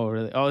 Oh,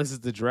 really? Oh, this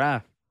is the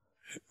giraffe.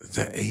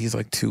 He's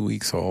like 2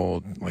 weeks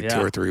old,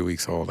 2 or 3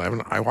 weeks old.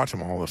 I watch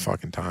him all the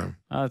fucking time.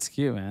 Oh, that's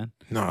cute, man.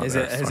 No, does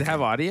it have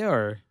audio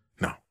or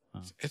no?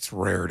 Oh. It's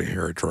rare to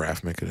hear a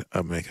giraffe make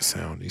a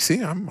sound. You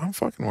see, I'm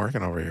fucking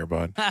working over here,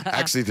 bud.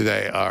 Actually,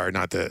 today or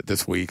not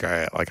this week.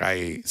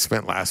 I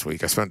spent last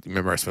week. I spent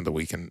the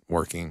weekend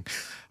working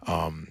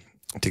to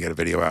get a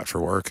video out for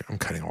work. I'm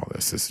cutting all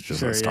this. This is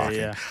just us talking.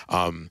 Yeah.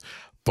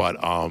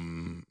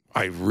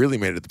 I really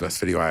made it the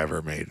best video I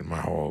ever made in my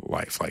whole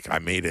life. Like I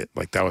made it,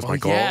 like that was my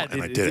goal, and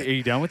I did it. Are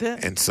you done with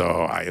it? And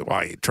so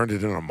I turned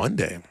it in on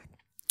Monday,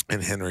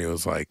 and Henry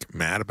was like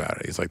mad about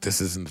it. He's like, "This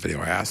isn't the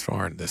video I asked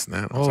for," and this and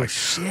that. And I was like,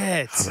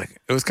 shit! I was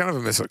like, it was kind of a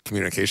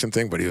miscommunication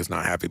thing, but he was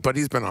not happy. But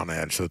he's been on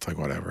edge, so it's like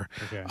whatever.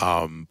 Okay.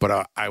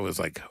 But I was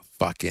like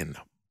fucking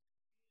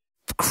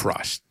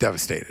crushed,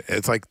 devastated.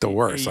 It's like the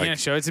worst. You gonna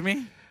show it to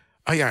me?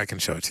 Oh yeah, I can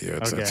show it to you.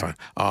 It's fine.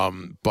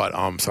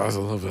 So I was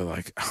a little bit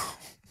like.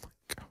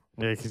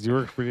 Yeah, because you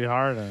worked pretty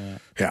hard on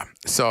it. Yeah.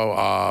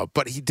 So,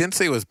 but he didn't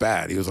say it was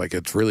bad. He was like,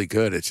 it's really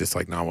good. It's just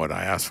like not what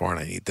I asked for, and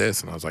I need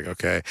this. And I was like,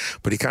 okay.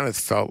 But he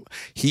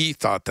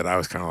thought that I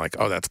was kind of like,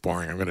 oh, that's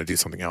boring. I'm going to do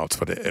something else.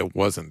 But it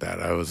wasn't that.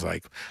 I was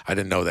like, I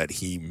didn't know that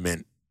he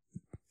meant,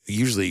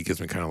 usually he gives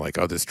me kind of like,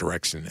 oh, this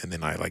direction. And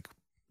then I like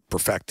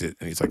perfect it.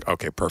 And he's like,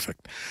 okay,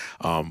 perfect.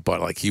 But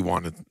like he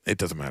wanted, it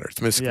doesn't matter. It's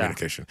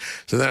miscommunication. Yeah.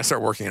 So then I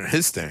start working on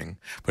his thing,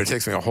 but it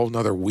takes me a whole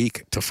nother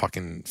week to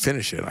fucking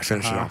finish it. I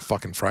finished it on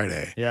fucking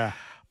Friday. Yeah.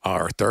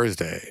 Or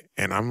Thursday.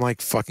 And I'm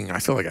like I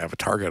feel like I have a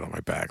target on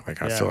my back.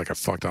 Like I feel like I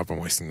fucked up. I'm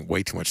wasting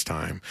way too much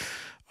time.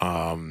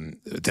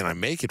 Then I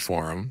make it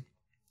for him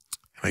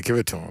and I give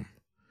it to him.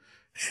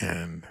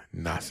 And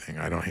nothing.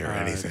 I don't hear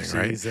anything,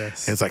 right? It's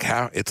like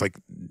it's like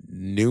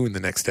noon the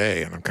next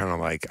day, and I'm kind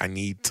of like, I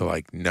need to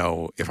like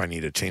know if I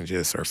need to change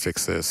this or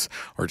fix this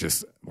or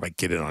just like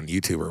get it on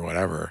YouTube or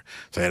whatever.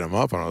 So I hit him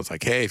up and I was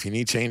like, hey, if you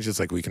need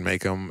changes, like we can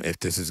make them. If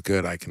this is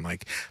good, I can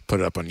like put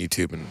it up on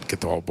YouTube and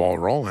get the whole ball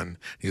rolling.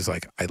 He's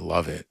like, I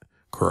love it.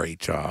 Great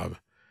job.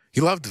 He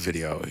loved the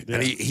video,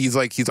 and he's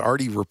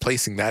already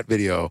replacing that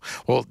video.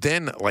 Well,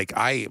 then like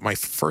my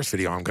first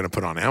video I'm going to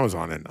put on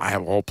Amazon, and I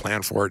have a whole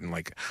plan for it, and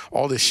like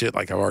all this shit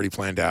like I've already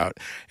planned out.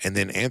 And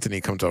then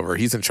Anthony comes over.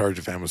 He's in charge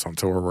of Amazon,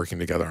 so we're working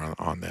together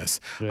on this.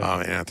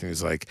 Yeah. And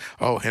Anthony's like,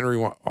 oh, Henry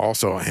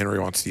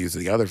wants to use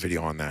the other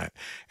video on that,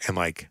 and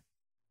like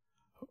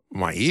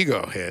my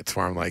ego hits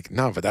where I'm like,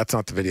 no, but that's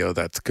not the video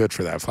that's good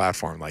for that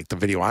platform. Like the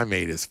video I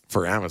made is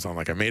for Amazon.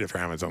 Like I made it for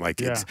Amazon. Like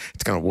it's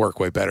going to work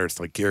way better. It's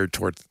like geared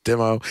towards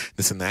demo,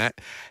 this and that.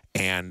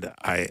 And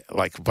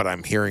but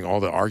I'm hearing all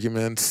the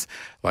arguments.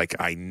 Like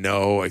I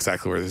know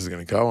exactly where this is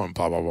going to go and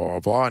blah, blah, blah, blah,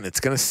 blah. And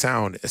it's going to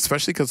sound,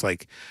 especially because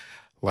like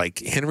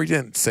Henry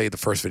didn't say the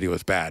first video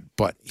was bad,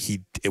 but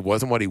it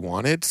wasn't what he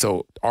wanted.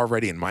 So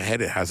already in my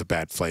head, it has a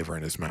bad flavor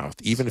in his mouth.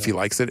 Even if he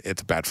likes it,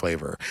 it's a bad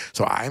flavor.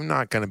 So I'm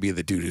not going to be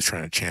the dude who's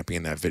trying to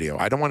champion that video.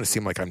 I don't want to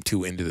seem like I'm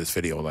too into this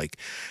video. Like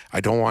I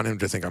don't want him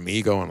to think I'm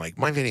ego and like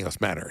my videos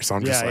matter. So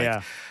I'm just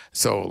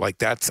so like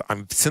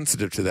I'm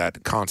sensitive to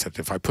that concept.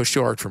 If I push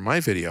too hard for my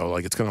video,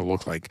 like it's going to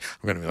look like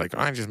I'm going to be like,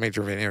 I just made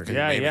your video because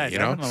you made me, you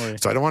know?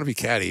 So I don't want to be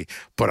catty,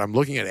 but I'm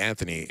looking at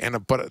Anthony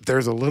but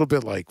there's a little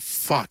bit like,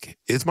 fuck,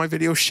 is my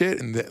video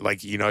shit? And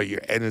like, you know,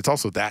 and it's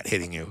also that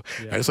hitting you.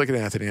 I just look at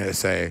Anthony and I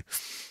say,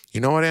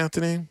 you know what,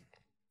 Anthony?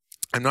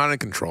 I'm not in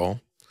control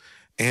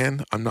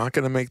and I'm not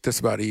going to make this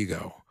about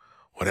ego.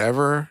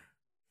 Whatever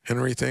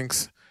Henry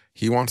thinks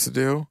he wants to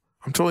do,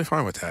 I'm totally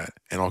fine with that.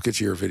 And I'll get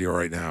you your video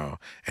right now.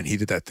 And he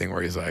did that thing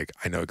where he's like,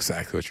 I know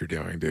exactly what you're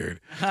doing,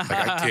 dude. Like,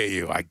 I get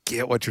you. I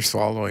get what you're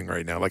swallowing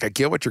right now. Like, I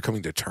get what you're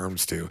coming to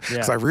terms to.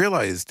 Because I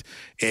realized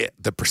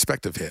the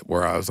perspective hit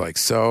where I was like,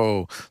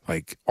 so,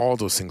 like, all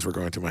those things were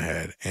going through my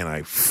head. And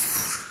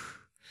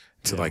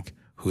like,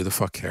 who the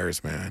fuck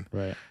cares, man?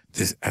 Right.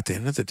 This, at the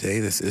end of the day,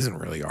 this isn't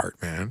really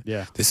art, man.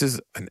 Yeah. This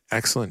is an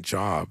excellent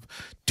job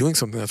doing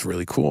something that's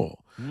really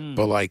cool.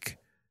 But, like,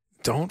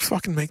 don't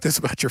fucking make this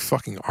about your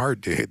fucking art,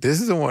 dude. This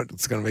isn't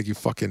what's going to make you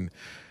fucking...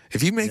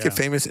 If you make it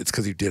famous, it's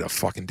because you did a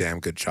fucking damn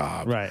good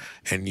job. Right.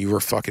 And you were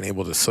fucking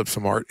able to slip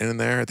some art in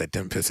there that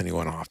didn't piss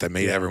anyone off, that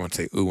made everyone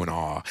say ooh and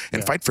ah.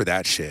 And fight for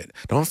that shit.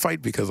 Don't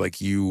fight because, like,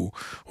 you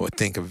would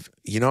think of...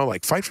 You know,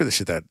 like, fight for the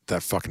shit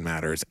that fucking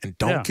matters. And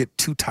don't get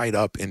too tied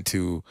up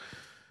into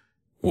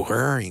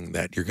worrying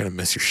that you're going to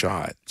miss your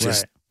shot.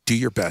 Just do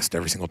your best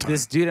every single time.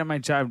 This dude at my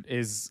job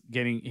is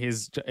getting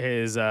his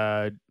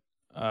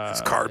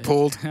card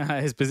pulled.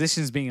 His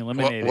position is being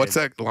eliminated. What's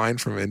that line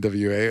from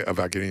NWA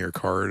about getting your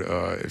card?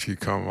 If you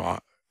come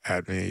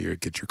at me, you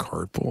get your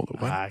card pulled.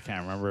 What? I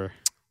can't remember.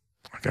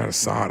 I gotta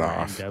saw it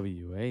off.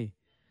 NWA,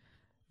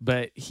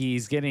 but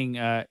he's getting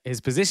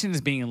his position is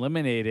being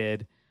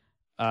eliminated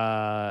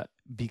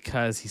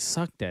because he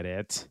sucked at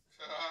it.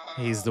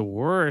 He's the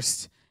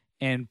worst,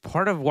 and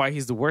part of why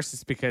he's the worst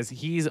is because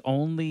he's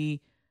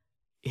only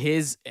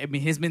his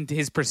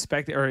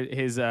perspective or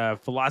his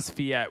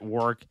philosophy at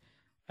work.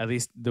 At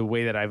least the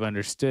way that I've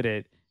understood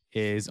it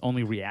is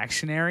only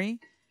reactionary.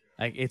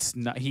 Like it's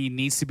not, he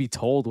needs to be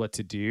told what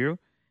to do.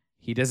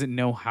 He doesn't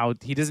know how,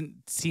 he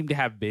doesn't seem to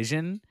have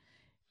vision,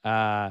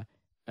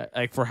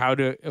 like for how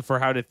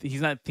to,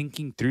 he's not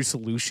thinking through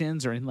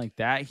solutions or anything like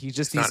that. He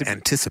just needs not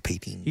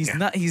anticipating.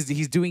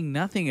 He's doing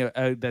nothing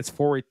that's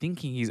forward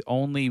thinking. He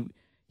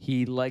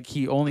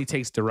only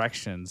takes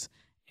directions.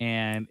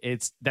 And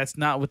that's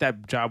not what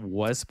that job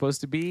was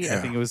supposed to be. I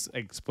think it was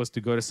like supposed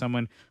to go to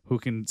someone who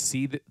can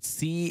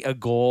see a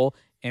goal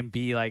and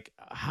be like,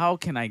 how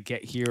can I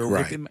get here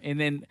with him? And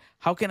then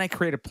how can I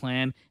create a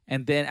plan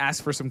and then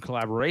ask for some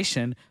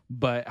collaboration?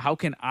 But how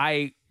can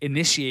I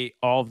initiate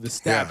all of the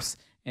steps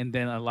and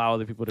then allow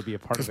other people to be a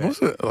part of it?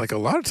 Most of, like a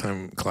lot of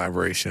time,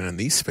 collaboration in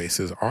these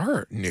spaces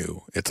are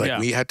new. It's like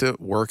we had to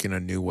work in a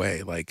new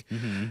way. Like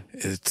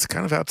it's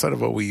kind of outside of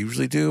what we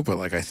usually do, but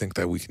like I think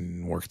that we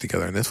can work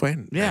together in this way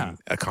and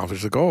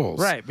accomplish the goals.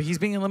 Right, but he's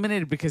being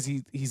eliminated because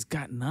he's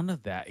got none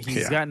of that.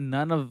 He's got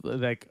none of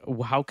like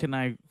how can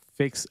I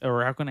fix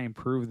or how can I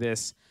improve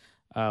these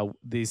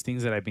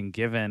things that I've been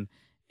given,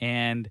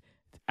 and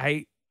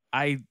I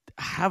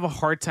have a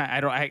hard time.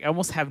 I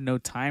almost have no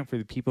time for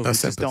the people who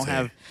just don't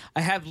have.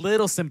 I have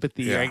little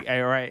sympathy.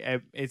 Yeah.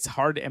 It's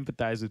hard to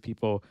empathize with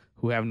people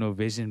who have no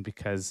vision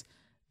because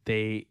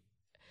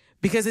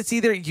it's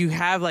either you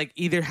have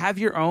either have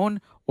your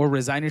own or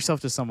resign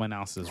yourself to someone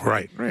else's.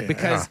 Right.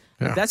 Because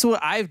that's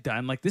what I've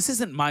done. Like this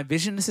isn't my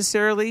vision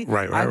necessarily.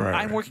 Right.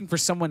 I'm working for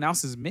someone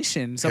else's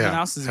mission, someone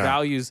else's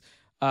values.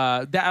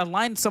 That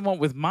align somewhat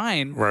with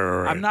mine.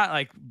 Right.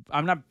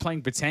 I'm not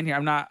playing pretend here.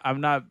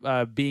 I'm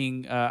not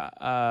being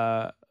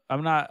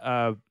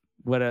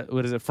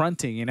what is it,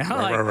 fronting, you know?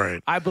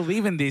 Right. I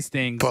believe in these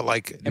things. But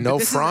no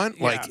front.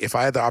 Like if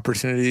I had the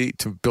opportunity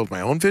to build my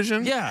own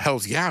vision,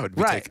 hell's I would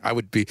be I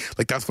would be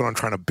like, that's what I'm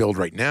trying to build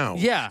right now.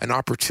 Yeah. An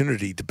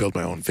opportunity to build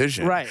my own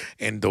vision. Right.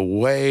 And the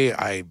way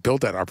I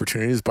build that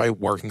opportunity is by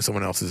working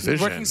someone else's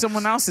vision. Working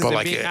someone else's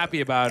and being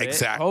happy about it.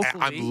 Exactly.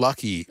 I'm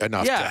lucky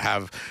enough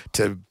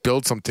to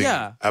build something,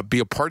 be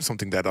a part of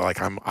something that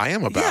I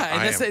am about.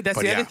 Yeah, and that's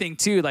the other thing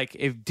too. Like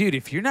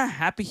if you're not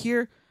happy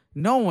here,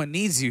 no one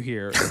needs you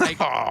here.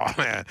 Like, oh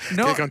man,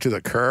 take them to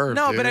the curb.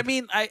 No, dude. But I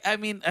mean, I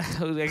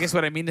guess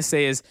what I mean to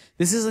say is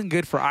this isn't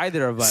good for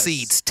either of us.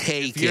 Seats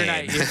taken.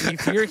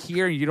 If you're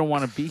here and you don't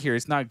want to be here,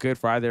 it's not good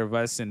for either of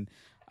us. And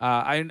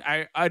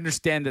I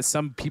understand that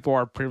some people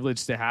are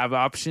privileged to have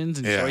options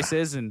and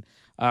choices, and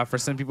for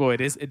some people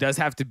it does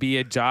have to be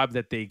a job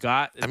that they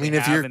got. I mean,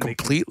 if you're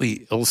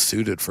completely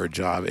ill-suited for a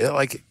job,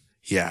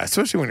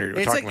 especially when you're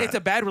talking about it's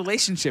a bad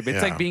relationship.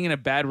 It's like being in a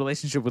bad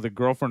relationship with a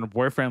girlfriend or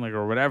boyfriend,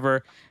 or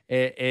whatever.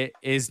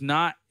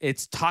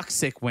 It's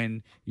toxic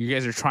when you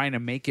guys are trying to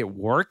make it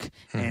work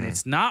and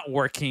it's not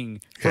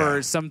working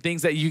for some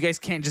things that you guys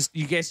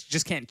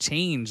just can't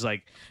change.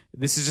 Like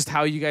this is just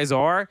how you guys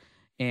are,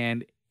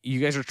 and you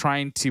guys are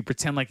trying to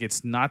pretend like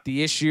it's not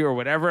the issue or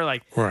whatever.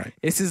 Like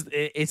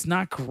it's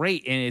not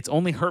great, and it's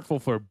only hurtful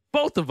for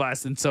both of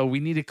us, and so we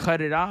need to cut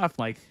it off.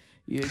 Like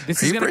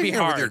this is gonna be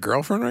hard. With your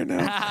girlfriend right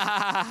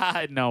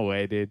now? No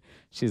way, dude.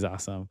 She's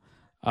awesome.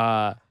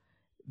 But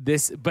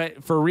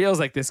for reals,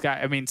 like this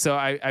guy. I mean, so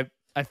I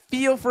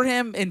feel for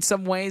him in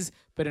some ways,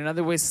 but in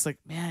other ways, it's like,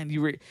 man,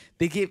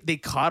 they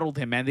coddled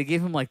him, man. They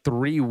gave him like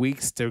 3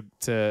 weeks to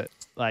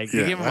they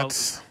gave him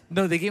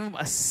they gave him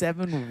a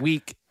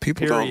 7-week.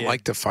 People don't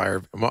like to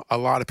fire. A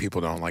lot of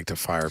people don't like to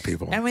fire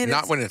people. I mean,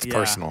 not when it's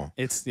personal.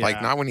 It's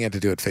not when you have to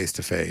do it face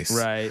to face.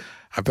 Right.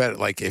 I bet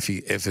if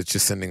it's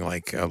just sending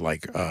I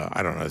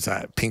don't know, is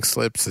that pink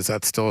slips? Is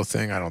that still a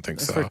thing? I don't think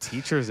so. For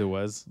teachers, it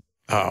was.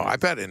 Oh, I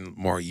bet in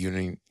more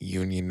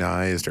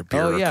unionized or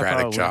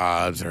bureaucratic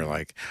jobs or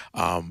like,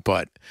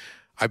 but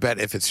I bet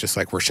if it's just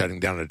like we're shutting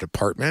down a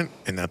department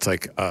and that's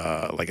like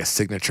a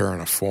signature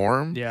on a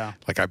form. Yeah.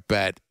 Like I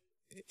bet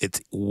it's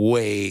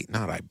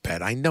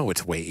I know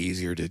it's way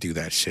easier to do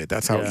that shit.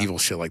 That's how evil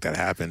shit like that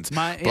happens.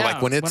 But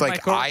like when it's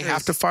like I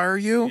have to fire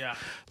you,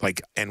 like,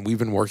 and we've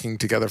been working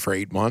together for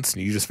 8 months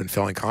and you've just been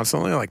failing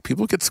constantly, like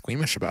people get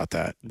squeamish about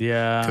that.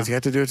 Yeah. Because you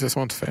have to do it to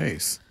someone's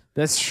face.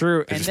 That's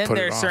true. And then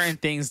there are certain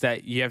things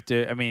that you have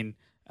to, I mean,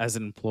 as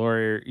an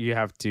employer, you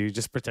have to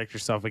just protect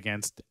yourself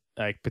against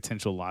like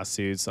potential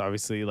lawsuits.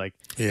 Obviously, like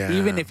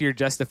even if you're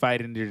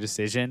justified in your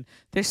decision,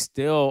 there's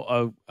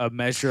still a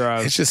measure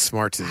of it's just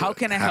smart to how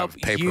can I help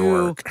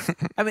paperwork. you?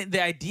 I mean,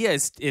 the idea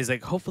is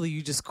like hopefully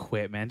you just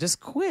quit, man. Just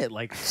quit.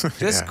 Like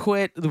just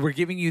quit. We're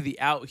giving you the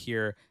out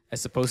here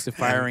as opposed to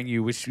firing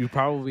you, which you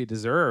probably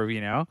deserve,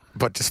 you know?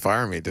 But just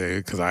fire me,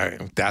 dude, because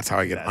that's how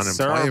I get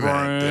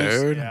unemployment,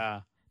 dude.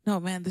 Yeah. No,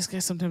 man, this guy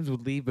sometimes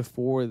would leave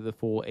before the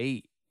full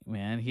 8,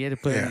 man. He had to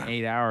put in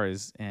 8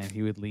 hours, and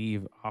he would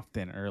leave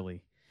often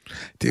early.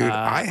 Dude,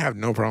 I have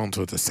no problems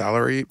with a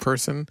salary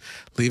person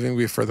leaving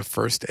before the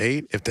first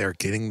 8 if they're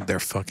getting their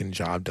fucking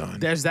job done.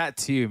 There's that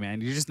too,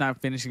 man. You're just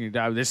not finishing your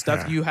job. There's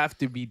stuff you have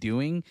to be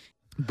doing,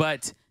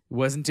 but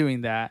wasn't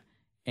doing that.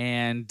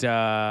 And,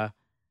 oh,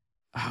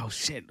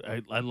 shit.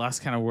 I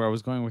lost kind of where I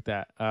was going with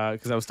that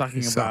because I was talking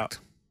about. Sucked.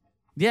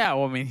 Yeah,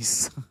 well, I mean, he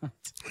sucked.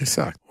 He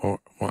sucked.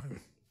 Well, what?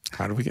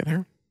 How did we get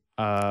here?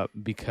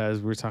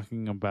 Because we're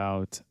talking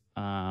about,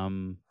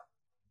 oh,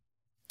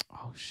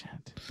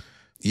 shit.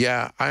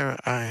 Yeah,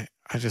 I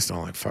just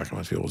don't like fucking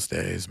with people's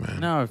days, man.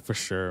 No, for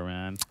sure,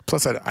 man.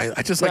 Plus,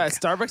 I just like at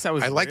Starbucks.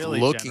 I like really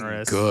looking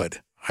generous. good.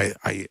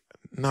 I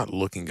not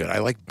looking good. I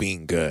like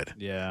being good.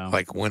 Yeah.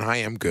 Like when I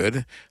am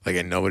good, like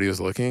and nobody was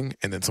looking,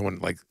 and then someone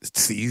like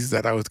sees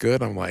that I was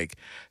good, I'm like,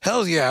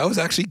 hell yeah, I was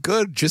actually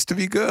good just to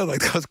be good.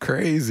 Like that was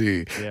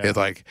crazy.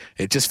 Yeah.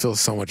 It just feels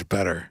so much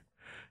better,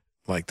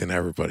 like than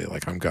everybody.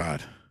 Like I'm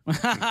God.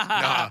 No,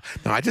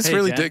 I just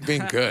really dig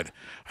being good.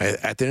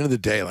 At the end of the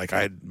day, like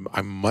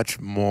I'm much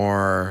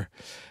more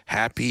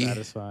happy,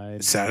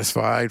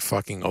 satisfied,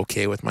 fucking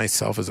okay with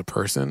myself as a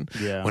person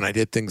when I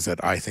did things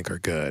that I think are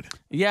good.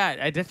 Yeah,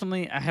 I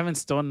haven't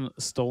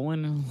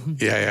stolen.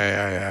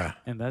 Yeah.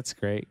 And that's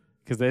great.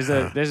 Because there's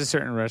a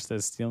certain rush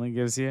that stealing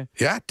gives you.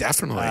 Yeah,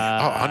 definitely.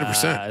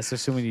 100%.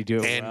 Especially when you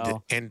do it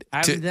well. And I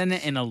haven't done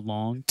it in a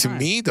long time. To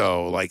me,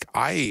 though, like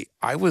I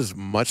was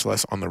much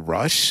less on the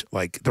rush.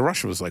 Like the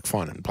rush was like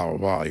fun and blah, blah,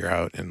 blah. You're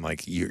out and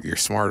like you're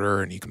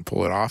smarter and you can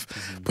pull it off.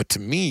 Mm-hmm. But to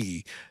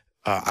me,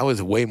 I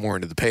was way more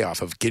into the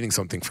payoff of getting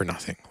something for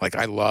nothing. Like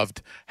I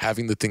loved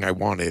having the thing I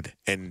wanted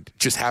and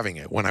just having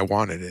it when I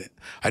wanted it.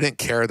 I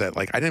didn't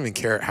even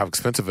care how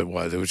expensive it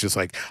was. It was just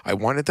like, I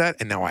wanted that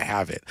and now I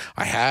have it.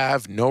 I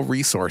have no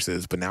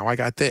resources, but now I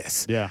got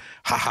this. Yeah.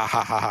 Ha ha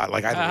ha ha ha.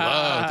 Like I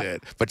loved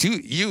it. But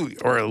you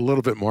are a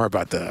little bit more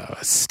about the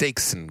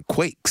stakes and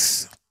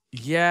quakes.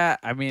 Yeah,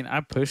 I mean,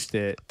 I pushed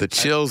it. The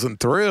chills and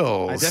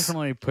thrills. I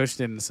definitely pushed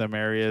it in some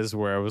areas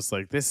where I was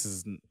like, this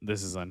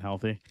is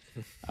unhealthy.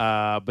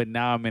 But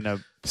now I'm in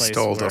a place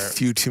Stole where... a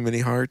few too many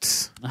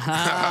hearts.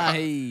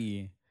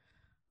 Hi.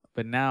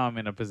 But now I'm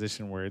in a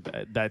position where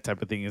that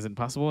type of thing isn't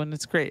possible, and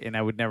it's great. And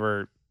I would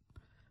never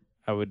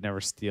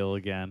steal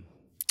again.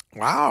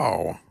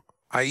 Wow.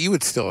 You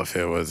would steal if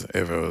it was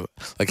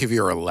like if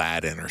you're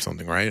Aladdin or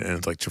something, right? And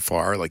it's like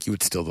Jafar, like you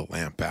would steal the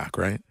lamp back,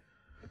 right?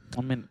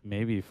 I mean,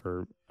 maybe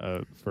for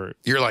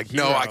you're like,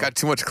 no, I got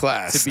too much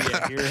class to be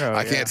a hero.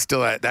 I can't steal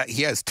that.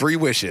 He has 3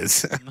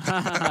 wishes.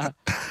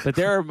 But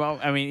there are,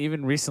 I mean,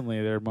 even recently,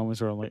 there are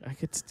moments where I'm like, I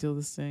could steal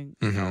this thing.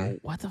 Mm-hmm. No,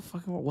 what the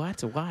fuck?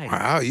 What? Why?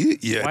 Wow,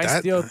 why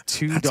steal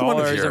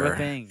 $2 of a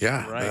thing?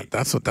 Yeah, right.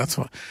 That's what.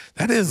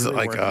 That is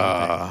really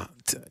like.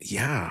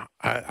 Yeah,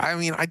 I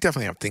mean, I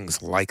definitely have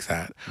things like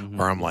that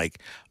where I'm like,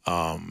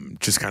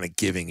 just kind of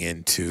giving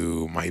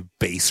into my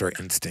baser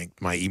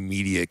instinct, my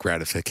immediate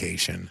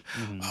gratification.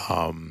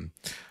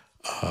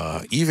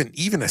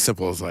 Even as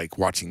simple as like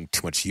watching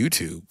too much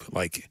YouTube,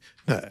 like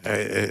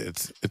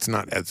it's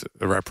not as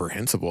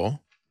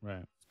reprehensible,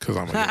 right? Because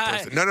I'm a good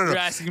person. No. You're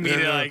asking me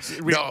to like.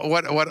 No,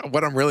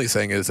 what I'm really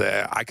saying is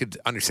I could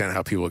understand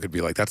how people could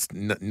be like, that's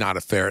not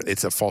a fair.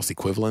 It's a false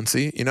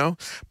equivalency, you know.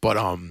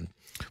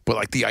 But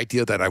like the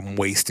idea that I'm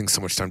wasting so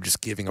much time,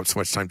 just giving up so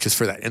much time just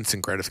for that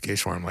instant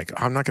gratification where I'm like,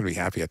 I'm not going to be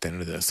happy at the end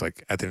of this.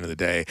 Like at the end of the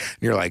day, and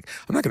you're like,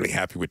 I'm not going to be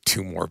happy with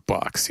 $2 more,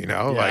 you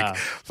know? Yeah. Like,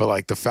 but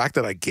like the fact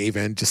that I gave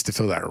in just to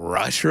feel that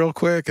rush real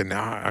quick. And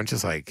now I'm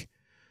just like,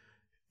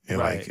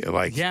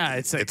 like, yeah,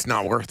 it's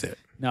not worth it.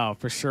 No,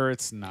 for sure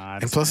it's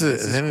not. And plus,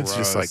 then it's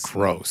just like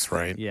gross,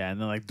 right? Yeah, and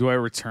then like, do I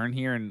return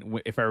here? And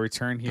if I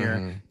return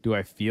here, do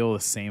I feel the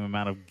same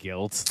amount of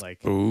guilt,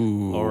 like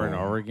over and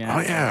over again?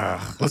 Oh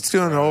yeah, let's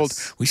do an old.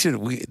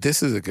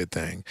 This is a good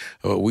thing.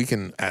 We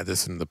can add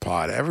this into the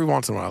pod every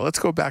once in a while. Let's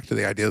go back to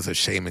the ideas of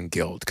shame and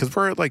guilt because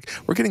we're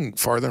getting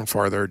farther and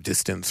farther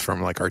distance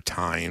from like our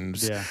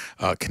times,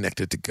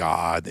 connected to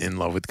God, in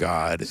love with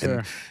God,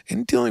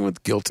 and dealing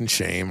with guilt and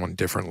shame on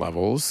different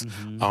levels.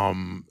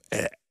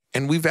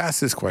 and we've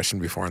asked this question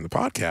before on the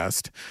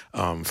podcast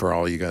for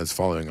all you guys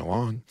following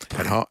along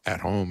at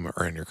home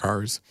or in your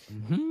cars.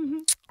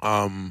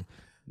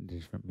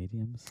 Different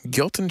mediums.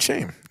 Guilt and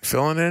shame.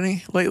 Feeling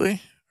any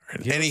lately?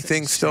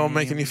 Anything still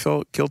making you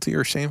feel guilty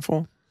or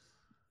shameful?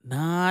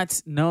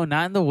 Not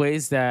in the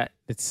ways that,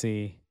 let's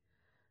see.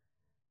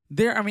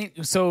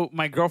 So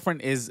my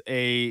girlfriend is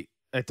I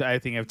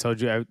think I've told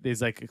you,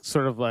 is like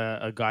sort of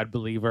a God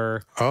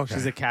believer. Okay.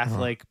 She's a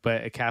Catholic,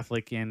 but a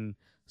Catholic in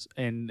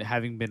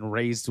having been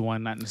raised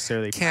one, not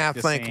necessarily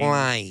Catholic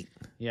light.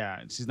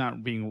 Yeah, she's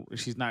not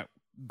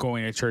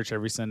going to church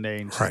every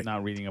Sunday, and she's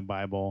not reading a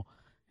Bible.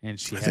 And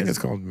I think it's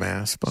called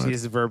Mass. But she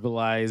has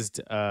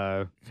verbalized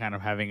kind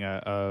of having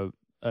a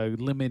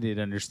limited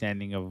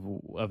understanding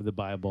of the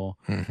Bible,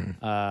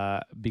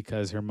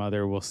 because her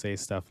mother will say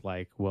stuff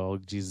like, well,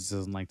 Jesus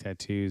doesn't like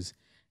tattoos.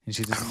 And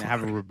she doesn't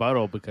have a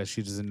rebuttal because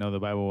she doesn't know the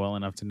Bible well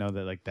enough to know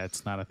that like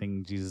that's not a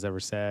thing Jesus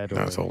ever said.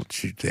 That's old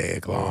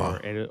Judaic law,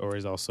 or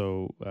is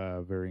also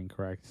very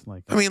incorrect.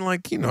 Like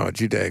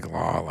Judaic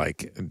law,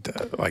 like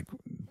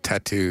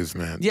tattoos,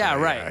 man. Yeah,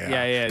 right.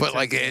 Yeah. But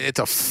like it's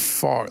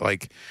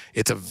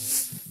a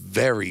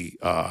very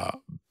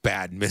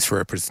bad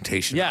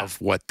misrepresentation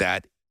of what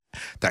that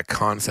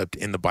concept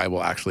in the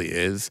Bible actually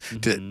is.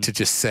 To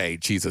just say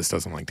Jesus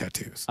doesn't like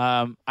tattoos.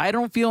 I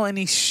don't feel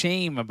any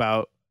shame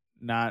about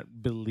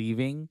not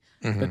believing,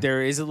 but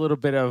there is a little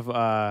bit of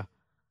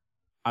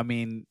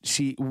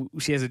she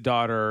has a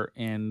daughter,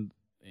 and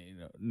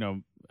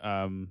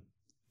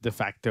de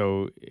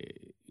facto,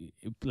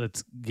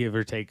 let's give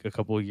or take a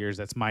couple of years,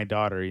 that's my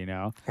daughter,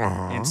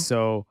 and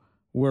so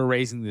we're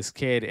raising this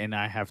kid, and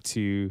I have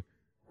to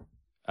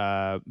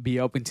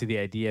be open to the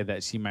idea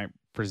that she might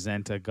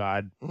present a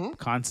God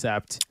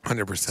concept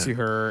 100% to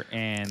her,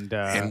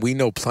 and we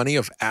know plenty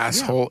of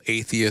asshole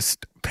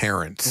atheist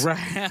parents.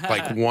 Right.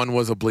 Like one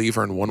was a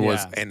believer and one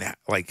was, and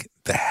like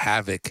the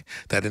havoc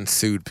that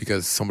ensued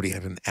because somebody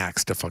had an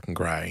axe to fucking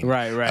grind.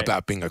 Right.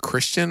 About being a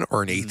Christian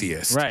or an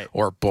atheist, right,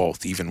 or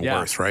both, even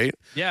worse, right?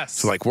 Yes.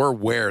 So like we're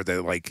aware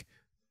that like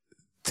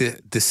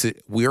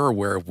we're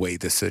aware of ways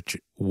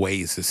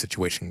the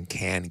situation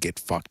can get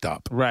fucked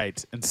up.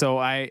 Right, and so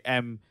I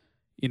am,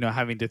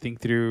 having to think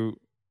through.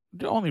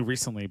 Only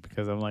recently,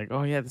 because I'm like,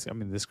 oh yeah,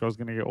 this girl's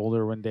gonna get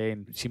older one day,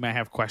 and she might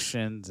have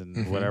questions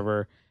and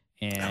whatever.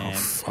 And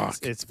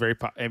it's very.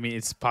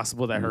 It's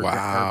possible that her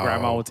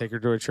grandma will take her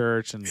to a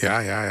church, and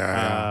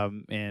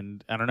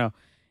and I don't know.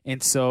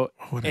 And so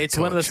it's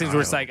one of those things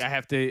where it's like I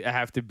have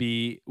to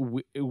be.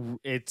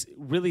 It's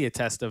really a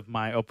test of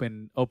my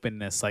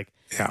openness. Like,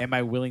 am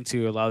I willing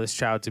to allow this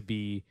child to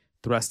be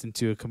thrust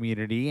into a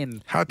community,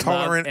 and how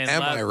tolerant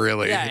am I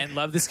really? Yeah, and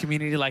love this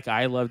community like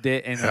I loved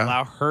it, and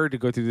allow her to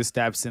go through the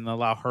steps, and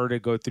allow her to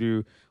go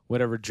through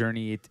whatever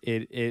journey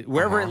it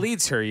wherever it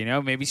leads her.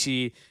 Maybe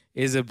she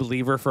is a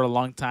believer for a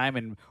long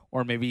time,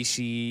 or maybe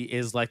she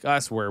is like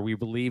us, where we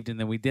believed and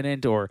then we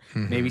didn't, or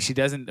maybe she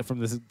doesn't from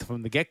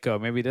the get go.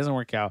 Maybe it doesn't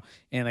work out,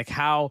 and like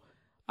how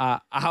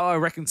I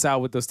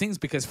reconcile with those things,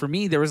 because for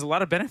me there was a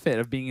lot of benefit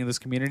of being in those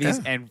communities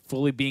and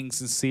fully being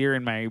sincere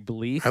in my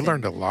belief. I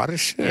learned a lot of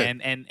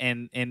shit,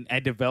 and I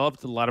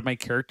developed a lot of my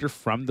character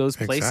from those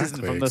places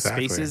and from those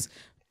spaces.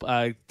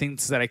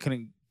 Things that I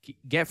couldn't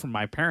get from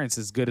my parents,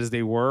 as good as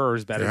they were or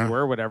as bad as they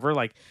were, whatever.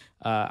 Like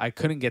I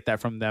couldn't get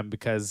that from them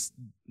because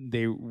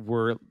they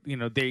were,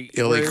 they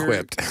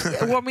ill-equipped.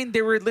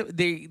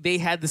 They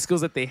had the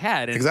skills that they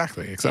had. And,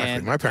 exactly.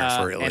 And, my parents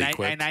were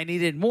ill-equipped, and I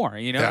needed more,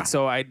 And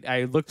so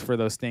I looked for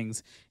those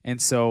things.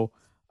 And so,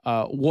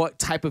 what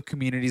type of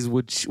communities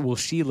will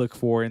she look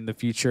for in the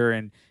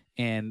future,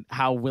 and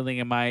how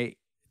willing am I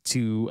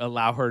to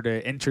allow her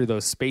to enter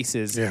those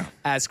spaces?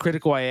 As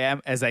critical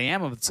as I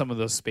am of some of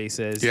those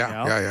spaces.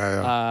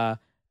 How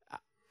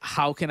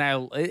can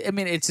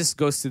it just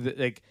goes to the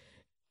like.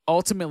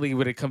 Ultimately,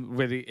 what it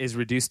is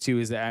reduced to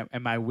is that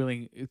am I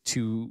willing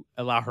to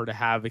allow her to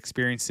have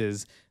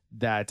experiences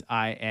that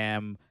I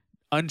am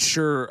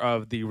unsure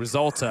of the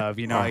result of,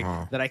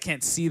 that I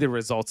can't see the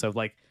results of,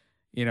 like,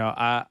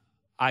 I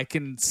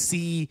can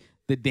see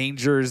the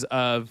dangers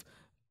of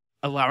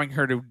allowing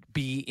her to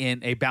be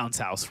in a bounce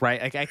house,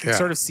 right? Like I can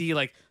sort of see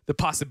like the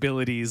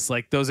possibilities,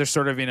 like those are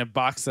sort of in a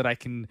box that I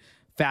can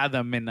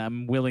fathom, and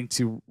I'm willing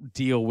to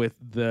deal with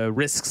the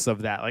risks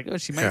of that. Like,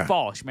 she might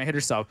fall, she might hit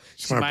herself,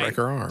 she might break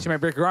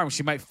her arm,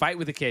 she might fight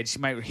with a kid, she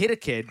might hit a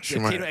kid, a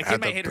kid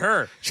might hit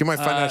her, she might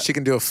find out she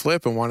can do a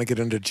flip and want to get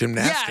into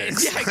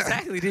gymnastics. Yeah,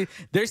 exactly, dude.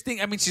 There's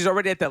she's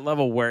already at that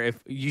level where if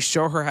you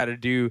show her how to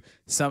do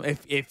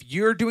if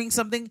you're doing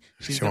something,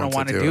 she's gonna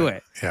want to do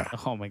it. Yeah.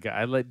 Oh my god,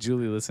 I let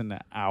Julie listen to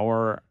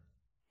Our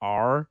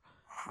R.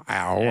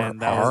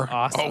 And that was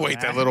awesome. Oh wait,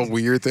 that little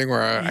weird thing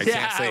where I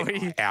can't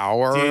say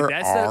hour. Dude,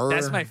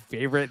 that's my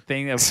favorite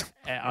thing on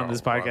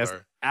this podcast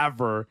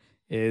ever.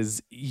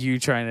 is you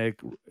trying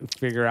to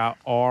figure out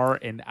R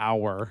and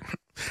hour.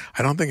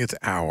 I don't think it's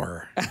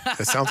hour.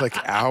 It sounds like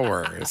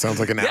hour. It sounds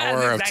like an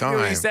hour exactly of time.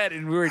 What you said,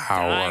 and we were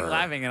dying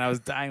laughing, and I was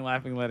dying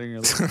laughing, letting you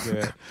listen to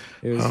it.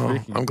 It was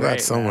freaking I'm glad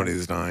great,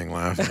 somebody's dying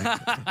laughing.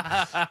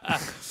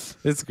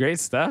 It's great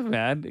stuff,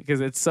 man.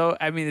 Because it's so.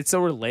 I mean, it's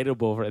so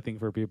relatable for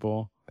for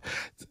people.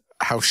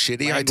 How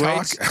shitty language.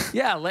 I talk.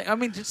 Yeah, I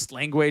mean, just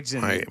language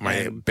and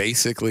and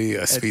basically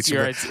a speech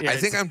impediment. I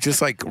think I'm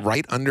just like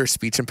right under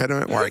speech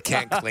impediment where I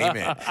can't claim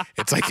it.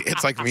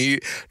 It's like me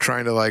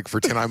trying to like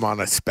pretend I'm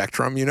on a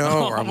spectrum, you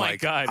know? Or I'm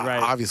God,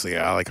 right. Obviously,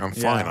 I'm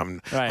fine.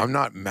 I'm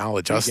not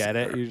maladjusted. You get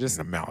it? You're just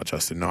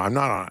maladjusted. No, I'm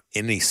not on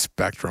any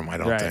spectrum. I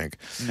don't think.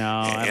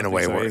 No, in a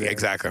way where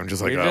exactly, I'm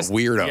just like a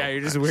weirdo. Yeah,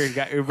 you're just a weird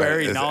guy. You're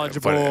very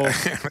knowledgeable.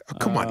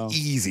 Come on,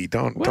 easy.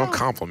 Don't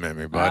compliment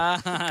me,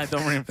 bud.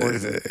 Don't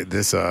reinforce it.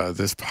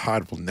 This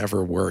pod will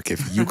never work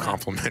if you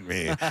compliment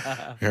me.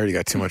 I already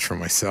got too much for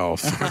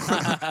myself.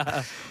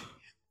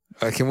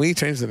 Can we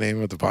change the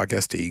name of the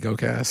podcast to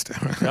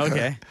EgoCast?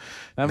 Okay.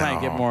 That might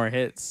get more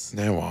hits.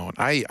 It won't.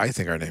 I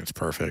think our name's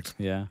perfect.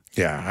 Yeah.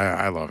 Yeah,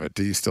 I love it.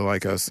 Do you still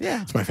like us?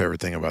 Yeah. It's my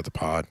favorite thing about the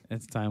pod.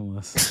 It's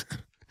timeless.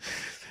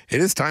 It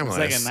is timeless.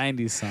 It's like a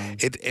 90s song.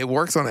 It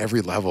works on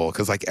every level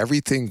because like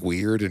everything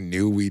weird and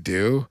new we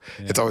do,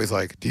 it's always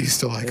like, do you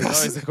still like us? It's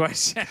always the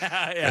question.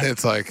 And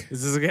it's like,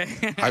 is this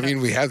okay? I mean,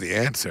 we have the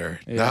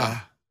answer. Yeah.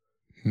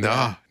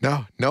 No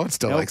one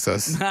still likes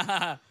us.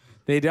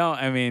 They don't.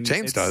 I mean,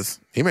 James does.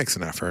 He makes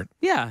an effort.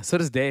 Yeah, so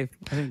does Dave.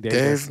 I think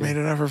Dave made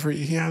an effort for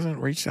you. He hasn't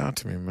reached out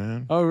to me,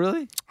 man. Oh,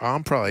 really?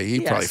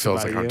 He probably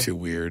feels like I'm too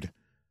weird.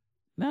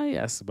 No, he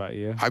asks about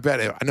you. I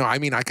bet. I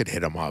mean, I could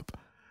hit him up.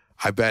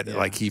 I bet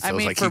like he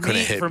feels like he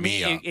couldn't hit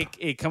me up.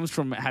 It comes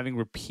from having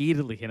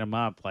repeatedly hit him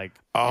up. Like,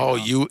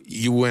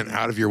 you went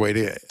out of your way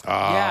to.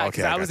 Yeah,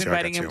 okay. I was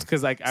inviting him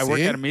because like I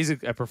work at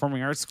a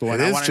performing arts school, and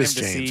I wanted him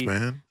to see.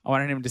 Man. I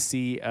wanted him to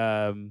see,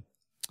 like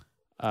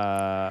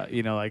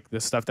the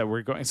stuff that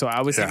we're going. So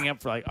I was hitting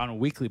up for like on a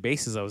weekly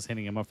basis. I was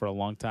hitting him up for a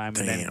long time,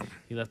 and then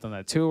he left on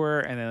that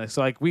tour, and then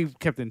so like we've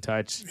kept in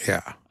touch.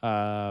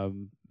 Yeah.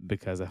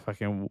 Because I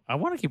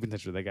want to keep in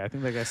touch with that guy. I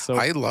think that guy's so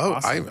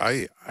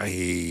awesome.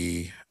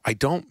 I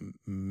don't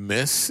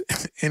miss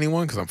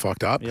anyone because I'm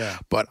fucked up. Yeah.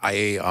 But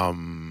I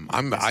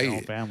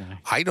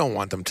don't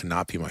want them to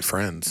not be my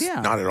friends.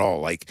 Yeah. Not at all.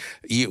 Like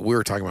we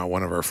were talking about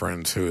one of our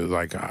friends who was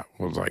like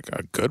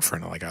a good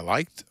friend. Like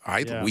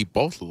we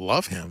both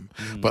love him,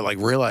 but like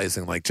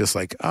realizing like just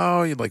like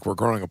like we're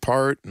growing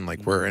apart and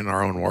like we're in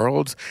our own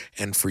worlds.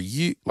 And for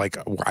you, like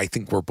I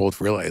think we're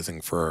both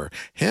realizing for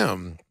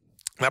him.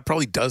 That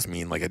probably does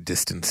mean like a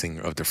distancing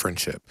of the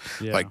friendship.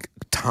 Yeah. Like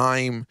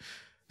time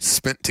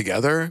spent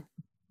together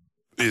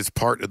is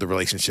part of the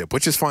relationship,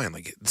 which is fine.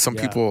 Like some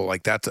people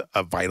like that's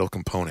a vital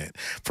component.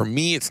 For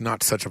me, it's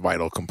not such a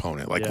vital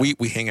component. Like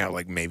we hang out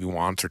like maybe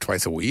once or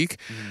twice a week.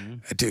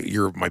 Dude,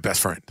 you're my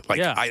best friend.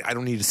 Like I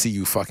don't need to see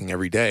you fucking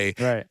every day.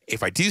 Right.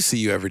 If I do see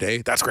you every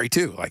day, that's great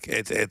too. Like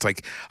it's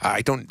like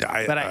I don't.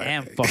 But I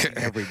am fucking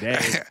every day.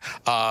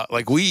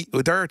 Like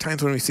there are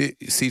times when we see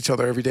each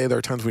other every day. There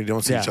are times when we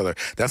don't see each other.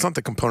 That's not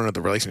the component of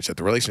the relationship.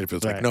 The relationship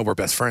is like no, we're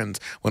best friends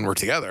when we're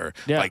together.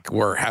 Yeah. Like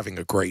we're having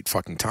a great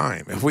fucking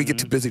time. If we get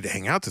too busy to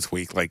hang out this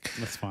week, like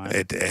that's fine.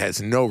 It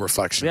has no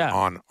reflection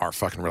on our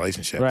fucking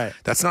relationship. Right.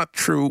 That's not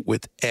true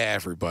with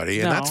everybody,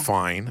 and that's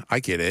fine. I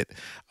get it.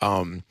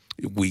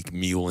 Weak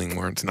muling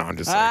words. No, I'm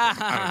just like,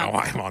 I don't know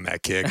why I'm on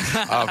that kick.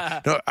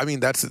 No, I mean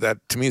that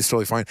to me is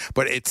totally fine.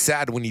 But it's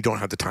sad when you don't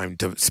have the time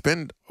to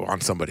spend on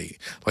somebody.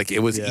 Like it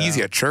was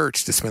easy at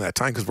church to spend that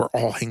time because we're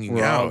all hanging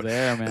out. All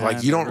there, man.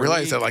 Like you don't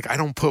realize that like I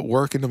don't put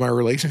work into my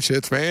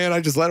relationships, man. I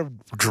just let them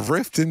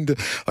drift into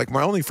like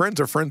my only friends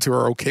are friends who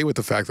are okay with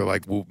the fact that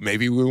like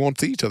maybe we won't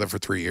see each other for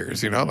 3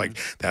 years. You know, like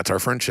that's our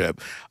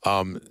friendship.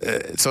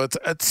 So it's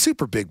a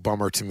super big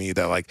bummer to me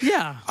that like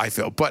I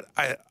feel, but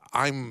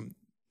I'm.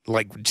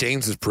 Like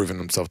James has proven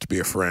himself to be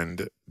a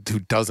friend who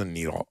doesn't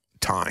need all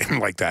time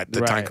like that,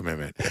 the time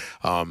commitment.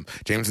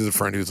 James is a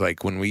friend who's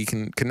like, when we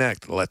can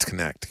connect, let's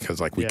connect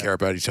because like we care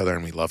about each other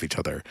and we love each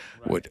other.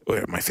 What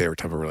my favorite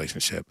type of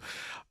relationship.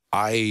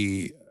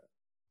 I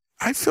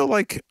feel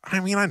like I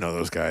know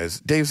those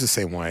guys. Dave's the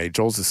same way.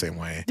 Joel's the same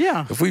way.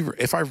 Yeah.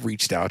 If I've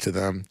reached out to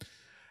them.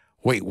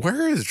 Wait,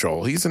 where is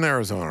Joel? He's in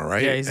Arizona,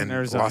 right? Yeah, he's in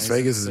Arizona. Las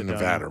Vegas is in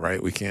Nevada,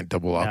 right? We can't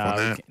double up on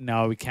that.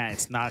 No, we can't.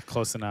 It's not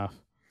close enough.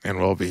 And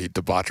we'll be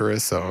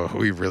debaucherous, so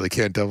we really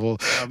can't double.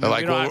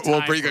 Like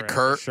we'll bring a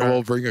curse. Sure.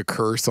 We'll bring a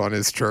curse on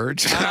his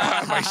church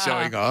by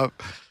showing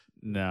up.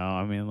 No,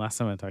 I mean last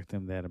time I talked to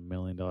him, they had $1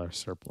 million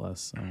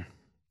surplus. So.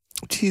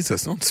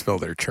 Jesus, don't spill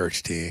their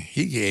church tea.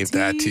 He gave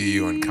that to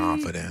you in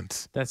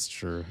confidence. That's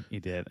true. He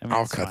did. I mean,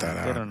 I'll cut that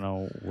out. They don't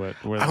know where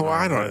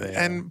I don't.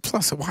 And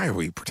plus, why are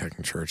we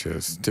protecting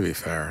churches? To be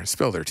fair,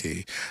 spill their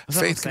tea.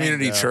 Faith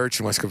Community Church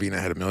in West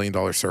Covina had $1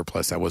 million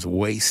surplus that was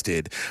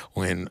wasted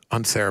when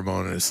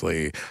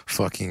unceremoniously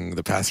fucking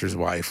the pastor's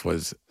wife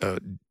was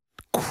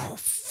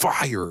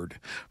fired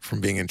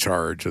from being in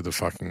charge of the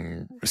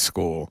fucking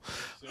school.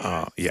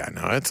 Yeah,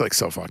 no, it's like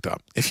so fucked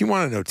up. If you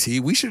want to know tea,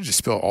 we should just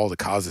spill all the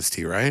causes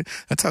tea, right?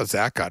 That's how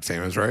Zach got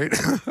famous, right?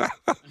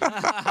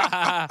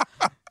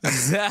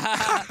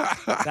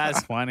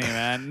 That's funny,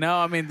 man. No,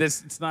 I mean,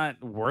 it's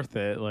not worth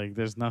it. Like,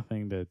 there's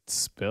nothing to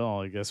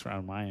spill, I guess,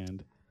 around my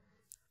end.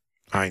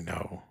 I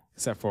know.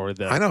 Except for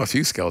the... I know a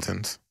few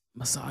skeletons.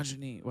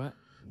 Misogyny. What?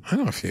 I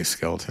know a few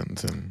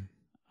skeletons, and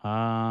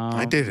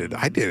I did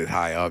it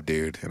high up,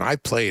 dude, and I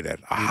played at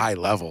a high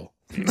level.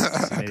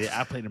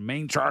 I played the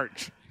main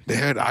charge,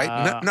 dude. No,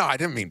 I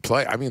didn't mean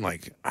play. I mean,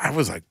 like I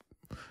was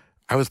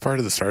part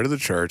of the start of the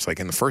church. Like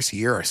in the first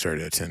year, I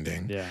started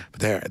attending. Yeah,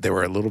 but they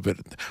were a little bit,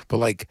 but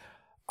like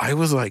I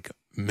was like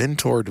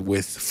mentored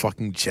with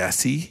fucking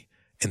Jesse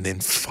and then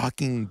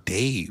fucking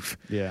Dave.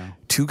 Yeah,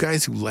 two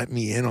guys who let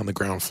me in on the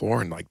ground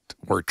floor and like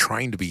were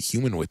trying to be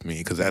human with me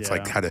because that's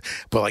like how to.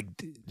 But like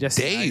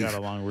Jesse Dave and I got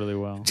along really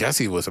well.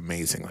 Jesse was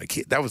amazing.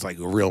 Like that was like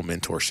a real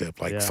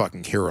mentorship, like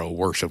fucking hero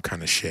worship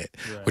kind of shit,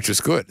 which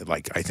was good.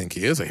 Like I think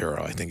he is a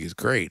hero. I think he's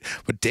great.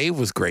 But Dave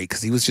was great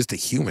because he was just a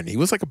human. He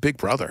was like a big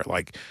brother.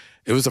 Like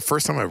it was the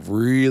first time I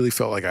really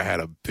felt like I had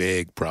a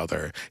big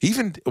brother.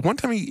 Even one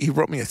time he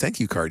wrote me a thank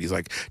you card. He's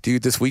like,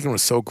 dude, this weekend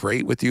was so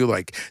great with you.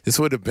 Like this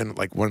would have been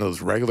like one of those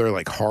regular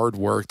like hard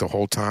work the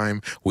whole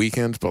time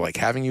weekends, but like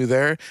having you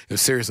there, it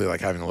was seriously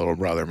like having a little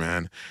brother,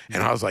 man.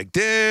 And I was like,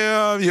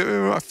 damn, you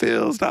in my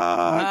feels,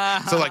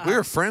 dog. So like we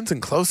were friends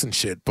and close and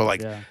shit, but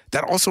like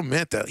that also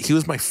meant that he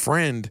was my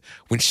friend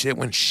when shit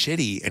went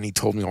shitty and he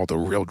told me all the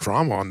real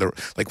drama on the,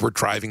 like we're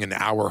driving an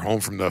hour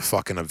home from the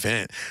fucking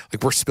event.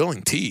 Like we're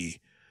spilling tea.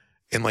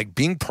 And like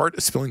being part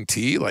of spilling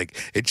tea, like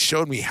it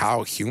showed me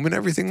how human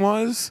everything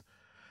was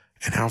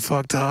and how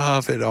fucked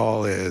up it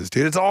all is,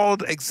 dude. It's all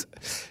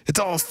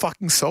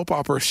fucking soap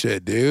opera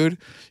shit, dude.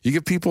 You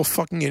give people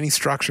fucking any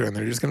structure and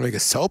they're just gonna make a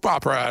soap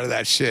opera out of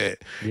that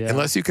shit. Yeah.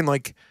 Unless you can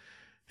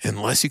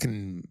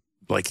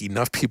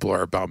enough people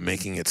are about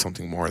making it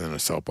something more than a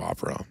soap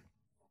opera.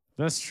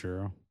 That's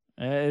true.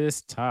 It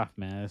is tough,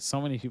 man. There's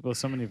so many people,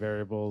 so many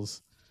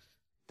variables.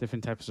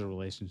 Different types of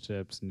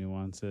relationships,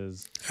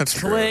 nuances. That's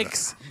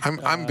clicks. True.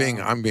 I'm being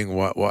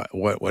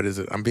what is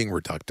it? I'm being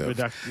reductive.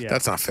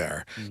 That's not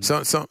fair.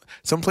 Mm-hmm.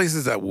 Some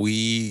places that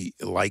we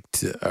like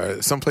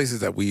to, some places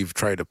that we've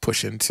tried to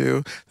push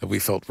into that we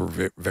felt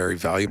were very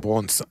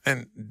valuable,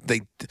 and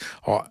they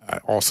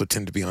also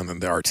tend to be on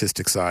the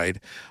artistic side,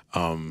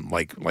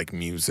 like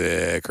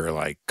music or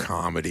like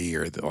comedy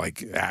or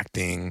like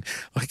acting.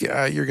 Like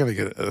you're gonna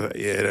get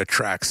it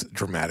attracts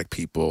dramatic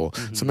people.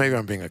 Mm-hmm. So maybe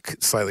I'm being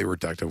slightly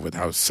reductive with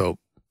how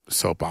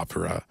soap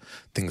opera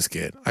things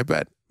get. I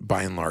bet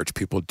by and large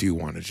people do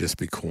want to just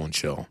be cool and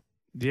chill.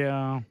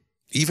 Yeah.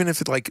 Even if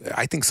it's like,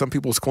 I think some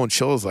people's cool and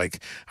chill is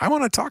like, I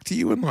want to talk to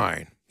you in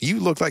line. You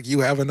look like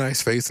you have a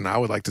nice face and I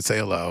would like to say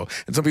hello.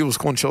 And some people's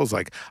cool and chill is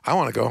like, I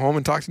want to go home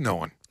and talk to no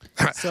one.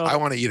 So, I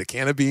want to eat a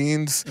can of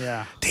beans.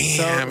 Yeah.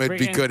 Damn, so it'd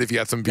be good if you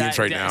had some beans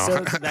right now. So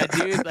that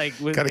dude, like,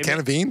 got a can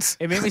of beans?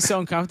 It made me so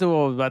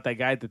uncomfortable about that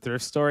guy at the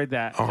thrift store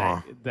that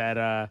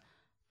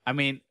I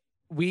mean,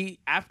 we,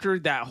 after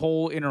that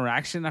whole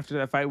interaction, after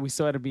that fight, we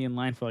still had to be in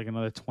line for like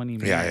another 20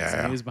 minutes. Yeah.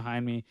 And he was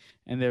behind me,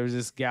 and there was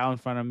this gal in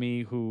front of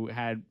me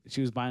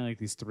she was buying like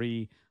these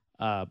 3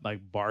 like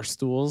bar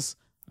stools,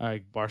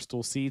 like bar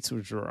stool seats,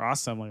 which were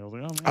awesome. Like I was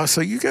like, oh man. Oh,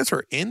 so you guys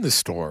were in the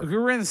store? We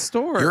were in the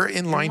store. You're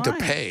in line to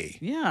pay.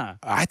 Yeah.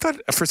 I thought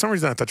for some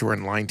reason you were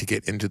in line to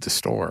get into the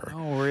store.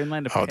 Oh, we're in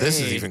line to pay. Oh,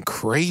 this is even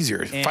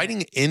crazier.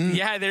 Fighting in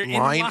they're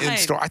line in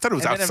store. I thought it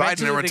was outside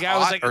and everyone's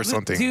hot or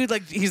something. Dude,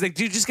 he's like,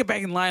 dude, just get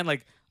back in line.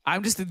 Like,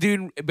 I'm just the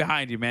dude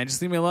behind you, man.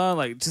 Just leave me alone.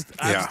 Like, I'm just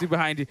the dude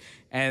behind you.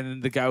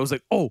 And the guy was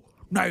like, oh,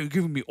 now you're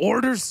giving me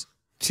orders?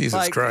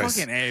 Jesus Christ.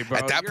 Fucking A, bro.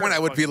 At that point, I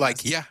would be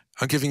like, yeah,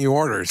 I'm giving you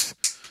orders.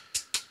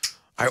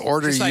 I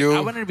order just you. Like,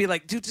 I wanted to be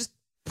like, dude, just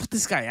put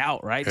this guy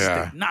out, right? Just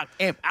like, knock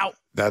him out.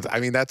 I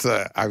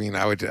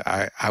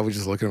would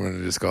just look at him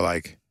and just go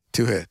like,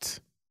 2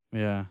 hits.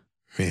 Yeah.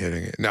 Me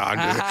hitting it. No, I'm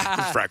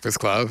doing Breakfast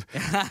Club.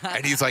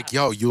 And he's like,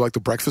 yo, you like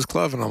the Breakfast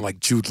Club? And I'm like,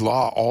 Jude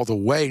Law all the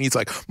way. And he's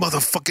like,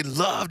 motherfucking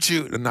love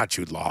Jude. Not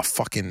Jude Law,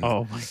 fucking.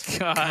 Oh my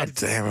God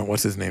damn it.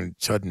 What's his name?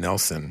 Judd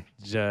Nelson.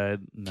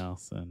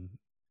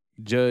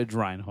 Judge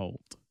Reinhold.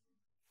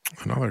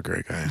 Another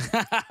great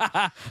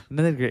guy.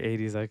 Another great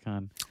 80s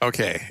icon.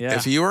 Okay. Yeah.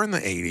 If you were in the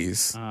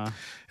 80s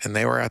and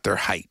they were at their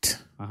height,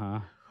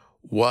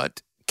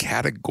 what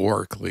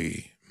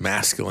categorically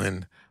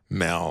masculine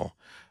male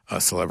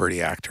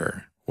celebrity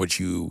actor would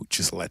you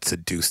just let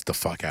seduce the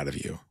fuck out of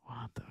you?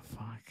 What the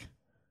fuck?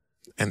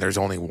 And there's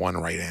only one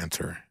right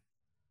answer.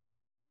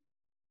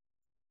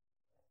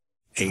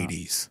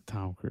 80s.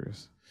 Tom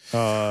Cruise.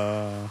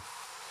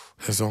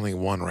 There's only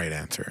one right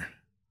answer.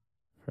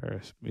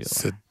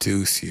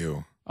 Seduce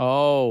you.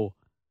 Oh,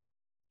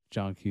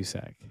 John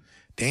Cusack.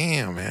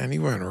 Damn, man,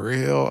 you went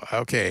real.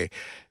 Okay,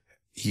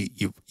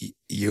 you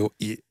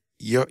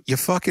You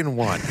fucking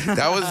won.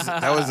 That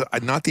was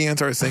not the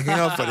answer I was thinking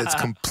of, but it's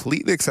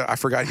completely I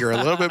forgot you're a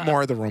little bit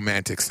more of the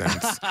romantic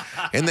sense.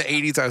 In the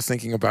 80s, I was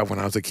thinking about when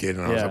I was a kid,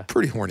 and I was a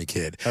pretty horny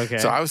kid. Okay.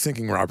 So I was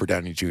thinking Robert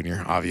Downey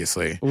Jr.,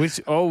 obviously.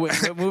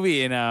 What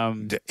movie in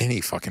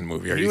any fucking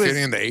movie. Are you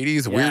kidding? In the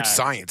 80s? Yeah. Weird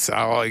Science.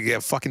 Oh, yeah,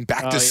 fucking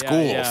Back to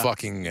School. Yeah.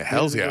 Fucking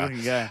hells yeah.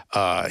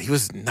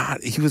 He's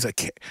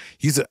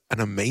an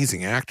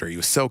amazing actor. He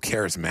was so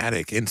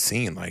charismatic in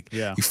scene. Like,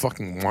 you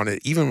fucking wanted,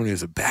 even when he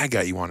was a bad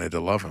guy, you wanted to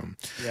love him.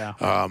 Yeah.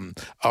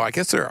 I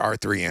guess there are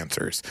three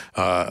answers.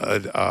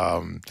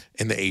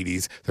 In the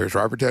 80s, there's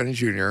Robert Downey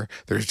Jr.,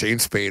 there's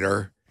James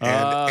Spader,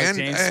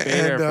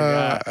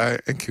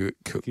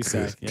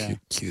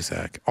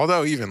 Cusack.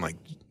 Although even like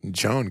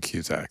Joan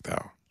Cusack,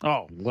 though.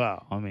 Oh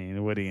well, I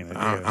mean, what are you gonna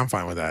do? I'm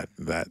fine with that.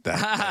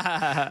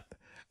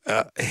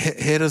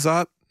 Hit us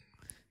up.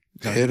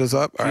 Hit us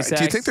up. All right.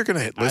 Do you think they're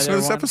gonna listen to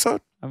this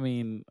episode? I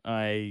mean,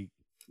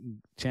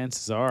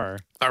 chances are.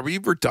 Are we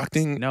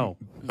reducting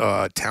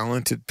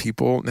talented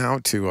people now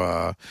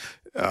to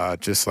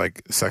just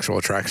like sexual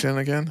attraction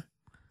again?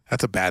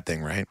 That's a bad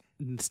thing, right?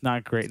 It's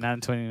not great. Not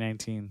in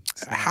 2019.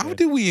 How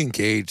do we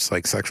engage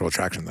like sexual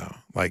attraction though?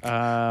 Like,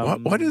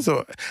 what is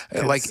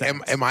like?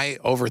 Am I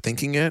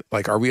overthinking it?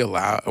 Like, are we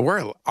allowed? We're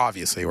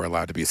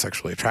allowed to be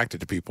sexually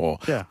attracted to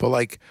people. Yeah. But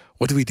like,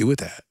 what do we do with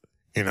that?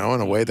 You know, in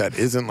a way that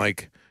isn't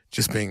like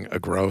just being a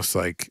gross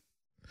like.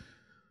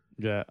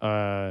 Yeah,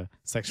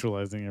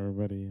 sexualizing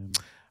everybody.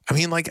 I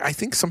mean, like, I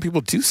think some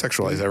people do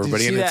sexualize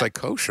everybody, and it's like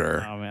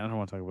kosher. Oh man, I don't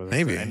want to talk about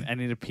this. Maybe I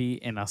need to pee,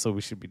 and also we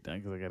should be done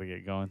because I got to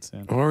get going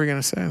soon. What were we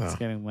gonna say though? It's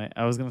getting late.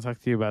 I was gonna talk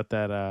to you about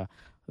that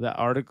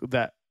article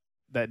that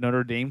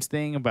Notre Dame's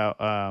thing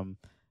about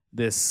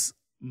this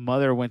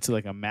mother went to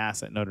like a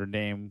mass at Notre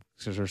Dame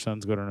because her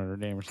sons go to Notre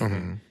Dame or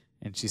something,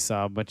 and she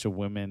saw a bunch of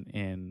women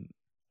in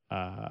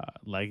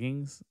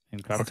leggings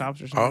and crop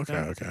tops or something.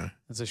 Okay.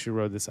 And so she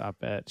wrote this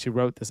op-ed. She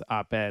wrote this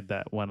op-ed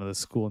that one of the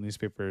school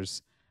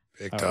newspapers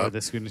picked up. The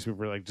school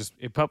newspaper like just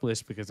it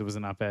published because it was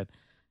an op-ed.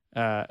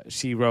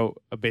 She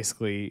wrote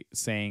basically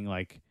saying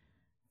like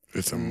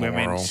it's immoral.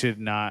 Women should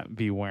not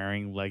be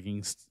wearing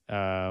leggings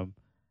to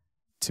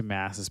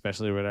mass,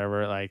 especially or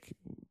whatever. Like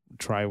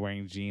try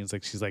wearing jeans.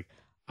 Like she's like,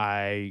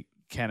 I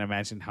can't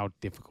imagine how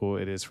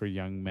difficult it is for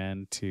young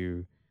men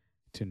to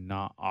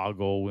not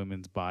ogle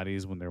women's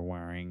bodies when they're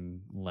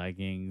wearing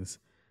leggings.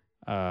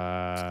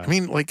 I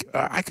mean, like,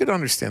 I could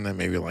understand that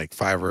maybe like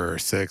 5 or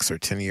 6 or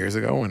 10 years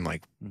ago when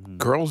like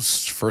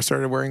girls first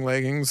started wearing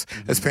leggings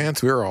as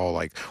pants. We were all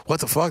like,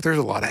 what the fuck? There's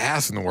a lot of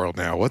ass in the world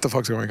now. What the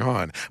fuck's going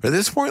on? But at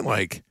this point,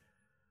 like,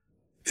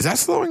 is that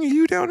slowing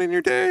you down in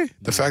your day?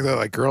 The fact that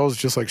like girls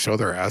just like show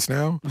their ass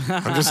now?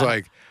 I'm just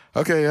like,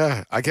 okay,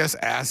 yeah, I guess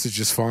ass is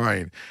just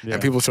fine. Yeah.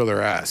 And people show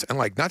their ass. And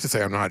like, not to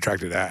say I'm not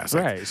attracted to ass.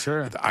 Like, right,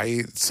 sure.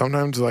 I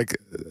sometimes like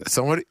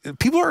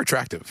people are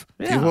attractive.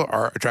 Yeah. People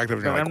are attractive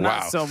and you're like,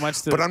 wow. So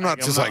much but I'm not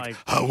just like,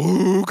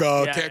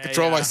 can't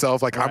control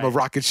myself. Like I'm a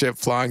rocket ship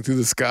flying through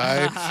the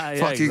sky.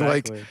 Fucking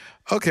exactly. Like,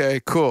 okay,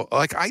 cool.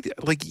 Like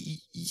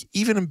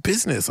even in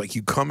business, like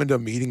you come into a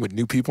meeting with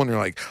new people and you're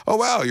like, oh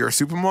wow, you're a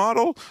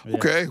supermodel? Yeah.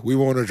 Okay, we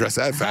won't address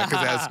that fact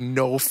because it has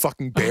no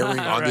fucking bearing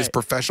on this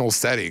professional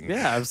setting.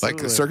 Yeah,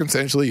 absolutely. Like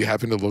circumstantially, you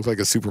happen to look like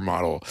a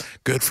supermodel.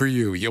 Good for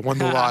you. You won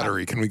the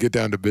lottery. Can we get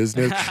down to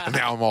business? And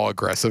now I'm all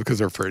aggressive because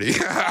they're pretty.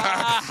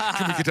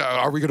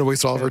 Are we going to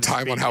waste all of our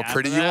time on how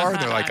pretty you are?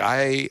 And they're like,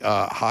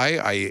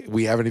 hi,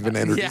 we haven't even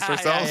introduced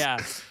ourselves.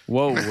 Yeah.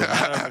 Whoa, a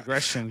lot of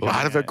aggression. A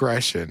lot of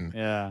aggression.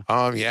 Yeah.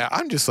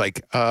 I'm just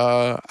like,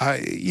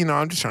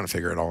 I'm just trying to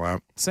figure it all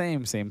out.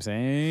 Same.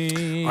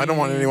 I don't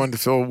want anyone to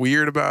feel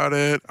weird about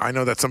it. I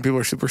know that some people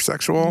are super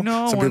sexual.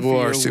 No, some people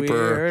are super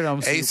weird. I'm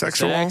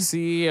asexual. Super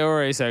sexy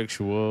or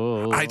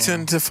asexual. I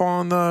tend to fall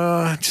on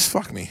the just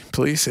fuck me,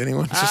 please.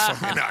 Anyone, just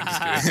fuck me. No, I'm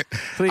just kidding.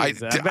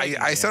 Please,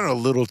 I sounded a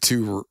little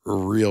too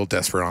real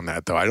desperate on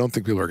that, though. I don't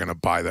think people are going to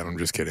buy that. I'm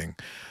just kidding.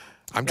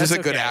 I'm just a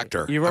good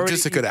actor. I'm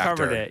just a good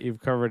actor.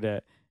 You've covered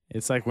it.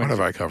 It's like what have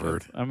I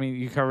covered? I mean,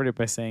 you covered it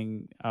by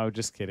saying, "Oh,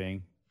 just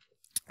kidding."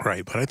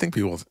 Right, but I think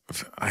people.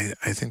 I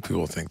think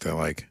people think that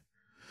like.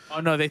 Oh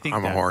no, they think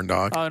I'm a horn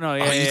dog. Oh no,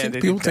 yeah. You think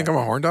people think I'm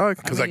a horn dog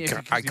because I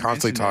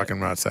constantly talking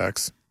about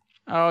sex.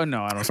 Oh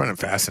no, I don't. I find it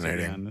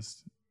fascinating.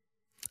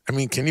 I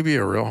mean, can you be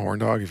a real horn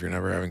dog if you're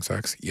never having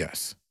sex?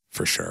 Yes,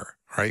 for sure.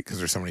 Right, because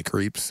there's so many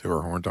creeps who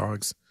are horn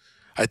dogs.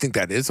 I think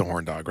that is a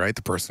horn dog, right?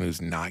 The person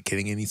who's not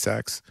getting any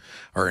sex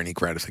or any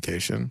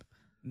gratification.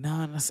 No,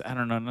 I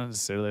don't know, not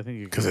necessarily. I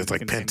think because it's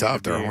like pent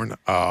up. They're horn.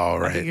 Oh,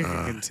 right. I think you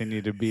can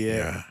continue to be it.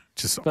 Yeah,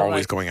 just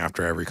always going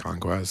after every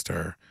conquest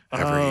or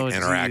every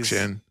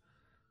interaction. Geez.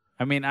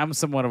 I mean, I'm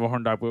somewhat of a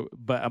horn dog,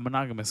 but a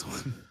monogamous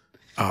one.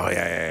 Oh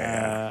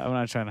yeah. I'm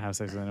not trying to have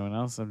sex with anyone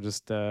else. I'm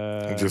just.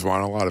 I just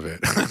want a lot of it.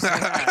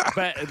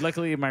 But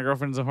luckily, my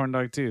girlfriend's a horn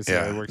dog too. So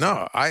yeah. It works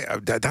no,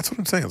 that's what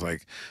I'm saying. It's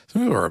like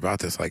some people are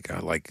about this. Like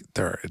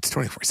it's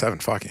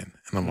 24/7 fucking,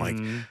 and I'm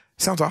like,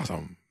 sounds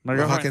awesome. My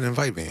girlfriend fucking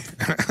invite me.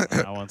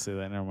 I won't say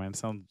that. Never mind.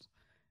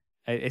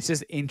 It's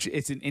just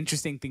it's an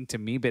interesting thing to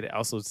me, but it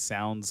also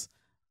sounds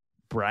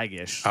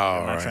braggish.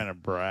 I'm not trying to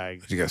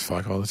brag. Do you guys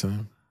fuck all the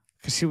time?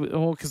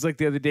 Because like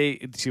the other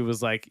day she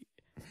was like,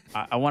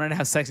 I wanted to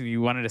have sex with you.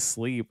 You wanted to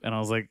sleep, and I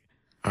was like,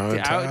 I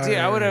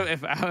would have.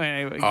 If I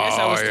guess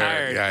I was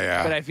tired.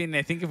 Yeah. But I think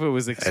if it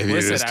was explicit,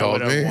 if you just I would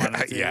told me, have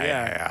wanted to.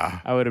 yeah.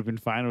 I would have been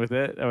fine with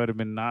it. I would have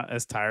been not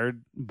as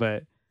tired.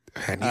 But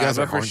and you guys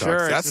are horn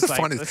dogs. That's the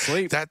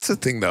funniest. That's the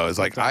thing though. Is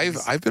like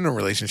I've been in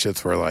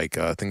relationships where like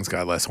things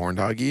got less horn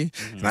doggy,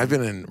 and I've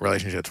been in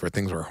relationships where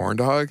things were horn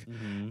dog,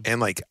 and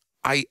like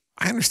I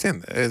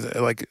understand.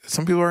 Like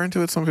some people are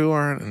into it, some people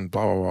aren't, and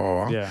blah blah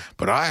blah blah. Yeah.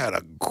 But I had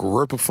a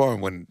grip of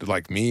fun when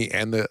like me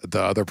and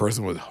the other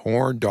person was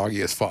horn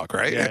doggy as fuck,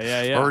 right?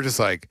 Yeah. Or we're just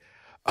like,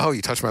 oh,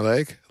 you touched my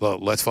leg?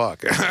 Let's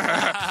fuck.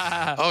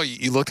 Oh,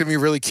 you looked at me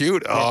really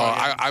cute.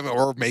 Oh,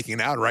 we're making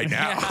out right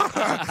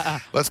now.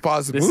 Let's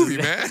pause the movie,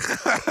 man.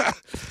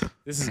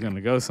 This is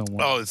gonna go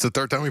somewhere. Oh, it's the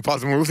third time we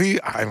paused the movie.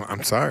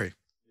 I'm sorry.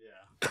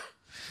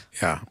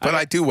 Yeah, but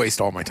I do waste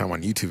all my time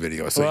on YouTube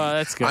videos. So well,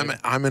 that's good.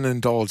 I'm an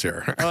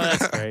indulger. Oh,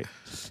 that's great.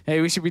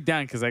 Hey, we should be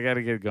done because I got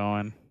to get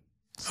going.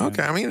 So.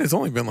 Okay, I mean it's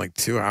only been like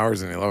 2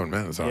 hours and 11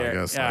 minutes. So I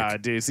guess. Yeah,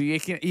 dude. So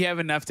you have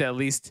enough to at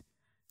least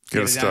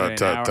get us to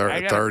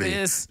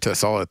 30 to a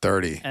solid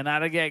 30. And now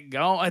to get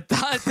going, a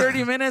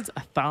 30 minutes.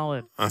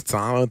 A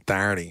solid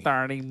 30.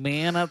 30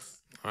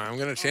 minutes. I'm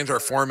gonna change our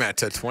format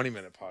to a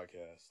 20-minute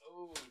podcast.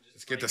 Oh,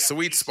 let's get the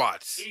sweet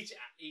spots. Each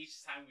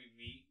time we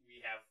meet,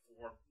 we have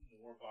 4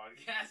 more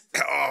podcasts.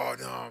 Oh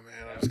no,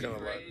 man! I was gonna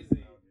let.